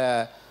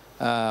are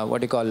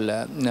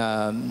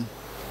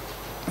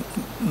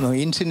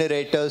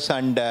incinerators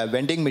and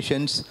vending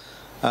machines,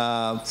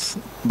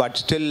 but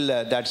still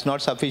that's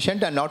not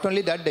sufficient. And not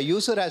only that, the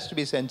user has to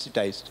be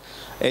sensitized,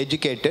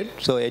 educated.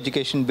 So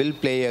education will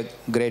play a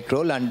great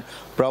role, and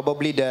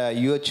probably the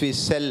UHV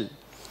cell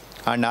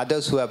and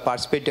others who have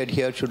participated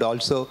here should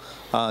also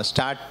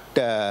start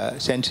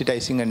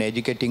sensitizing and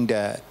educating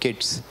the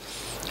kids.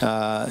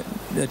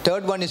 The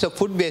third one is a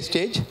food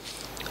wastage.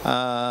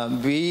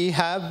 We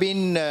have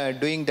been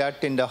doing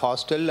that in the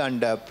hostel,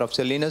 and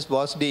Professor Linus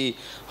was the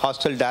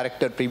hostel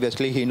director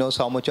previously. He knows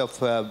how much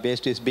of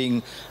waste is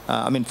being,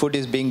 food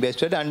is being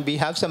wasted, and we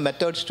have some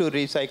methods to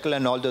recycle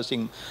and all those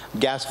things.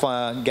 Gas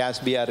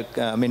we are,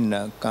 coming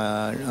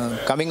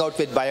out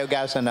with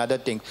biogas and other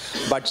things.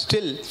 But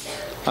still,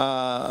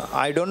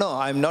 I don't know,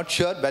 I'm not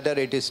sure whether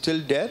it is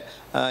still there.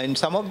 In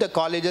some of the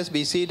colleges,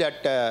 we see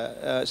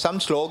that some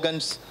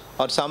slogans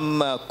or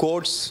some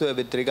quotes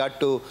with regard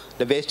to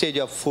the wastage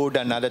of food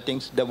and other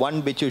things. The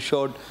one which you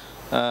showed,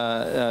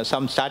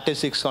 some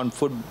statistics on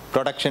food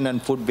production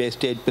and food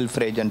wastage,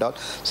 pilferage and all.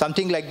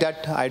 Something like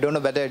that. I don't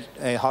know whether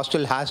a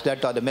hostel has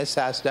that or the mess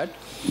has that.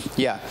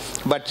 Yeah,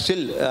 but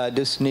still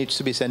this needs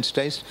to be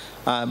sensitized.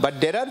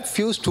 But there are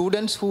few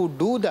students who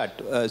do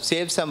that,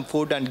 save some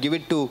food and give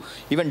it to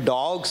even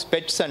dogs,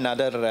 pets and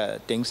other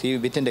things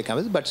within the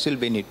campus, but still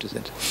we need to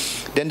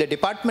sensitize. Then the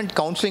department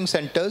counseling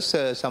centers,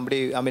 I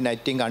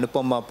think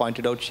Anupama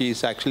pointed out, she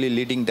is actually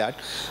leading that.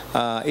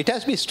 It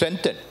has to be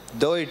strengthened,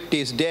 though it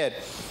is there.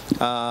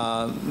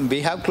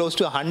 We have close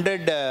to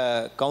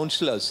 100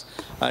 counselors,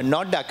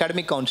 not the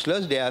academic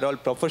counselors, they are all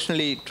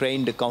professionally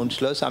trained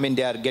counselors.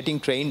 They are getting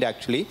trained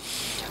actually,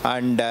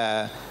 and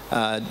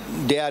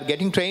they are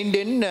getting trained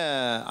in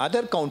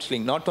other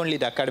counseling, not only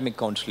the academic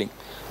counseling.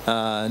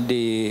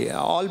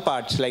 All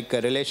parts like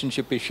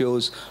relationship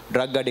issues,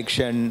 drug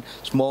addiction,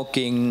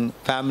 smoking,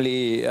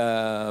 family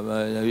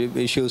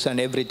issues and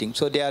everything.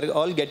 So they are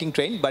all getting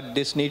trained, but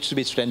this needs to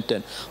be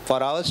strengthened.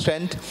 For our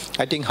strength,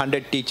 I think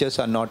 100 teachers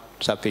are not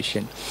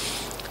sufficient.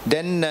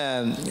 Then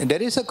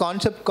there is a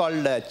concept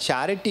called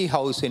charity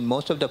house. In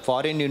most of the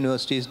foreign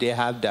universities, they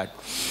have that.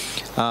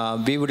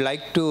 We would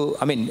like to,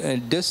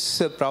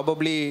 this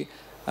probably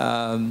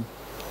 15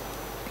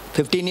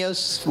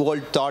 years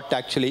old thought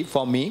actually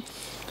for me.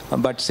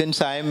 But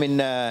since I am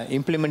in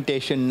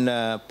implementation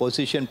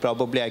position,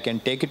 probably I can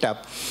take it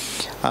up.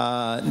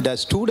 The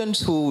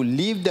students who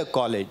leave the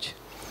college,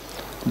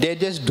 they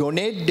just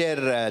donate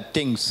their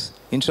things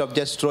instead of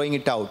just throwing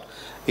it out.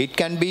 It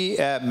can be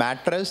a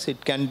mattress,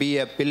 it can be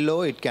a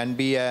pillow, it can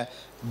be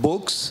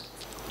books,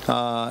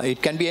 it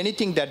can be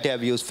anything that they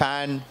have used,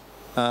 fan,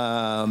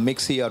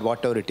 mixie or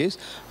whatever it is.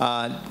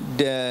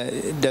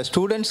 The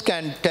students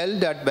can tell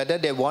that whether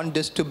they want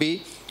this to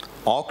be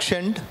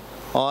auctioned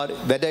or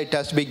whether it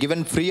has to be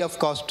given free of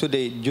cost to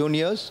the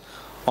juniors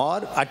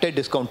or at a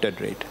discounted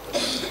rate.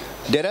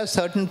 There are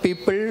certain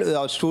people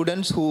or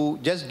students who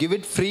just give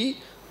it free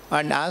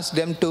and ask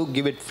them to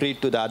give it free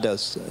to the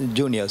others,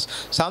 juniors.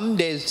 Some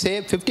they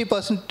say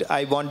 50%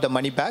 I want the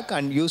money back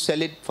and you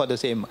sell it for the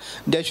same.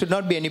 There should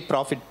not be any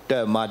profit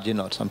margin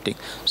or something.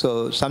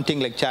 So something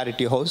like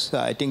charity house,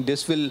 I think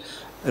this will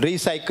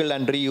recycle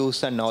and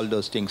reuse and all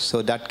those things.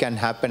 So that can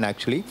happen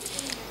actually.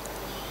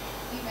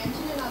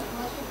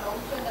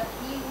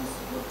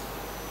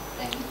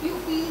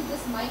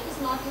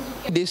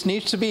 This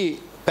needs to be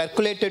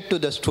percolated to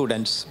the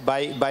students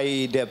by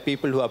the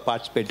people who have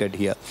participated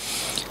here.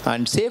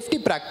 And safety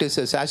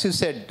practices, as you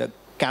said, the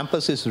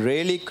campus is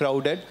really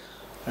crowded.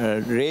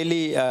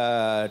 Really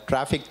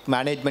traffic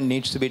management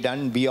needs to be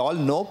done. We all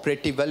know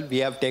pretty well. We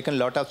have taken a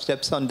lot of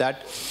steps on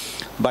that.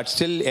 But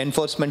still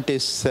enforcement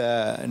is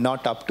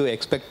not up to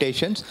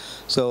expectations.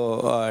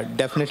 So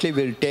definitely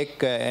we'll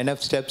take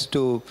enough steps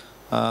to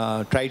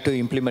try to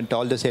implement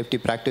all the safety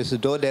practices.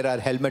 Though there are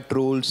helmet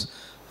rules,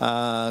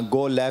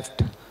 go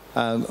left,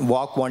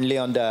 walk only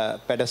on the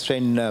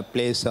pedestrian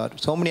place, or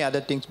so many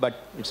other things, but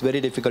it's very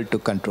difficult to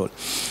control.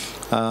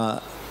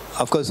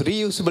 Of course,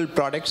 reusable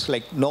products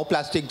like no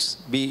plastics.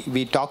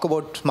 We talk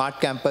about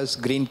smart campus,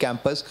 green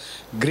campus.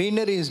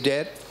 Greenery is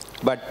there,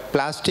 but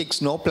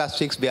plastics, no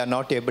plastics, we are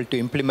not able to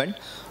implement.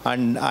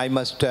 And I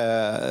must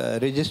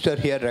register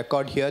here,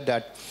 record here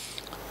that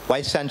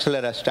Vice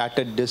Chancellor has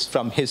started this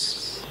from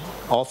his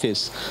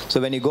office.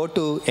 So when you go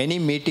to any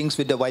meetings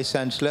with the Vice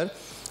Chancellor,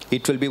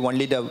 it will be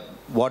only the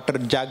water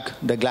jug,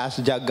 the glass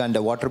jug and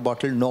the water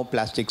bottle, no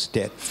plastics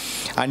there.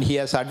 And he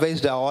has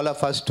advised all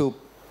of us to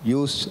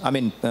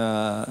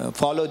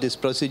follow this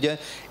procedure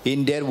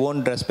in their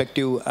own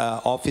respective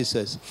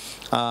offices.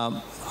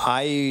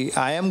 I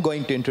am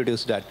going to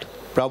introduce that.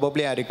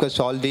 Probably I request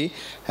all the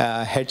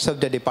heads of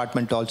the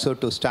department also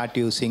to start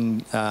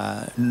using,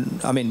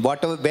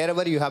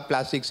 wherever you have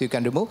plastics you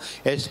can remove,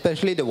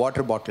 especially the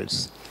water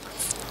bottles.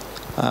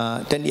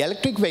 Then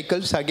electric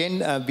vehicles,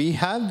 again, we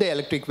have the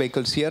electric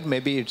vehicles here.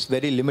 Maybe it's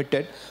very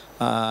limited.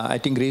 I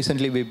think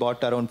recently we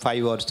bought around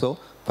 5 or so,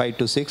 5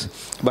 to 6.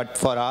 But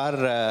for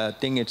our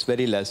thing, it's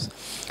very less.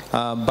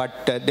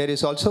 But there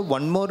is also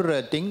one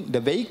more thing. The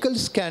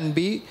vehicles can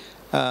be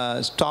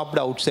stopped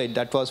outside.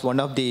 That was one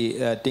of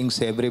the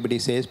things everybody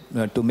says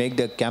to make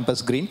the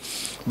campus green.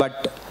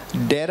 But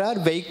there are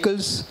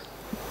vehicles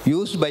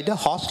used by the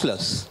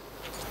hostlers,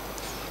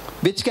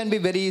 which can be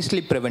very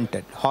easily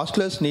prevented.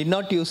 Hostlers need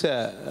not use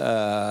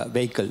a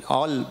vehicle,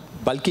 all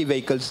bulky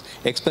vehicles,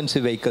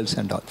 expensive vehicles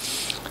and all.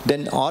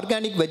 Then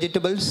organic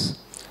vegetables,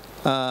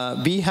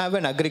 we have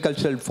an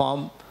agricultural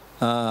farm.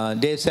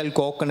 They sell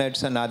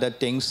coconuts and other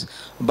things,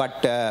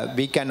 but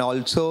we can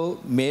also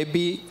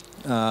maybe,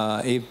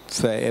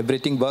 if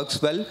everything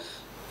works well,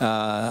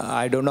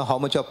 I don't know how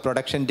much of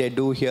production they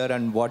do here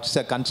and what's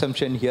the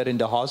consumption here in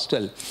the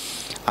hostel.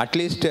 At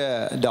least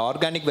the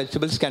organic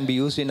vegetables can be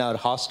used in our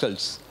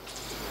hostels.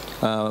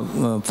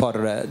 For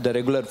the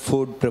regular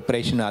food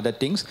preparation and other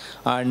things.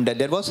 And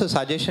there was a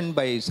suggestion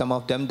by some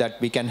of them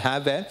that we can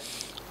have a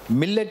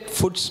millet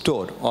food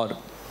store, or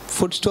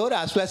food store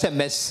as well as a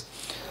mess.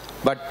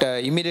 But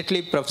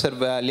immediately Professor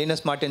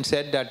Linus Martin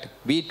said that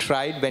we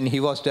tried when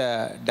he was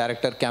the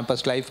director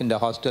campus life in the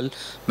hostel,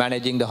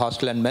 managing the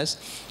hostel and mess.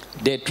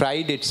 They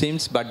tried, it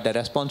seems, but the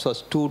response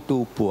was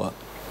too poor.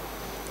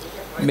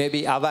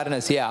 Maybe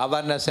awareness,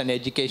 awareness and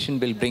education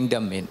will bring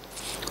them in.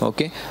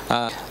 Okay.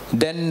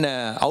 Then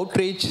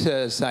outreach,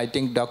 I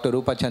think Dr.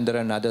 Rupa Chandra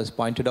and others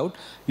pointed out,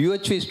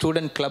 UHV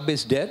student club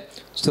is there.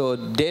 So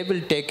they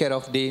will take care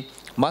of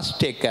must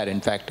take care in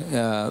fact.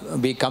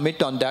 We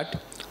commit on that.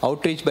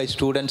 Outreach by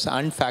students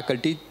and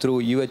faculty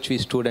through UHV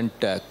student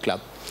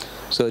club.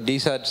 So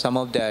these are some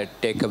of the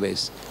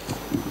takeaways.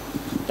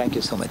 Thank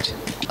you so much.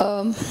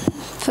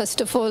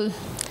 First of all,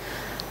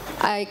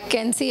 I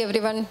can see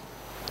everyone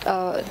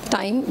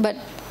time, but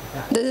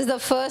this is the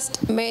first.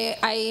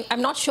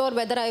 I'm not sure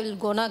whether I will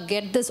gonna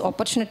get this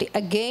opportunity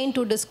again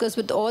to discuss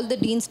with all the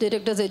deans,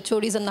 directors,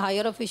 HODs, and the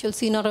higher officials,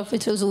 senior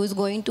officials who is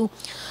going to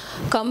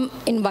come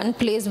in one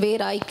place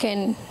where I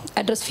can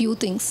address few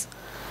things.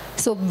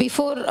 So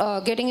before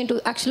getting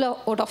into, actually,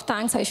 out of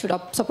thanks, I should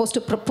supposed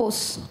to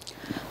propose.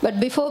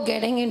 But before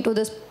getting into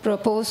this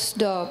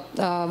proposed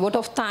vote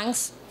of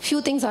thanks,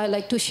 few things I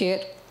like to share.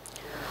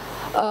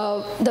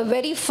 The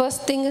very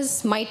first thing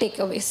is my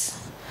takeaways.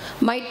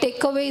 My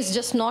takeaway is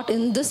just not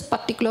in this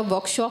particular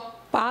workshop.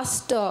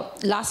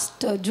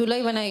 Last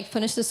July when I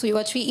finished this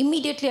UHV,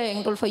 immediately I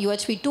enrolled for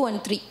UHV 2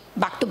 and 3,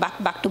 back to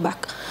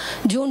back.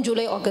 June,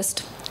 July,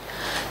 August.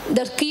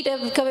 The key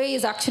takeaway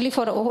is actually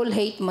for a whole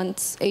 8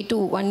 months, 8 to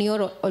 1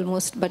 year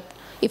almost. But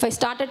if I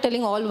started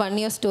telling all 1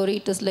 year story,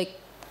 it is like,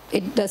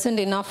 it doesn't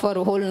enough for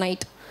a whole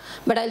night.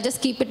 But I'll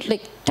just keep it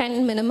like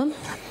 10 minimum,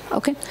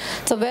 okay?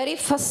 So very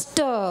first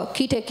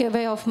key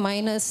takeaway of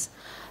mine is,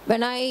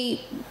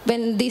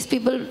 when these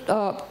people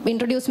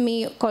introduced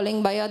me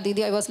calling Baya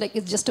Didi, I was like,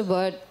 it's just a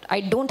word. I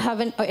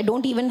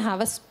don't even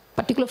have a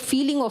particular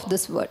feeling of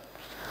this word.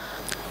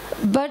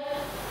 But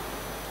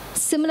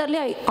similarly,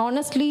 I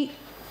honestly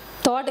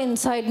thought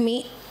inside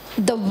me,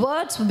 the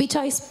words which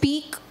I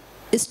speak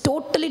is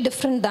totally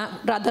different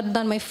rather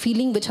than my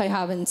feeling which I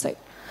have inside.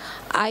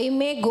 I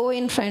may go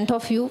in front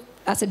of you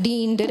as a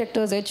dean,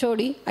 directors,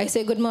 HOD, I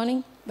say good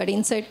morning, but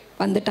inside,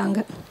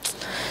 vanditanga.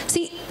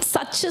 See,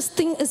 such a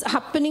thing is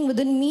happening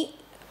within me.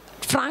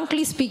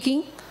 Frankly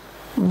speaking,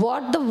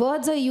 what the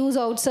words I use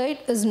outside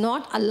is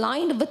not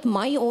aligned with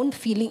my own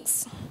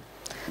feelings.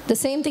 The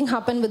same thing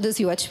happened with this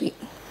UHV.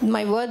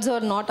 My words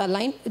are not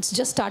aligned. It's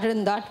just started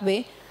in that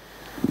way.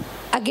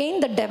 Again,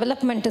 the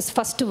development is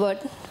first word.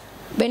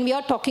 When we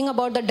are talking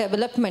about the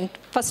development,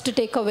 first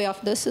takeaway of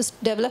this is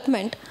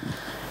development.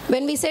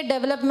 When we say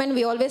development,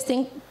 we always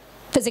think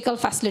physical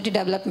facility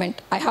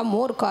development. I have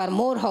more car,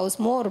 more house,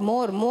 more.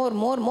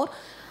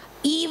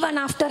 Even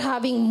after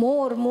having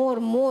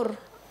more,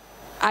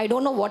 I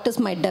don't know what is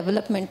my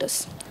development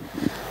is.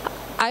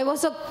 I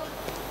was a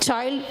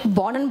child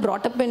born and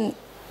brought up in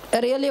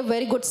really a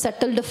very good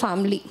settled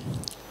family.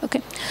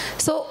 Okay,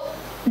 so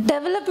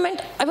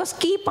development, I was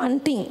keep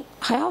hunting.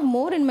 I have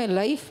more in my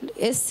life,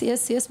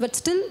 yes, but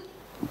still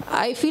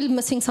I feel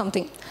missing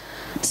something.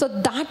 So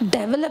that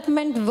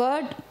development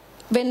word,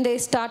 when they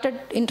started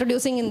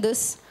introducing in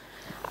this,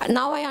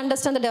 now I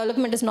understand the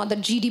development is not the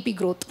GDP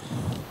growth.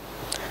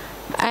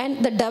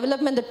 And the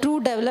development, the true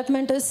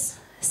development is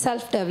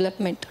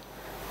self-development.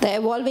 The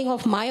evolving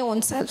of my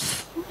own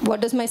self.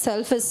 What is my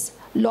self is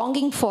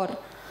longing for.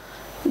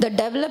 The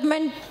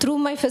development through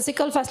my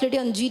physical facility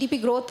and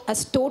GDP growth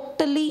has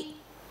totally,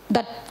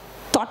 that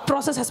thought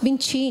process has been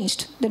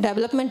changed, the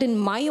development in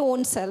my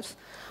own self,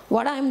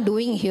 what I'm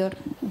doing here.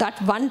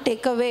 That one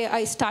takeaway,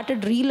 I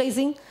started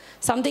realizing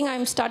something.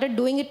 I started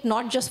doing it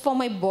not just for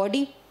my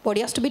body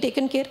has to be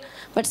taken care,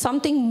 but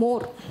something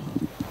more.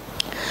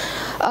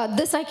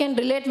 This I can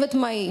relate with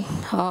my,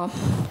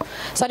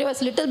 sorry, I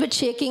was a little bit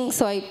shaking,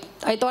 so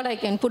I thought I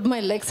can put my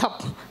legs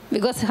up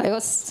because I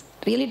was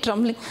really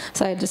trembling,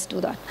 so I just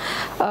do that.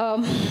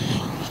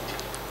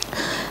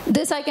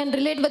 This I can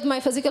relate with my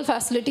physical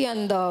facility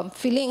and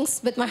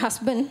feelings with my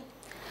husband,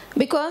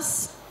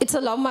 because it's a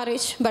love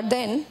marriage, but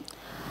then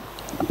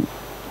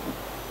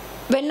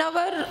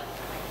whenever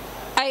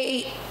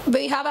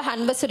we have a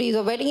anniversary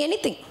or wedding,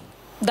 anything,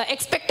 the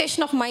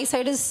expectation of my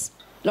side is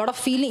a lot of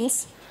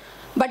feelings,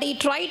 but he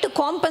tried to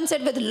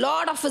compensate with a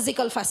lot of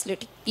physical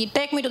facility. He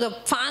take me to the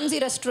fancy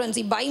restaurants,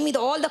 he buy me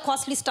all the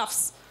costly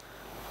stuffs.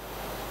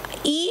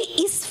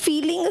 His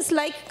feeling is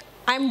like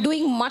I'm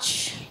doing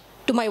much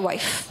to my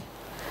wife.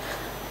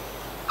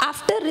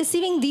 After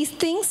receiving these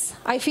things,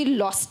 I feel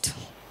lost,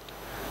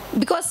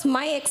 because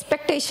my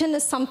expectation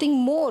is something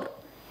more.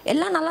 I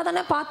am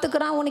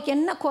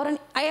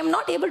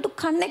not able to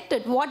connect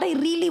it. What I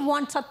really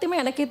want,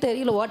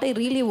 what I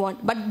really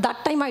want. But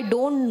that time I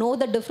don't know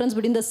the difference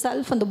between the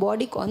self and the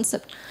body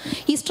concept.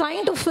 He's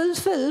trying to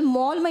fulfill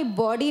all my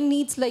body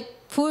needs, like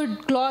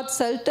food, clothes,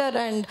 shelter,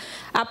 and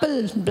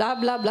apple, blah,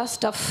 blah, blah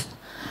stuff.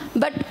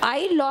 But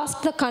I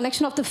lost the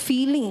connection of the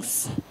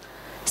feelings.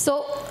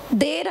 So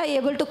there I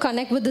able to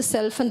connect with the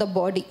self and the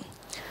body.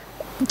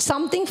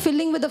 Something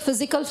filling with the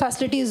physical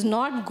facility is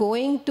not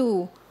going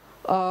to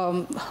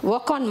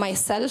work on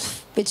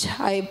myself, which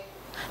I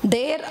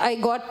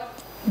got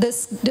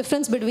this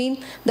difference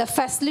between the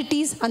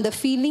facilities and the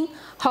feeling,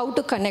 how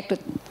to connect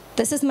with.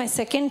 This is my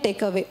second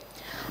takeaway.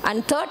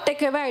 And third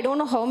takeaway, I don't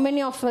know how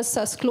many of us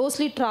has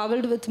closely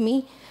traveled with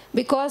me,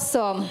 because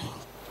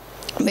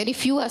very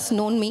few has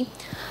known me.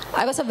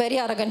 I was a very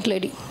arrogant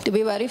lady, to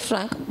be very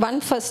frank.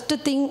 One first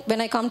thing,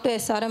 when I come to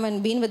SRM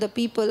and been with the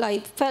people, I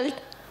felt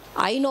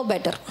I know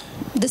better.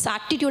 This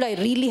attitude I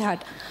really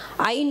had.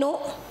 I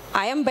know,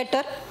 I am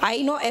better,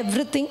 I know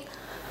everything.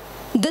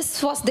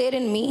 This was there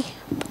in me.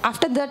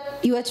 After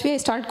that UHV, I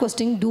started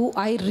questioning, do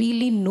I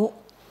really know?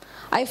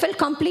 I felt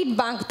complete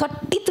blank.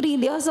 33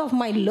 years of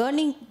my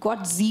learning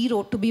got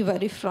zero, to be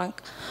very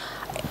frank.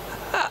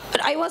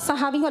 I was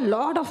having a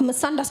lot of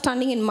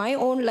misunderstanding in my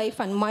own life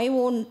and my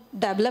own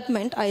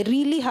development. I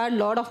really had a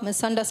lot of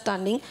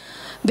misunderstanding.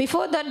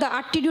 Before that, the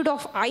attitude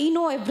of I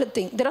know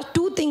everything. There are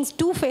two things,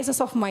 two phases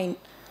of mine.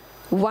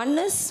 One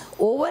is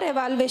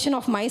over-evaluation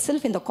of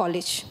myself in the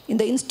college. In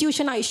the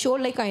institution, I show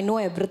like I know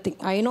everything.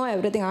 I know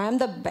everything. I am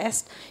the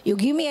best. You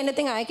give me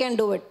anything, I can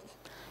do it.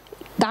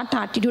 That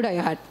attitude I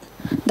had.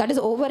 That is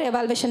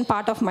over-evaluation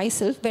part of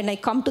myself when I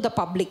come to the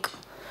public.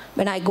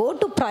 When I go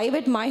to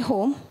private, my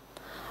home,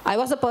 I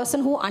was a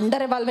person who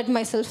under-evaluated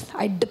myself.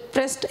 I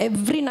depressed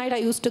every night. I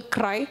used to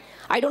cry.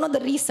 I don't know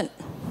the reason.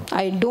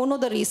 I don't know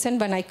the reason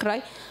when I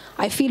cry.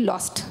 I feel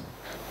lost.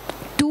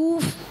 Too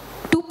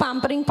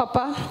pampering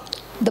papa.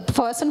 The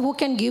person who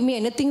can give me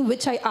anything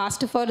which I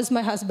asked for is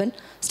my husband.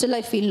 Still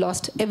I feel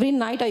lost. Every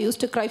night I used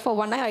to cry for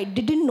one night. I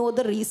didn't know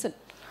the reason.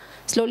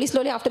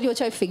 Slowly after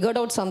which I figured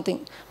out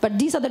something. But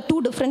these are the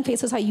two different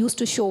phases I used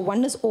to show.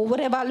 One is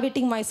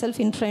over-evaluating myself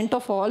in front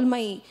of all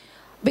my...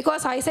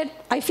 Because I said,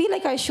 I feel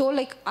like I show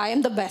like I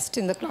am the best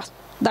in the class.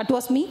 That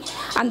was me.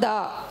 And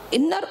the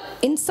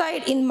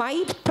inside in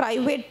my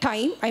private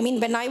time, I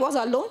mean when I was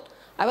alone,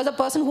 I was a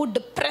person who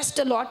depressed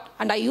a lot,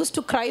 and I used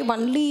to cry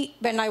only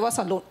when I was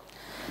alone.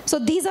 So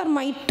these are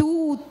my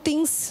two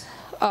things.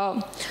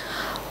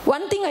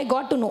 One thing I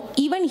got to know,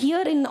 even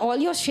here in all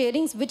your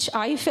sharings, which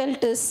I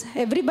felt is,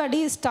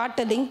 everybody start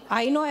telling,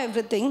 I know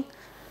everything,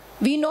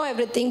 we know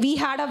everything, we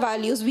had our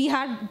values, we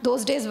had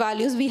those days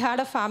values, we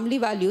had a family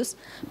values,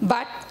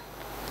 but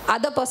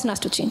other person has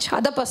to change,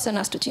 other person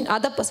has to change,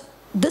 other person.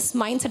 This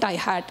mindset I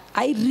had,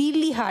 I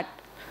really had.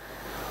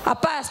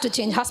 Appa has to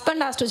change,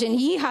 husband has to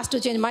change, he has to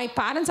change, my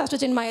parents has to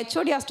change, my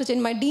HOD has to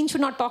change, my dean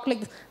should not talk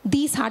like this.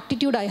 This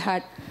attitude I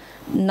had.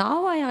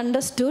 Now I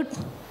understood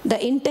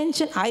the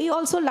intention. I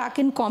also lack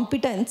in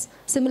competence.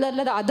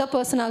 Similarly, the other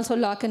person also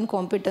lack in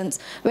competence.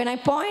 When I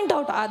point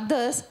out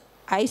others,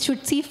 I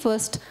should see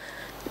first.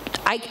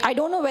 I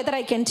don't know whether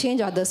I can change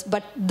others,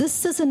 but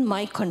this is in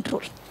my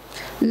control.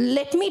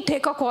 Let me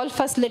take a call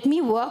first. Let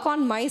me work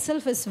on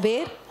myself is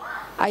where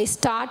I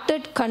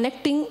started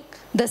connecting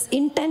this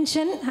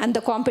intention and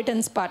the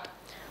competence part.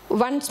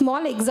 One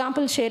small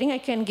example sharing I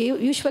can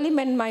give. Usually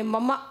when my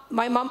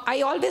mom,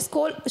 I always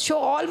show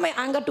all my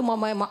anger to my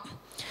mama.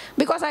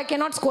 Because I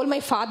cannot scold my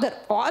father.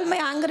 All my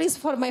anger is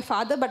for my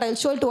father, but I'll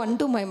show it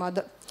unto my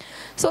mother.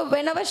 So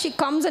whenever she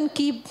comes and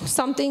keep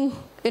something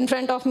in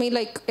front of me,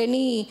 like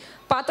any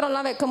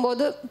பாத்திரம்லாம்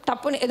வைக்கும்போது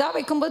டப்புன்னு ஏதாவது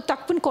வைக்கும்போது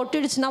டப்புன்னு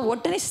கொட்டிடுச்சுன்னா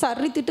உடனே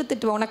சரி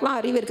திட்டு உனக்குலாம்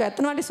அறிவு இருக்கா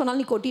எத்தனை வாட்டி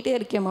சொன்னாலும் நீ கொட்டிகிட்டே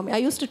இருக்கே மாமி.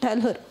 I used to tell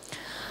her.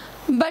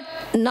 But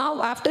now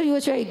after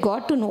UHV I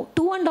got to know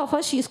 2.5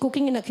 hours she is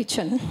cooking in a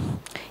kitchen.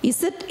 Is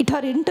it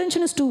her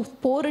intention is to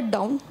pour it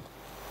down?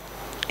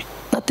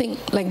 Nothing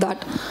like that.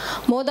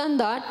 More than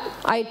that,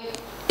 I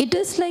it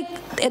is like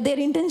their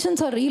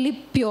intentions are really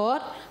pure,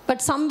 but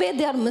somewhere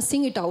they are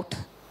missing it out.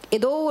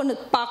 ஏதோ ஒன்று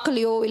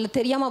பார்க்கலையோ இல்லை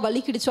தெரியாமல்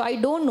வலிக்கிடுச்சோ, I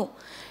don't know.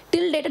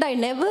 Till date, I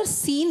never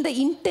seen the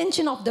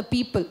intention of the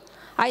people.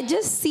 I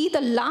just see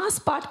the last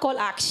part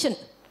called action.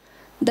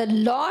 The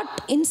lot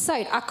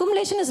inside.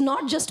 Accumulation is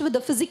not just with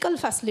the physical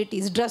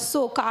facilities,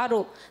 dresso,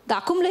 caro. The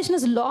accumulation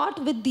is lot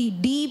with the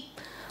deep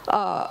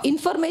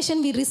information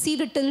we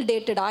received till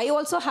dated. I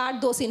also had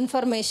those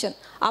information.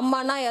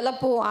 Ammana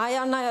elappo,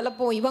 ayana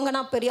elappo,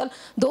 ivangana periyal.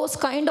 Those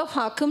kind of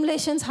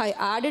accumulations I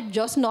added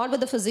just not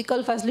with the physical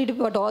facility,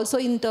 but also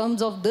in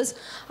terms of this.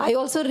 I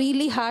also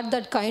really had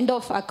that kind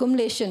of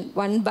accumulation,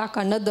 one back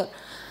another.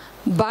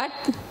 But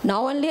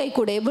now only I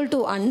could able to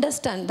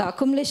understand the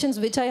accumulations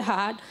which I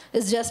had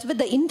is just with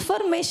the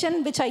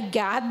information which I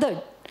gathered.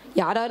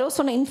 Yararo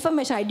sonna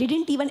information, I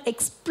didn't even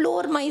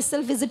explore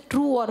myself, is it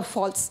true or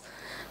false.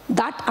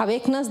 That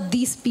awakeness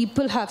these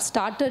people have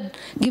started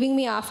giving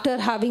me after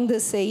having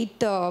this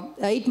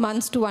 8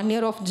 months to 1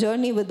 year of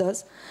journey with us.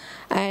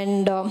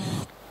 And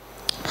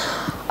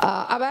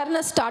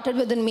awareness started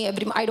within me.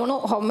 I don't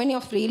know how many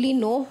of really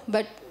know,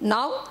 but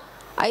now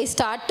I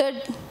started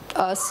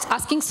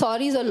asking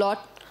sorries a lot.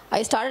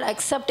 I started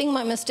accepting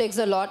my mistakes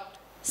a lot.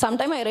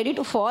 Sometimes I'm ready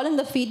to fall in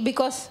the feet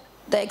because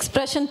the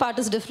expression part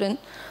is different.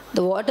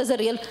 The what is the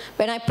real.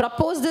 When I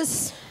proposed this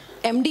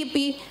MDP,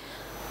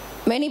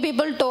 many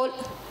people told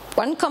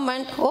one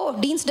comment, oh,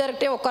 Dean's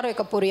Director okkara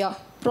vekka poriya.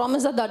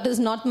 Promise that is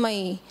not my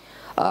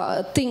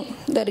thing.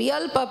 The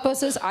real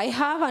purpose is I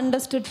have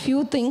understood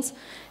few things.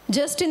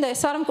 Just in the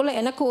SRM kulla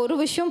enakku oru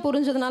vishayam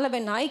purinjadanaala,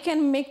 when I can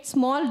make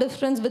small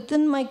difference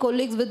within my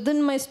colleagues, within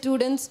my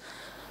students,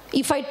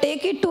 if I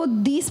take it to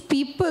these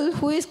people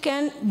who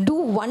can do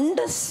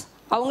wonders,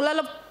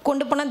 avangala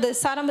kondu pona the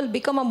SRM will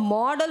become a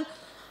model.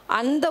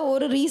 And the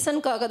oru reason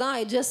kaga da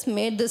I just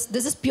made this.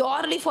 This is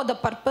purely for the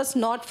purpose,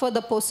 not for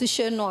the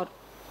position or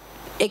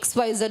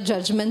XYZ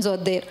judgments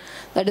are there.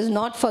 That is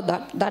not for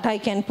that. That I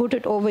can put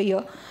it over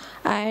here.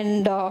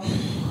 And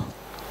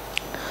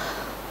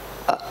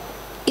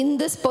in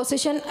this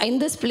position, in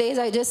this place,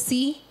 I just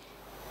see,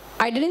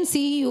 I didn't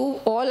see you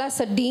all as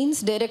a deans,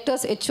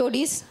 directors,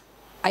 HODs.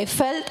 I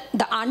felt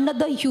the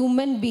another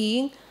human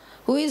being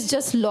who is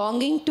just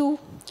longing to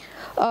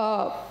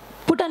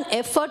put an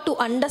effort to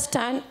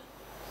understand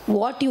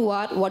what you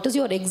are, what is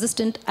your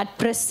existence at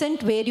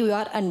present, where you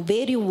are and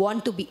where you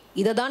want to be.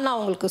 Idha dhaan na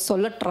ungalku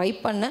solla try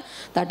panna.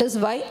 That is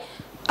why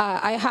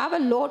I have a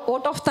lot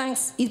vote of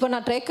thanks. Ipo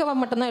na trekava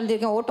mattum dhaan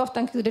eludhiruken. Vote of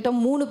thanks kitta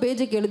 3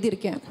 page ku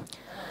eludhiruken.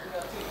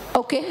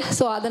 Okay,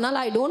 so adanal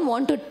I don't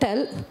want to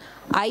tell.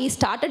 I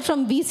started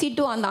from VC2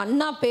 and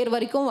Anna pair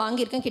varaikum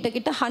vaangirken.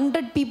 Kitta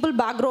 100 people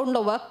background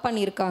lo work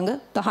pannirukanga.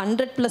 The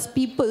 100 plus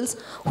peoples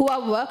who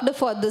have worked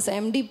for this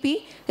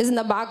MDP is in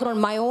the background.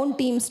 My own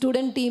team,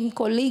 student team,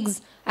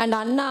 colleagues, and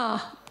Anna,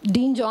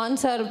 Dean John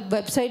sir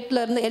website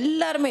la irundha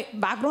ellarume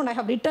background. I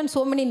have written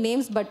so many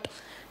names, but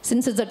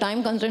since it's a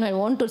time constraint, I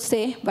want to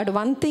say. But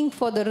one thing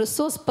for the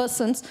resource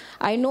persons,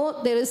 I know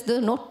there is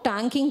no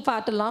tanking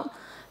part along.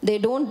 They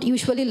don't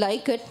usually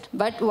like it,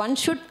 but one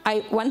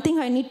thing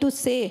I need to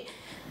say,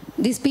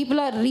 these people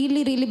are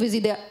really, really busy.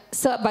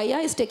 Sir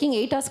Bhaiya is taking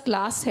 8 hours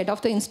class, head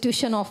of the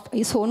institution of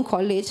his own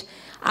college.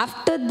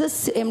 After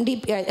this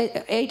MDP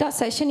 8 hour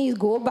session, he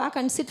go back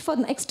and sit for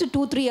the next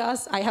 2-3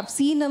 hours. I have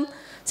seen him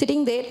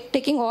sitting there,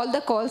 taking all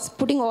the calls,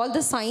 putting all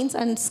the signs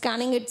and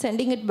scanning it,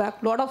 sending it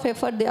back. Lot of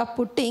effort they are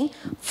putting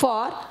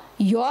for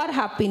your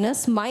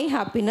happiness, my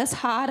happiness,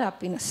 her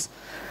happiness.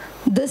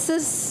 This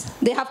is,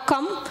 they have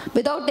come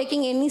without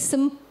taking any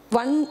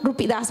 1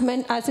 rupee. As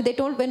they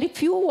told, very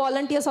few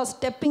volunteers are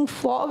stepping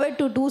forward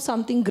to do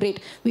something great.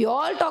 We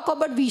all talk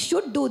about we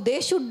should do, they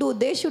should do,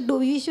 they should do,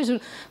 we should do.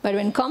 But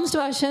when it comes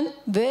to action,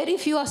 very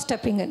few are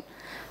stepping in.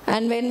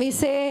 And when we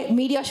say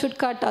media should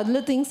cut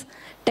other things,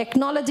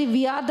 technology,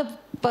 we are the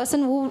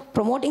person who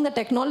promoting the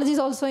technologies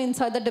also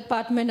inside the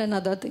department and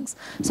other things.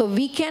 So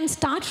we can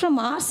start from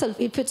ourselves.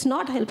 If it's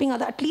not helping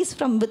other, at least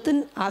from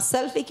within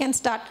ourselves we can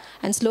start,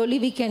 and slowly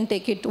we can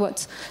take it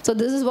towards. So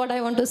this is what I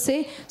want to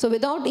say. So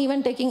without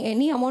even taking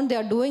any amount, they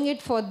are doing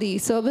it for the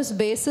service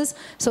basis.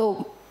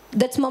 So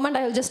that's moment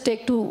I will just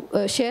take to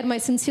share my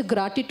sincere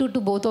gratitude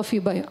to both of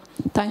you. Bhaiya.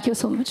 Thank you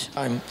so much.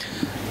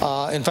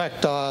 In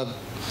fact,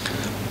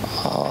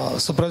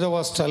 Supraja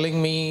was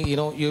telling me,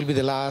 you'll be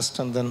the last,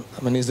 and then,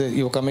 is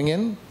you coming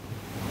in?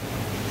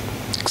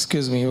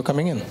 Excuse me, you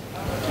coming in?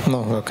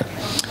 No, okay.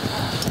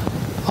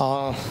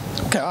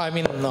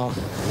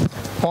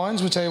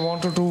 Points which I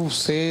wanted to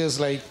say is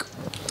like,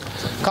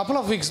 couple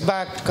of weeks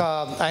back,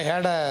 I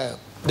had a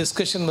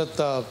discussion with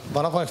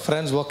one of my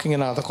friends working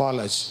in another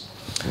college.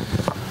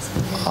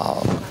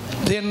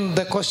 Then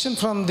the question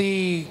from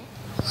the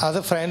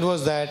other friend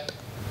was that,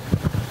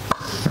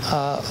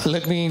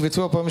 let me, with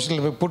your permission,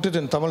 let me put it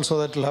in Tamil so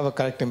that it will have a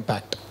correct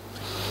impact.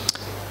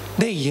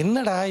 This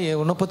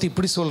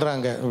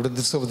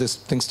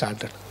thing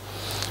started.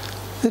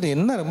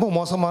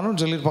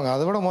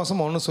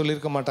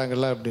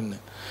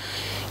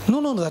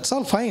 No, that's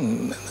all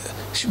fine.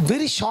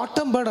 Very short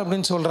term, but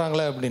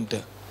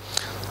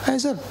I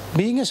said,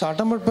 being a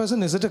short-tempered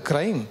person, is it a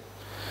crime?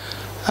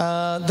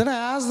 Then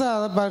I asked the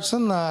other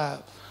person,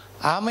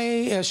 am I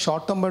a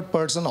short-tempered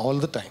person all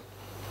the time?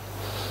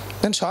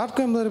 Then sharp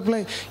came the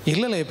reply,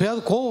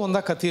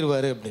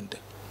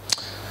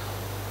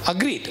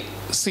 agreed.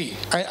 See,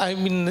 I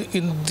mean,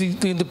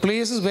 in the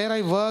places where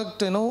I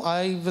worked,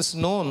 I was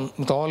known,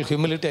 with all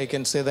humility, I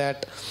can say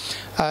that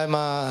I'm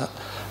a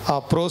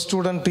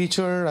pro-student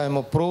teacher, I'm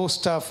a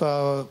pro-staff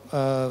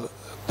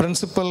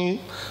principal,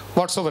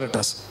 whatsoever it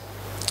is.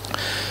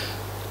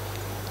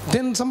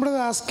 Then somebody was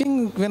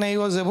asking, when I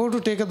was about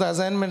to take the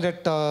assignment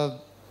at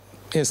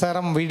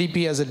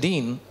SRMIST as a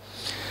dean,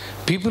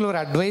 people were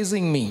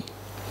advising me,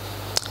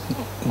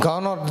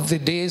 gone are the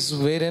days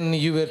wherein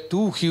you were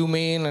too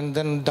humane and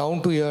then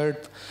down to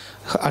earth.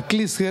 At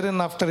least here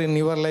and after in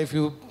your life,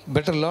 you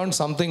better learn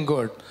something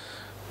good.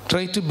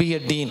 Try to be a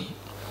dean.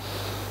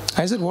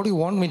 I said, what do you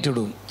want me to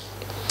do?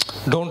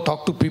 Don't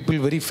talk to people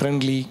very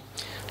friendly.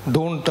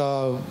 Don't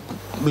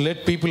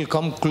let people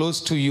come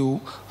close to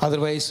you.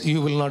 Otherwise, you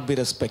will not be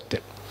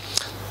respected.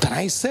 Then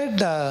I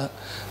said,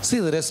 see,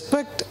 the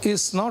respect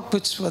is not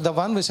the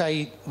one which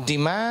I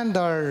demand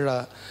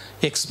or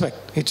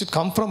expect. It should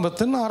come from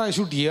within, or I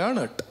should earn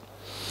it.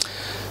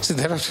 See,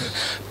 there are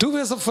two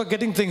ways of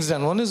getting things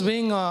done. One is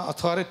being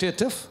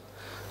authoritative,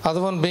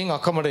 other one being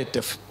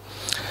accommodative.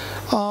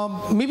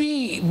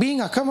 Maybe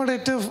being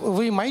accommodative,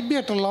 we might be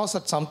at a loss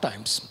at some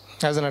times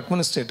as an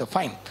administrator,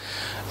 fine.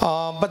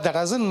 But that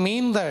doesn't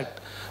mean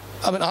that,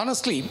 I mean,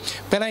 honestly,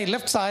 when I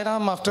left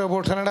Sairam after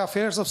about 10.5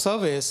 years of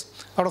service,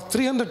 out of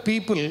 300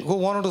 people who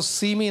wanted to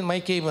see me in my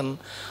cabin,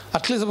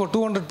 at least about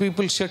 200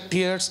 people shed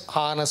tears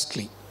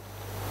honestly.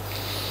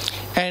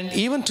 And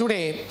even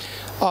today,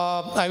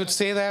 I would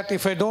say that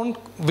if I don't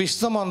wish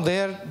them on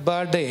their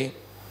birthday,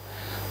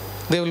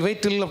 they will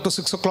wait till up to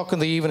 6 o'clock in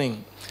the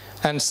evening.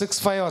 And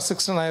 6:05 or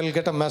 6:10, I will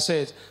get a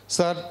message,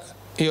 sir,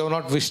 you have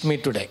not wished me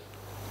today.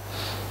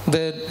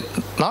 The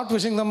not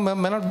wishing them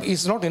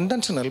is not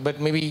intentional, but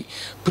maybe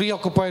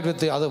preoccupied with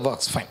the other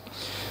works, fine.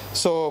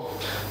 So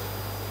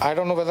I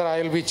don't know whether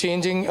I will be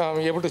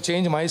able to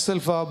change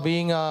myself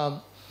being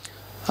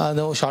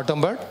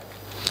short-tempered.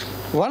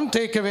 One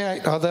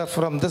takeaway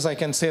from this, I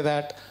can say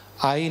that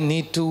I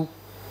need to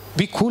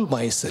be cool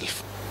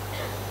myself.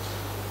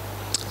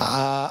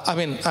 I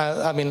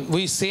mean,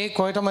 we say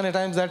quite a many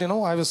times that,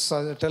 I was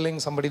telling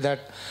somebody that,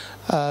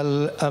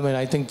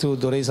 I think through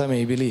Doraisa,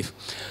 I believe,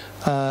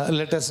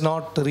 let us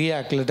not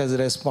react, let us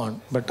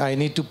respond. But I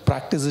need to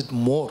practice it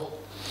more,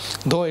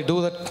 though I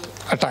do that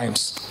at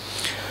times.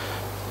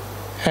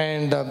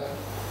 And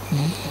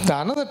the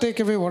another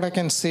takeaway, what I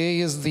can say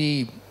is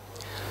the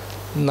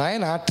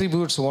 9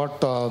 attributes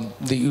what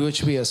the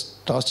UHV has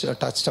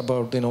touched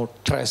about,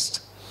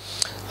 trust,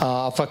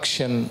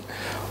 affection,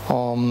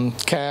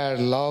 care,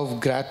 love,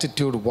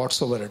 gratitude,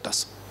 whatsoever it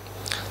is.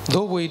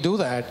 Though we do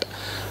that,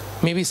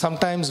 maybe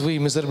sometimes we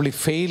miserably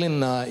fail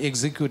in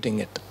executing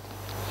it.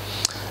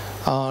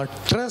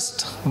 Trust,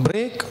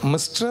 break,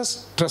 mistrust,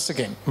 trust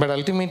again. But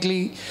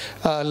ultimately,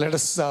 let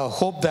us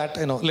hope that,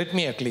 let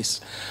me at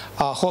least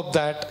hope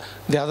that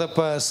the other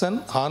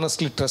person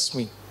honestly trusts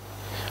me,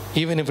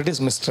 even if it is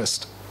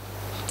mistrust.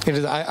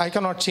 I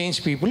cannot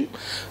change people,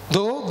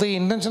 though the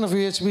intention of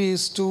UHV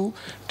is to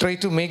try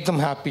to make them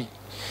happy,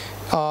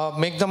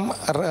 make them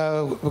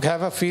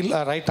have a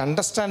right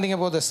understanding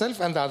about the self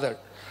and the other.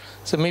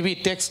 So maybe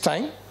it takes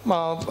time,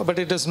 but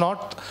it is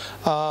not,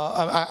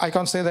 I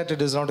can't say that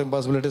it is not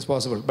impossible, it is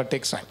possible, but it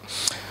takes time.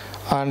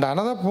 And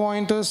another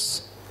point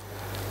is,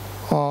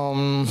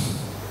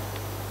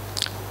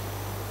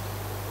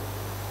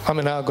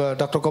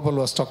 Dr. Gopal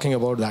was talking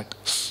about that.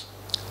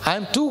 I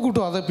am too good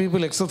to other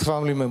people except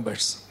family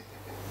members.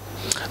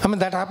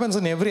 That happens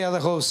in every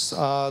other house,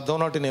 though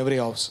not in every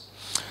house.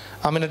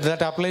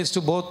 That applies to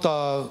both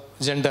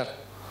gender.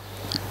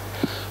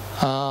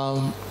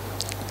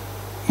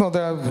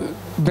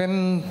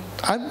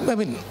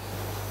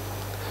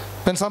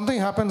 When something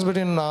happens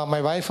between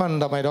my wife and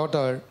my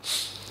daughter,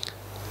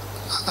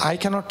 I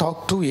cannot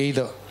talk to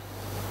either.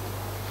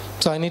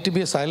 So I need to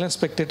be a silent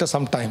spectator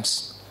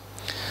sometimes.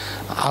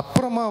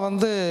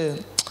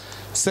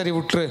 Sari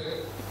utru.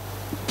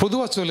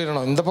 பொதுவாக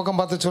சொல்லிடணும், இந்த பக்கம்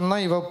பார்த்து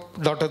சொன்னால் இவ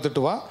doctor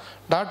திட்டுவா,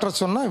 doctor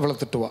சொன்னால் இவளை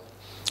திட்டுவா.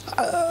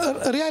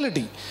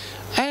 Reality.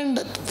 And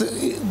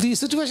the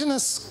situation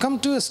has come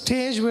to a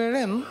stage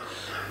wherein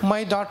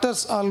my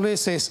daughters always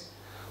says,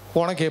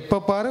 உனக்கு எப்போ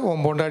பாரு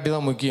உன் பொண்டாட்டி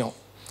தான் முக்கியம்.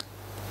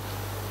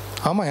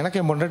 ஆமாம், எனக்கு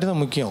என் பொண்டாட்டி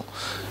தான் முக்கியம்.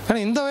 ஏன்னா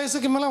இந்த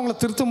வயசுக்கு மேலே அவங்கள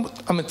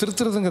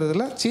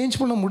திருத்துறதுங்கிறதுல சேஞ்ச்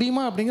பண்ண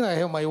முடியுமா அப்படிங்கிற I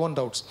have my own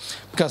doubts,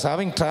 because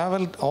having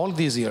traveled all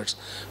these years.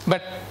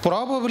 But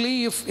probably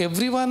if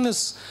everyone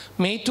is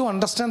made to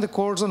understand the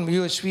codes on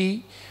UHV,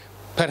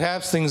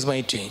 perhaps things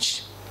might change.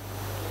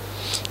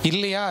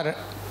 இல்லையா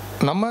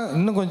நம்ம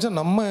இன்னும் கொஞ்சம்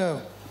நம்ம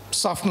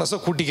சாஃப்ட்னஸை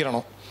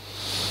கூட்டிக்கிறணும்.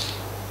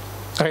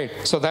 Right,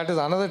 so that is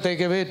another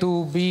takeaway, to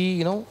be,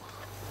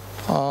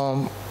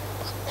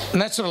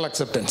 natural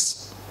acceptance.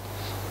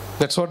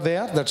 That's what they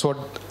are, that's what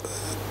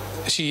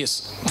she is,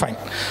 fine.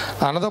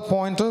 Another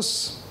point is,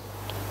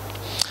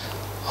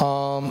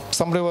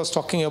 Somebody was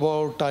talking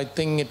about, I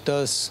think it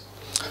was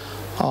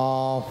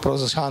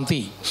Professor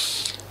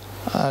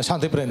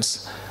Shanti Prince.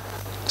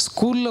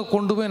 ஸ்கூலில்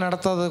கொண்டு போய்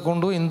நடத்தாத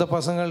கொண்டு போய் இந்த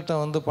பசங்கள்கிட்ட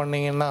வந்து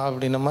பண்ணிங்கன்னா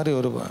அப்படின்ன மாதிரி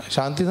ஒரு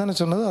சாந்தி தானே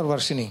சொன்னது, ஒரு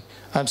Varshini.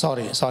 I'm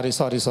sorry.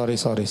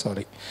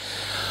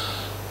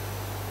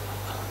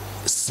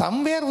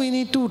 Somewhere we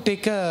need to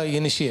take a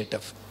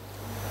initiative,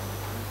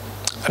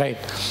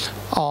 right?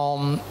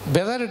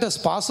 Whether it is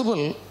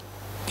possible,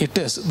 it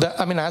is.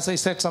 I mean, as I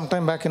said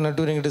sometime back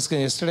during a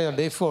discussion yesterday or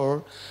day before,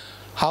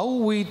 how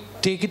we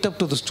take it up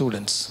to the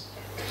students.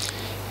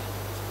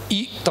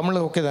 Tamil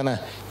okay தானே?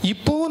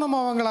 இப்போவும் நம்ம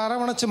அவங்களை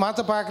அரவணைச்சு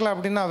மாற்ற பார்க்கல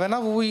அப்படின்னா when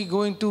are we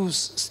going to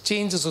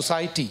change the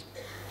society?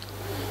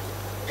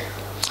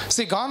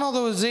 See, gone are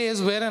those days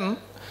wherein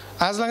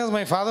as long as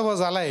my father was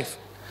alive,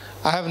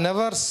 I have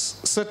never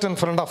sit in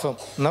front of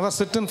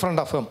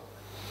him.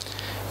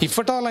 If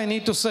at all I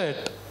need to sit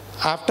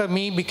after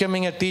me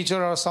becoming a teacher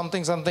or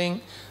something,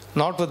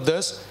 not with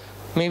this,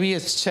 maybe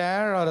a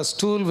chair or a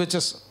stool which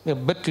is a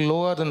bit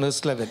lower than his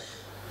level,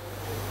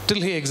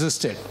 till he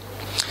existed.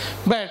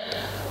 But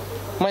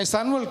my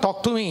son will talk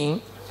to me,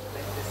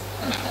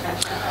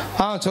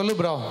 cholu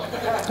bro,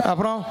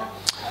 apro,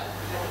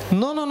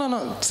 no,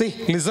 see,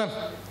 listen.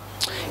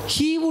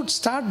 He would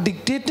start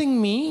dictating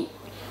me,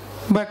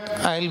 but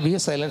I'll be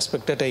a silent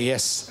spectator.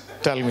 Yes,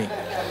 tell me.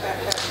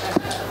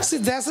 See,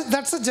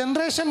 that's a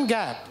generation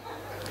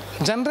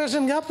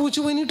gap which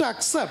we need to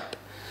accept.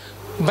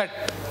 But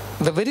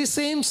the very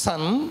same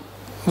son,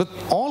 with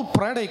all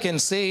pride I can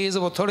say, he is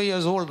about 30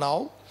 years old now.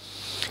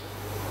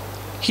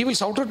 He will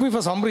shout at me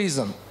for some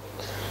reason.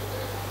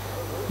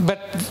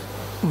 But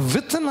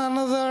within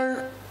another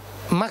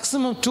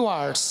maximum 2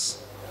 hours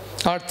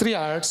or 3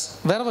 hours,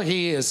 wherever he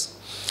is,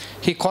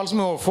 he calls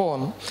me over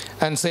phone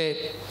and say,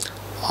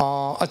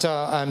 Acha,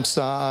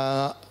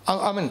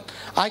 I mean,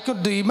 I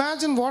could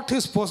imagine what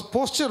his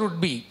posture would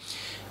be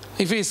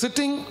if he is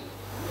sitting,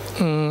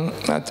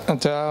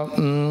 Acha,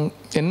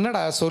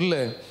 ennada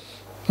sollu,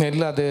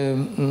 illa adu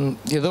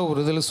edho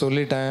oru idhil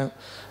solliten,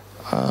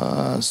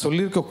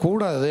 sollirukka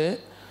koodadhu,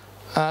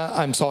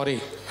 I'm sorry.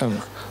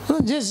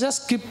 Just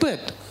skip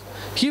it.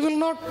 He will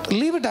not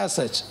leave it as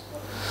such.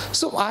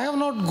 So I have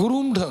not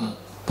groomed him.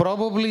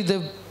 Probably the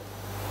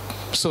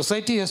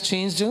society has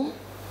changed him.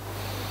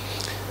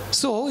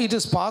 So it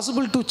is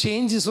possible to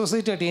change the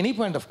society at any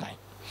point of time.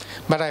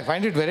 But I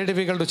find it very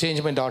difficult to change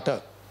my daughter.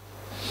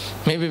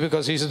 Maybe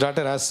because she's a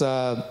daughter, as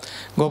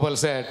Gopal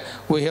said,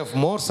 we have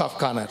more soft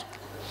corner.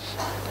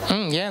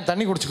 Yeah,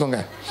 thanni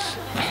kudichukonga.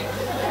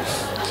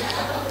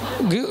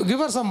 Give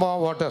her some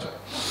water.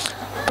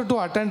 To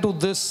attend to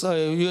this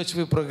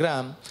UHV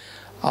program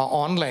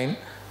online,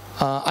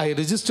 I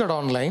registered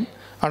online,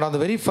 and on the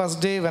very first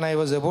day when I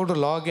was about to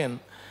log in,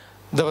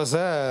 there was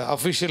a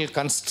official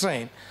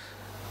constraint.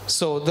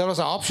 So there was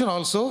an option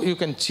also, you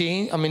can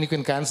change, I mean you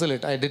can cancel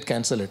it. I did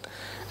cancel it.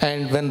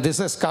 And when this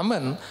has come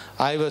in,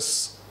 I was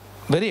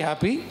very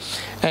happy.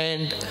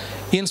 And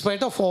in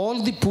spite of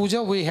all the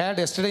puja we had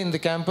yesterday in the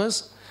campus,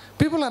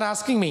 people are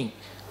asking me,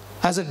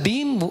 as a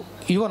dean,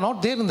 you are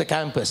not there in the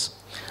campus.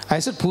 I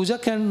said, puja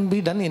can be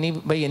done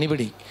by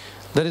anybody.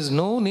 There is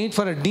no need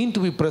for a dean to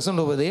be present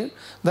over there.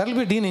 There will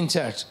be a dean in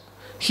charge.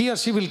 He or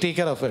she will take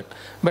care of it.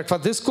 But for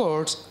this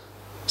course,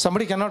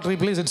 somebody cannot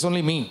replace, it's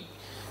only me.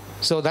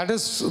 So that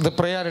is the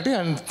priority,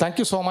 and thank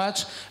you so much.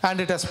 And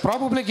it has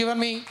probably given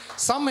me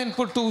some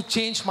input to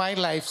change my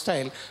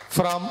lifestyle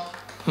from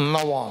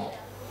now on.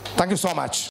 Thank you so much.